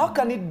 How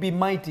can it be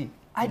mighty?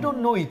 I don't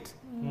know it.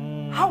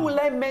 How will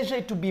I measure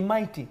it to be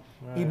mighty?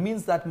 It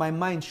means that my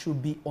mind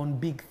should be on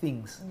big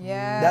things.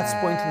 Yes. That's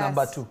point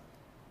number 2.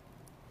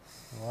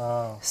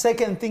 Wow.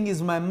 Second thing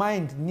is my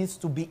mind needs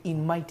to be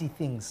in mighty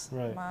things.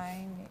 Right.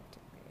 Mine need to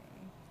be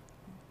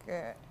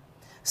good.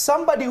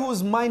 Somebody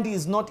whose mind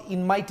is not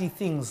in mighty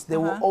things, they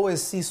will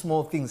always see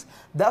small things.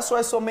 That's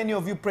why so many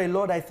of you pray,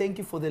 Lord, I thank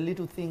you for the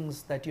little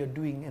things that you're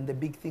doing and the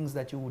big things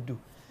that you will do.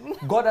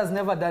 God has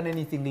never done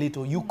anything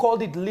little. You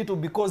called it little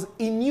because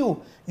in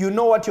you, you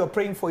know what you're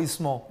praying for is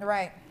small.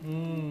 Right.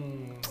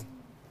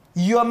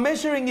 You are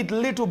measuring it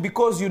little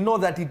because you know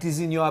that it is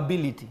in your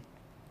ability.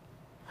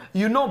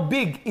 You know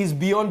big is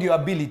beyond your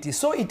ability.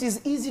 So it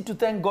is easy to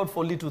thank God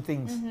for little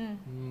things,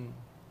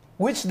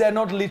 which they're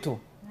not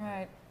little.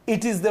 Right.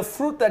 It is the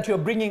fruit that you're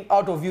bringing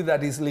out of you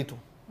that is little.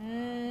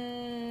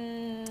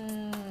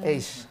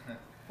 Eish.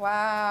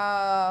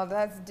 Wow,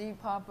 that's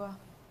deep, Papa.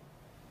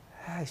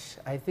 Aish,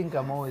 I think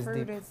I'm always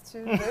Fruit deep. is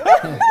too good.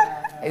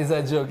 It's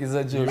a joke, it's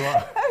a joke.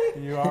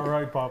 You are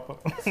right, Papa.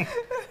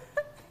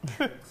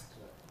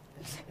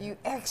 You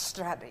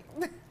extra deep.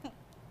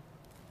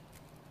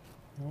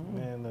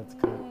 Man, that's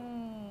good.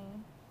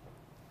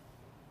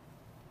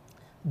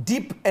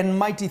 Deep and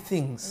mighty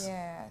things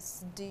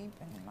Yes, deep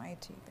and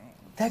mighty things.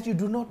 that you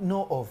do not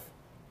know of.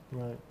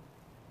 Right.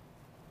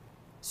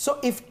 So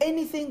if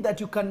anything that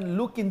you can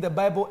look in the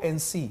Bible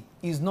and see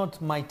is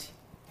not mighty,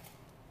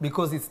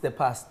 because it's the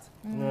past.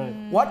 Right.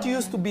 What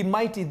used to be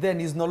mighty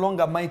then is no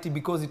longer mighty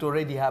because it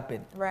already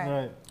happened.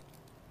 Right.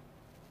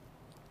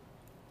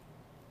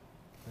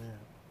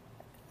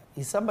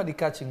 Is somebody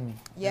catching me?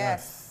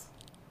 Yes.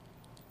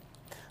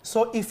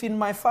 So if in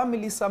my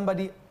family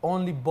somebody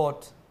only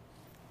bought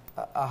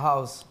a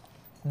house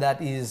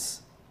that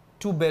is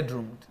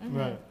 2-bedroomed,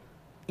 Right.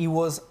 it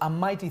was a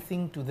mighty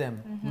thing to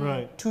them.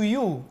 Right. To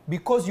you,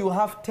 because you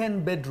have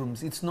 10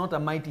 bedrooms, it's not a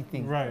mighty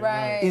thing.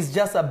 Right. It's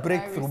just a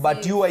breakthrough,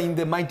 but you are in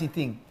the mighty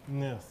thing.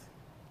 Yes.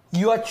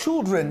 Your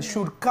children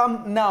should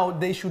come now,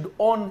 they should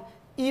own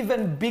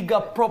even bigger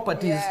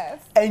properties,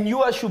 and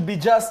yours should be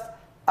just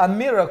a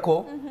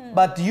miracle,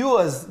 but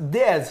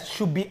theirs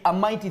should be a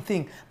mighty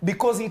thing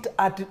because it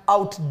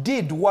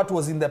outdid what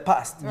was in the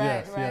past.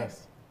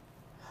 Yes.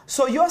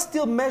 So you're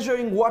still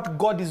measuring what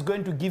God is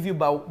going to give you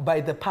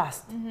by the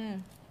past.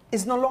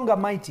 It's no longer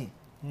mighty.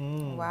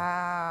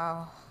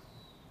 Wow.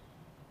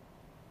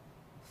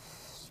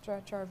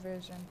 Stretch our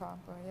vision,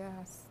 Papa.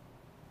 Yes.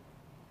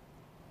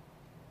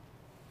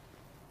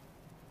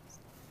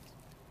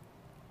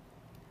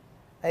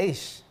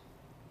 Aish.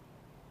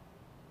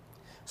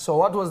 So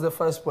what was the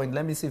first point?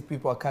 Let me see if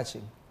people are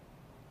catching.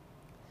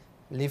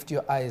 Lift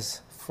your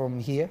eyes from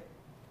here.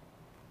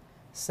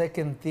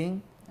 Second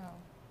thing,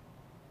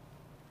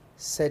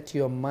 set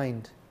your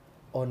mind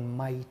on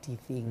mighty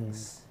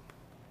things.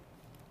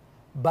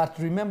 But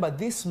remember,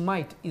 this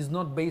might is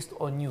not based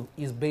on you,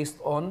 it's based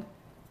on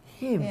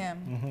Him.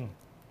 Him.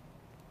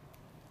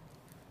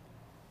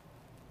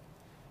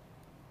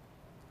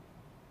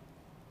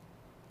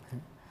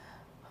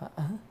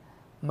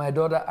 My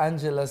daughter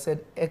Angela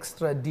said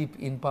extra deep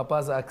in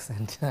Papa's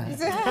accent.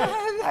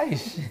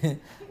 I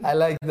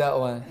like that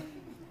one.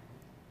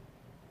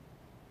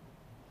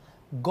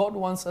 God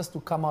wants us to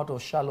come out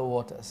of shallow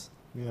waters.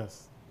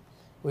 Yes.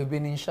 We've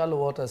been in shallow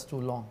waters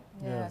too long.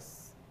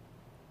 Yes.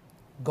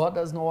 God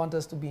does not want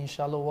us to be in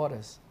shallow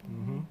waters.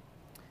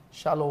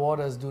 Shallow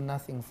waters do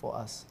nothing for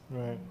us.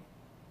 Right.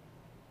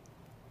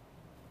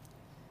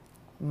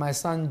 My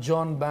son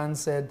John Ban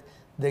said,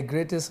 the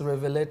greatest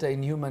revelator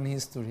in human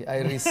history. I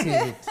receive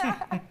it.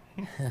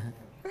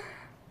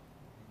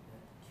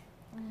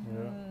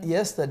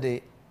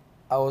 Yesterday,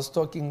 I was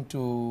talking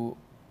to,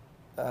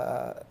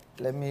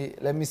 let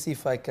me see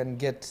if I can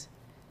get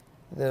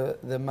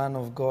the man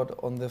of God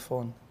on the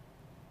phone.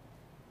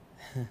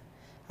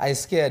 I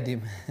scared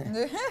him.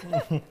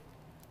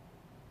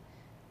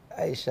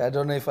 Aisha, I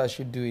don't know if I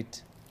should do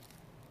it.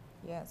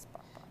 Yes,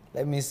 Papa.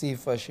 Let me see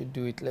if I should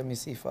do it. Let me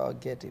see if I'll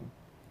get him.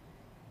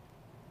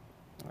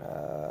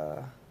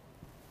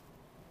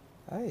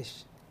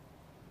 Aish.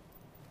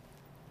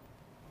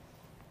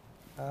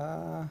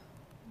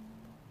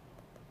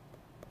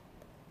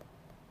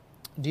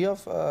 Do you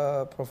have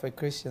Prophet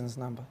Christian's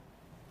number?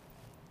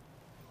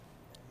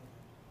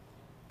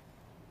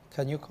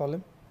 Can you call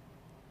him?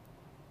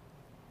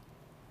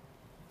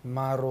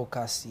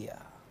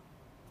 Marokasia.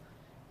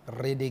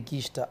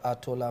 Redegista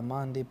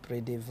atolamande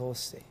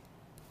predevose.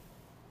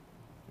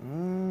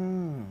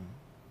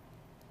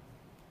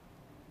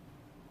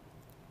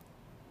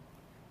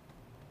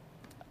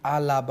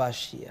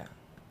 Alabashia.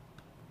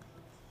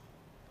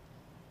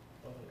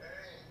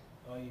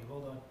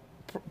 Hold on.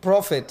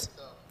 Prophet.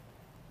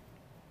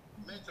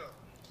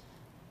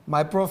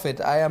 My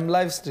prophet, I am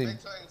live stream.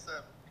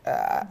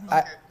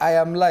 I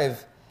am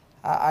live.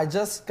 I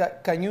just,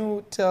 can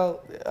you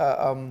tell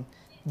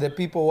the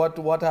people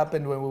what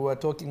happened when we were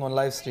talking on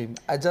live stream?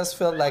 I just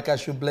felt like I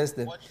should bless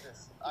them. Watch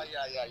this.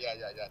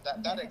 Yeah.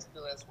 That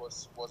experience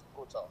was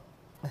brutal.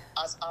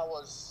 As I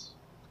was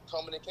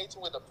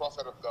communicating with the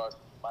prophet of God,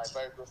 my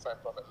very good friend,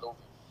 Prophet Lovi,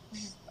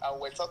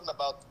 and we're talking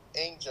about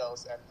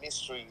angels and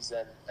mysteries,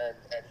 and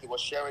he was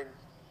sharing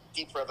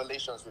deep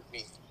revelations with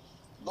me.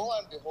 Lo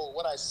and behold,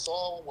 what I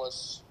saw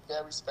was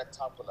very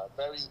spectacular.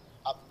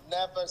 I've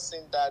never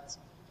seen that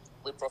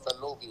with Prophet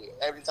Lovi.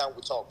 Every time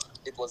we talk,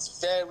 it was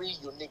very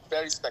unique,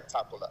 very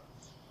spectacular.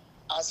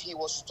 As he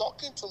was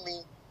talking to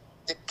me,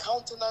 the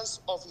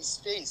countenance of his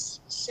face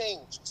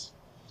changed.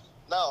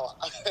 Now,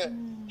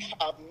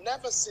 I've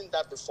never seen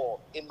that before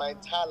in my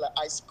entire life.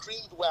 I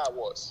screamed where I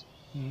was.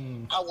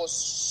 I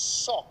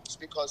was shocked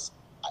because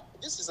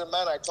this is a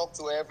man I talk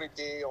to every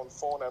day on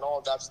phone and all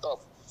that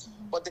stuff.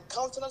 But the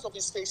countenance of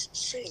his face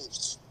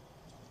changed.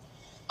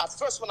 At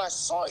first, when I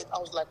saw it, I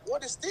was like,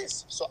 what is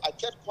this? So I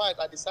kept quiet.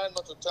 I decided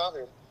not to tell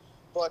him.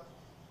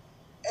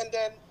 And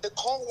then the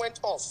call went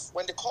off.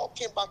 When the call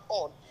came back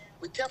on,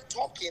 we kept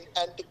talking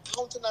and the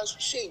countenance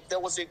changed. There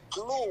was a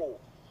glow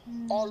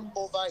all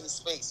over his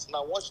face.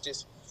 Now watch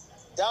this.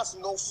 That's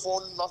no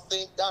phone,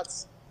 nothing.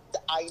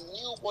 I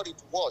knew what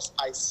it was.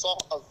 I saw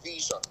a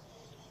vision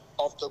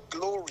of the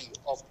glory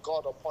of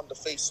God upon the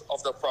face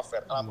of the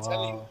prophet. And I'm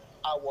telling you,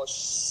 I was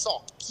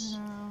shocked.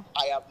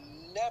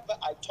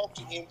 I talk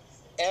to him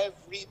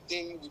every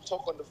day. We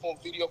talk on the phone,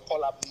 video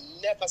call. I've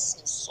never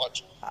seen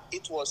such.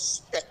 It was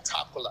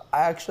spectacular.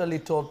 I actually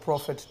told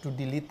Prophet to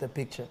delete the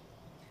picture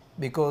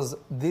because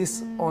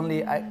this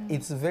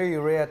it's very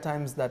rare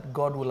times that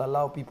God will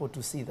allow people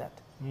to see that.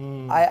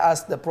 I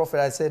asked the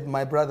Prophet, I said,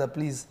 my brother,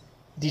 please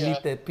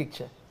delete the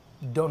picture.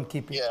 Don't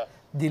keep it.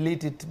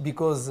 Delete it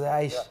because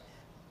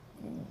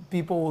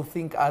people will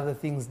think other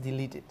things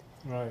delete it.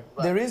 Right.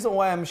 The reason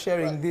why I'm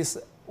sharing this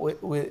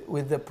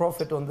with the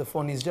Prophet on the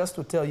phone is just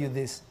to tell you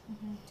this,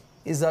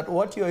 is that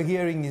what you're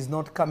hearing is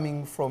not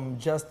coming from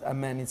just a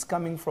man, it's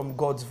coming from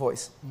God's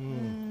voice.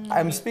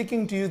 I'm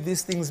speaking to you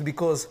these things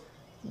because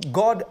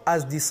God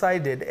has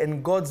decided,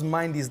 and God's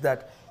mind is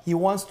that He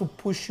wants to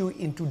push you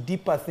into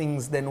deeper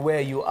things than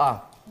where you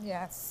are.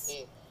 Yes.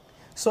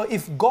 So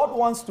if God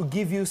wants to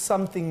give you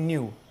something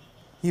new,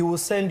 He will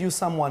send you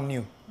someone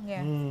new.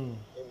 Yeah. Amen.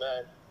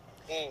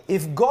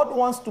 If God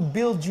wants to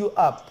build you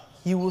up,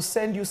 He will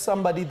send you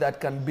somebody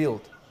that can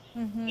build.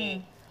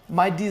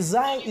 My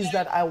desire is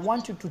that I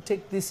want you to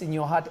take this in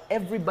your heart,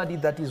 everybody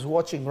that is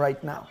watching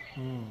right now.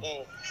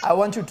 I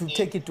want you to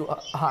take it to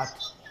heart.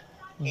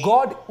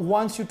 God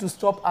wants you to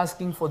stop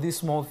asking for these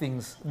small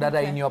things that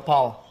are in your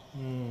power.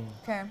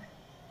 Okay.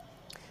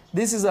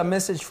 This is a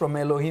message from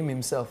Elohim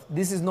himself.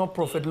 This is not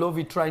Prophet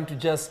Lovy trying to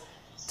just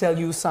tell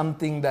you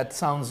something that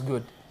sounds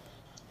good.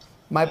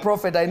 My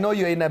prophet, I know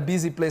you're in a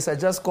busy place. I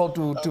just called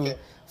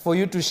for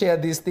you to share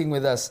this thing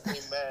with us.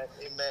 Amen.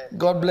 Amen.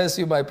 God bless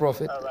you, my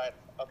prophet. All right.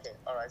 Okay.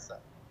 All right, sir.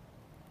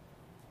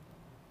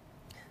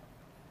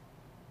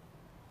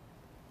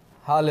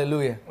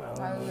 Hallelujah.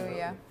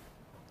 Hallelujah.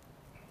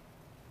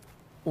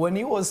 When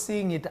he was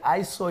seeing it,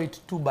 I saw it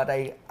too, but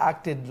I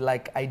acted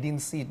like I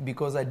didn't see it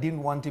because I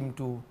didn't want him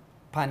to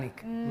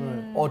panic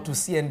or to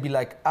see and be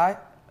like,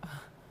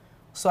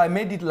 So I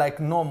made it like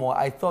normal.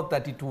 I thought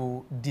that it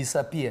would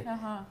disappear.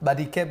 But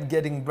it kept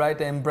getting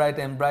brighter and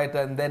brighter and brighter,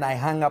 and then I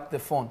hung up the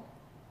phone.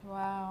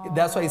 Wow.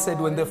 That's why I said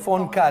when the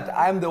phone cut,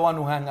 I'm the one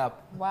who hung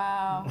up.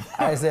 Wow.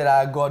 I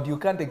said, God, you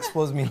can't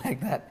expose me like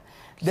that.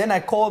 Then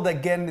I called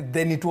again,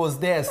 then it was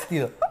there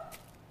still.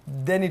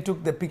 Then he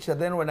took the picture.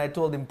 Then when I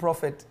told him,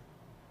 Prophet,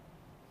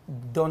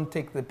 don't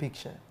take the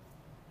picture,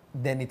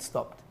 then it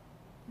stopped.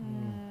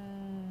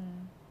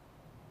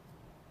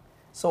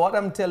 So what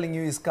I'm telling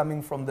you is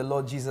coming from the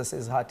Lord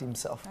Jesus' heart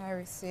himself. I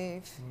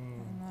receive.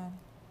 Amen.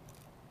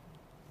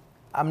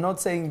 I'm not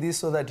saying this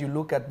so that you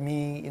look at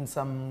me in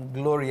some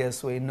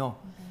glorious way. No.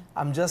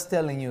 I'm just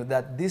telling you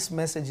that this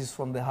message is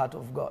from the heart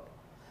of God.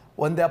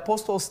 When the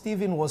Apostle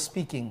Stephen was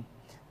speaking,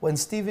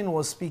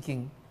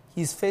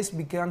 his face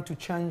began to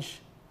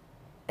change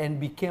and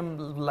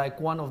became like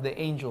one of the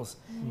angels,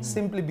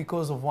 simply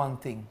because of one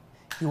thing.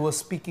 He was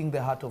speaking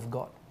the heart of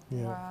God.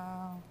 Yeah.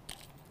 Wow.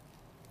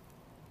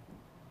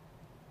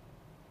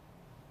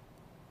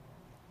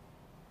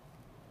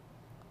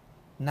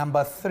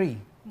 Number 3,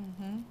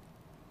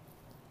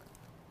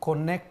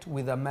 connect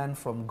with a man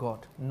from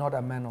God, not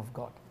a man of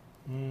God.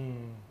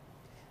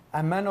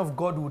 A man of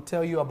God will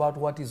tell you about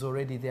what is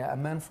already there. A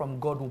man from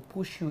God will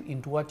push you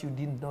into what you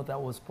didn't know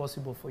that was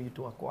possible for you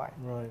to acquire.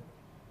 Right.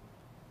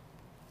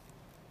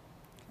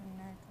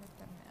 Connect with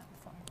the man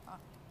from God.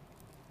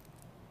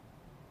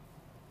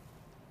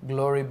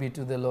 Glory be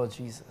to the Lord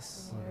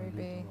Jesus. Glory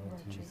be,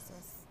 Lord Jesus.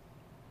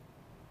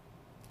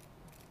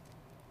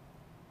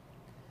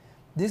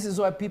 This is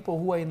why people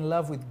who are in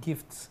love with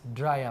gifts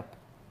dry up.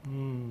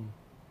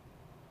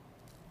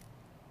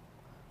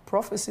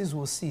 Prophecies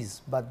will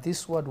cease, but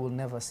this word will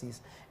never cease.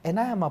 And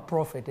I am a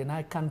prophet, and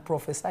I can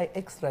prophesy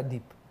extra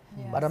deep.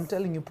 Yes. But I'm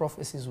telling you,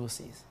 prophecies will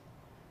cease.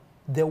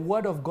 The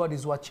word of God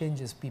is what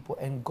changes people,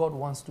 and God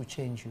wants to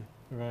change you.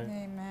 Right.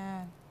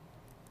 Amen.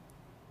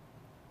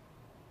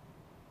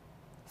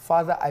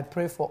 Father, I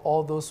pray for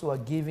all those who are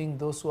giving,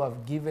 those who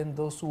have given,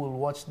 those who will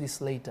watch this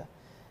later.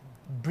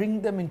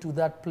 Bring them into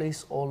that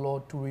place, oh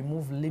Lord, to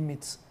remove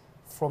limits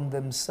from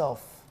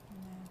themselves,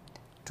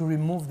 to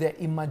remove their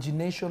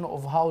imagination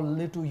of how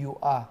little you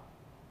are.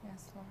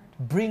 Yes,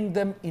 Lord. Bring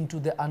them into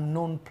the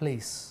unknown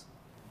place,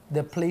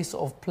 the place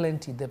of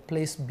plenty, the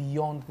place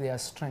beyond their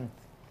strength,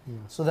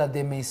 so that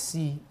they may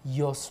see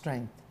your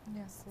strength.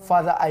 Yes, Lord.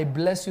 Father, I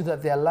bless you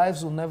that their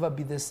lives will never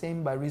be the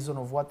same by reason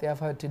of what they have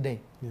heard today.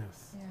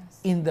 Yes. Yes.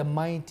 In the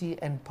mighty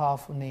and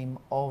powerful name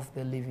of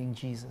the living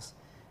Jesus.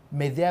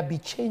 May there be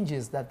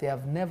changes that they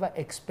have never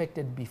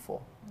expected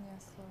before.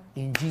 Yes, Lord.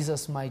 In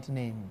Jesus' mighty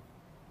name.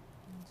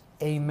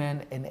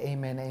 Amen and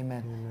amen,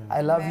 amen. Amen.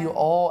 I love you Amen.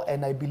 all,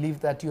 and I believe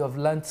that you have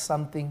learned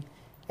something.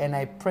 And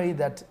I pray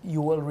that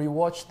you will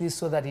rewatch this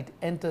so that it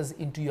enters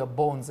into your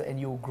bones and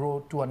you'll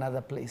grow to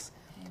another place.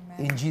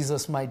 Amen. In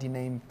Jesus' mighty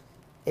name,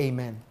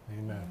 amen.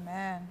 Amen.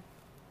 Amen.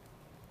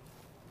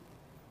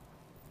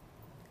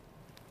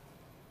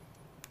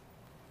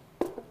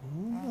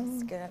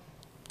 That's good.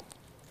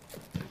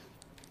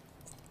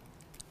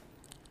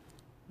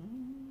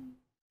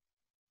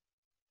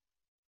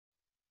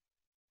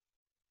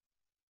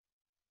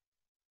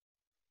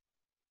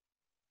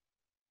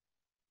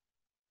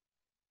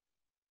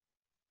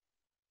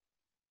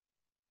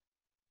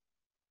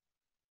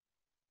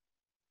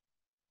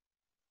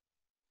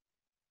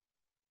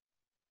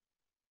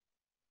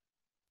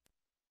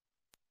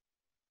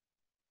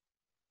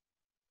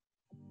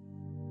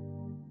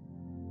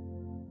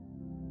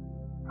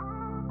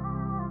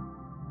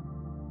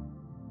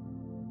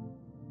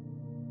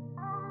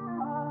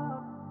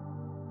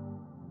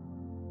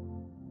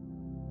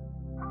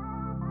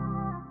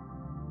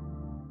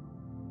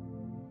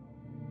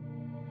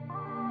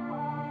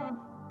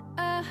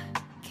 I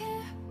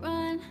can't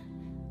run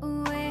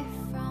away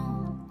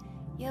from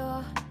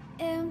your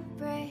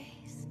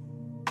embrace.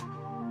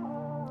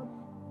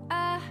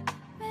 I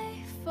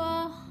may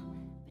fall.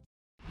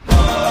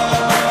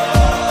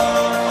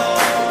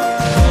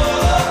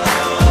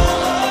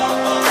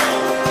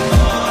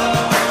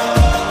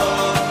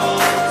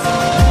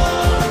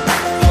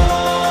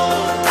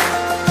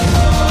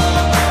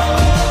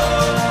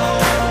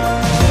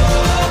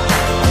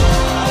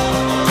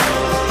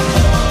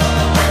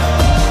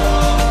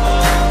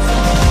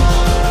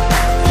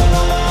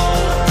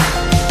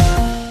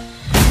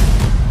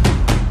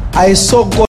 I saw God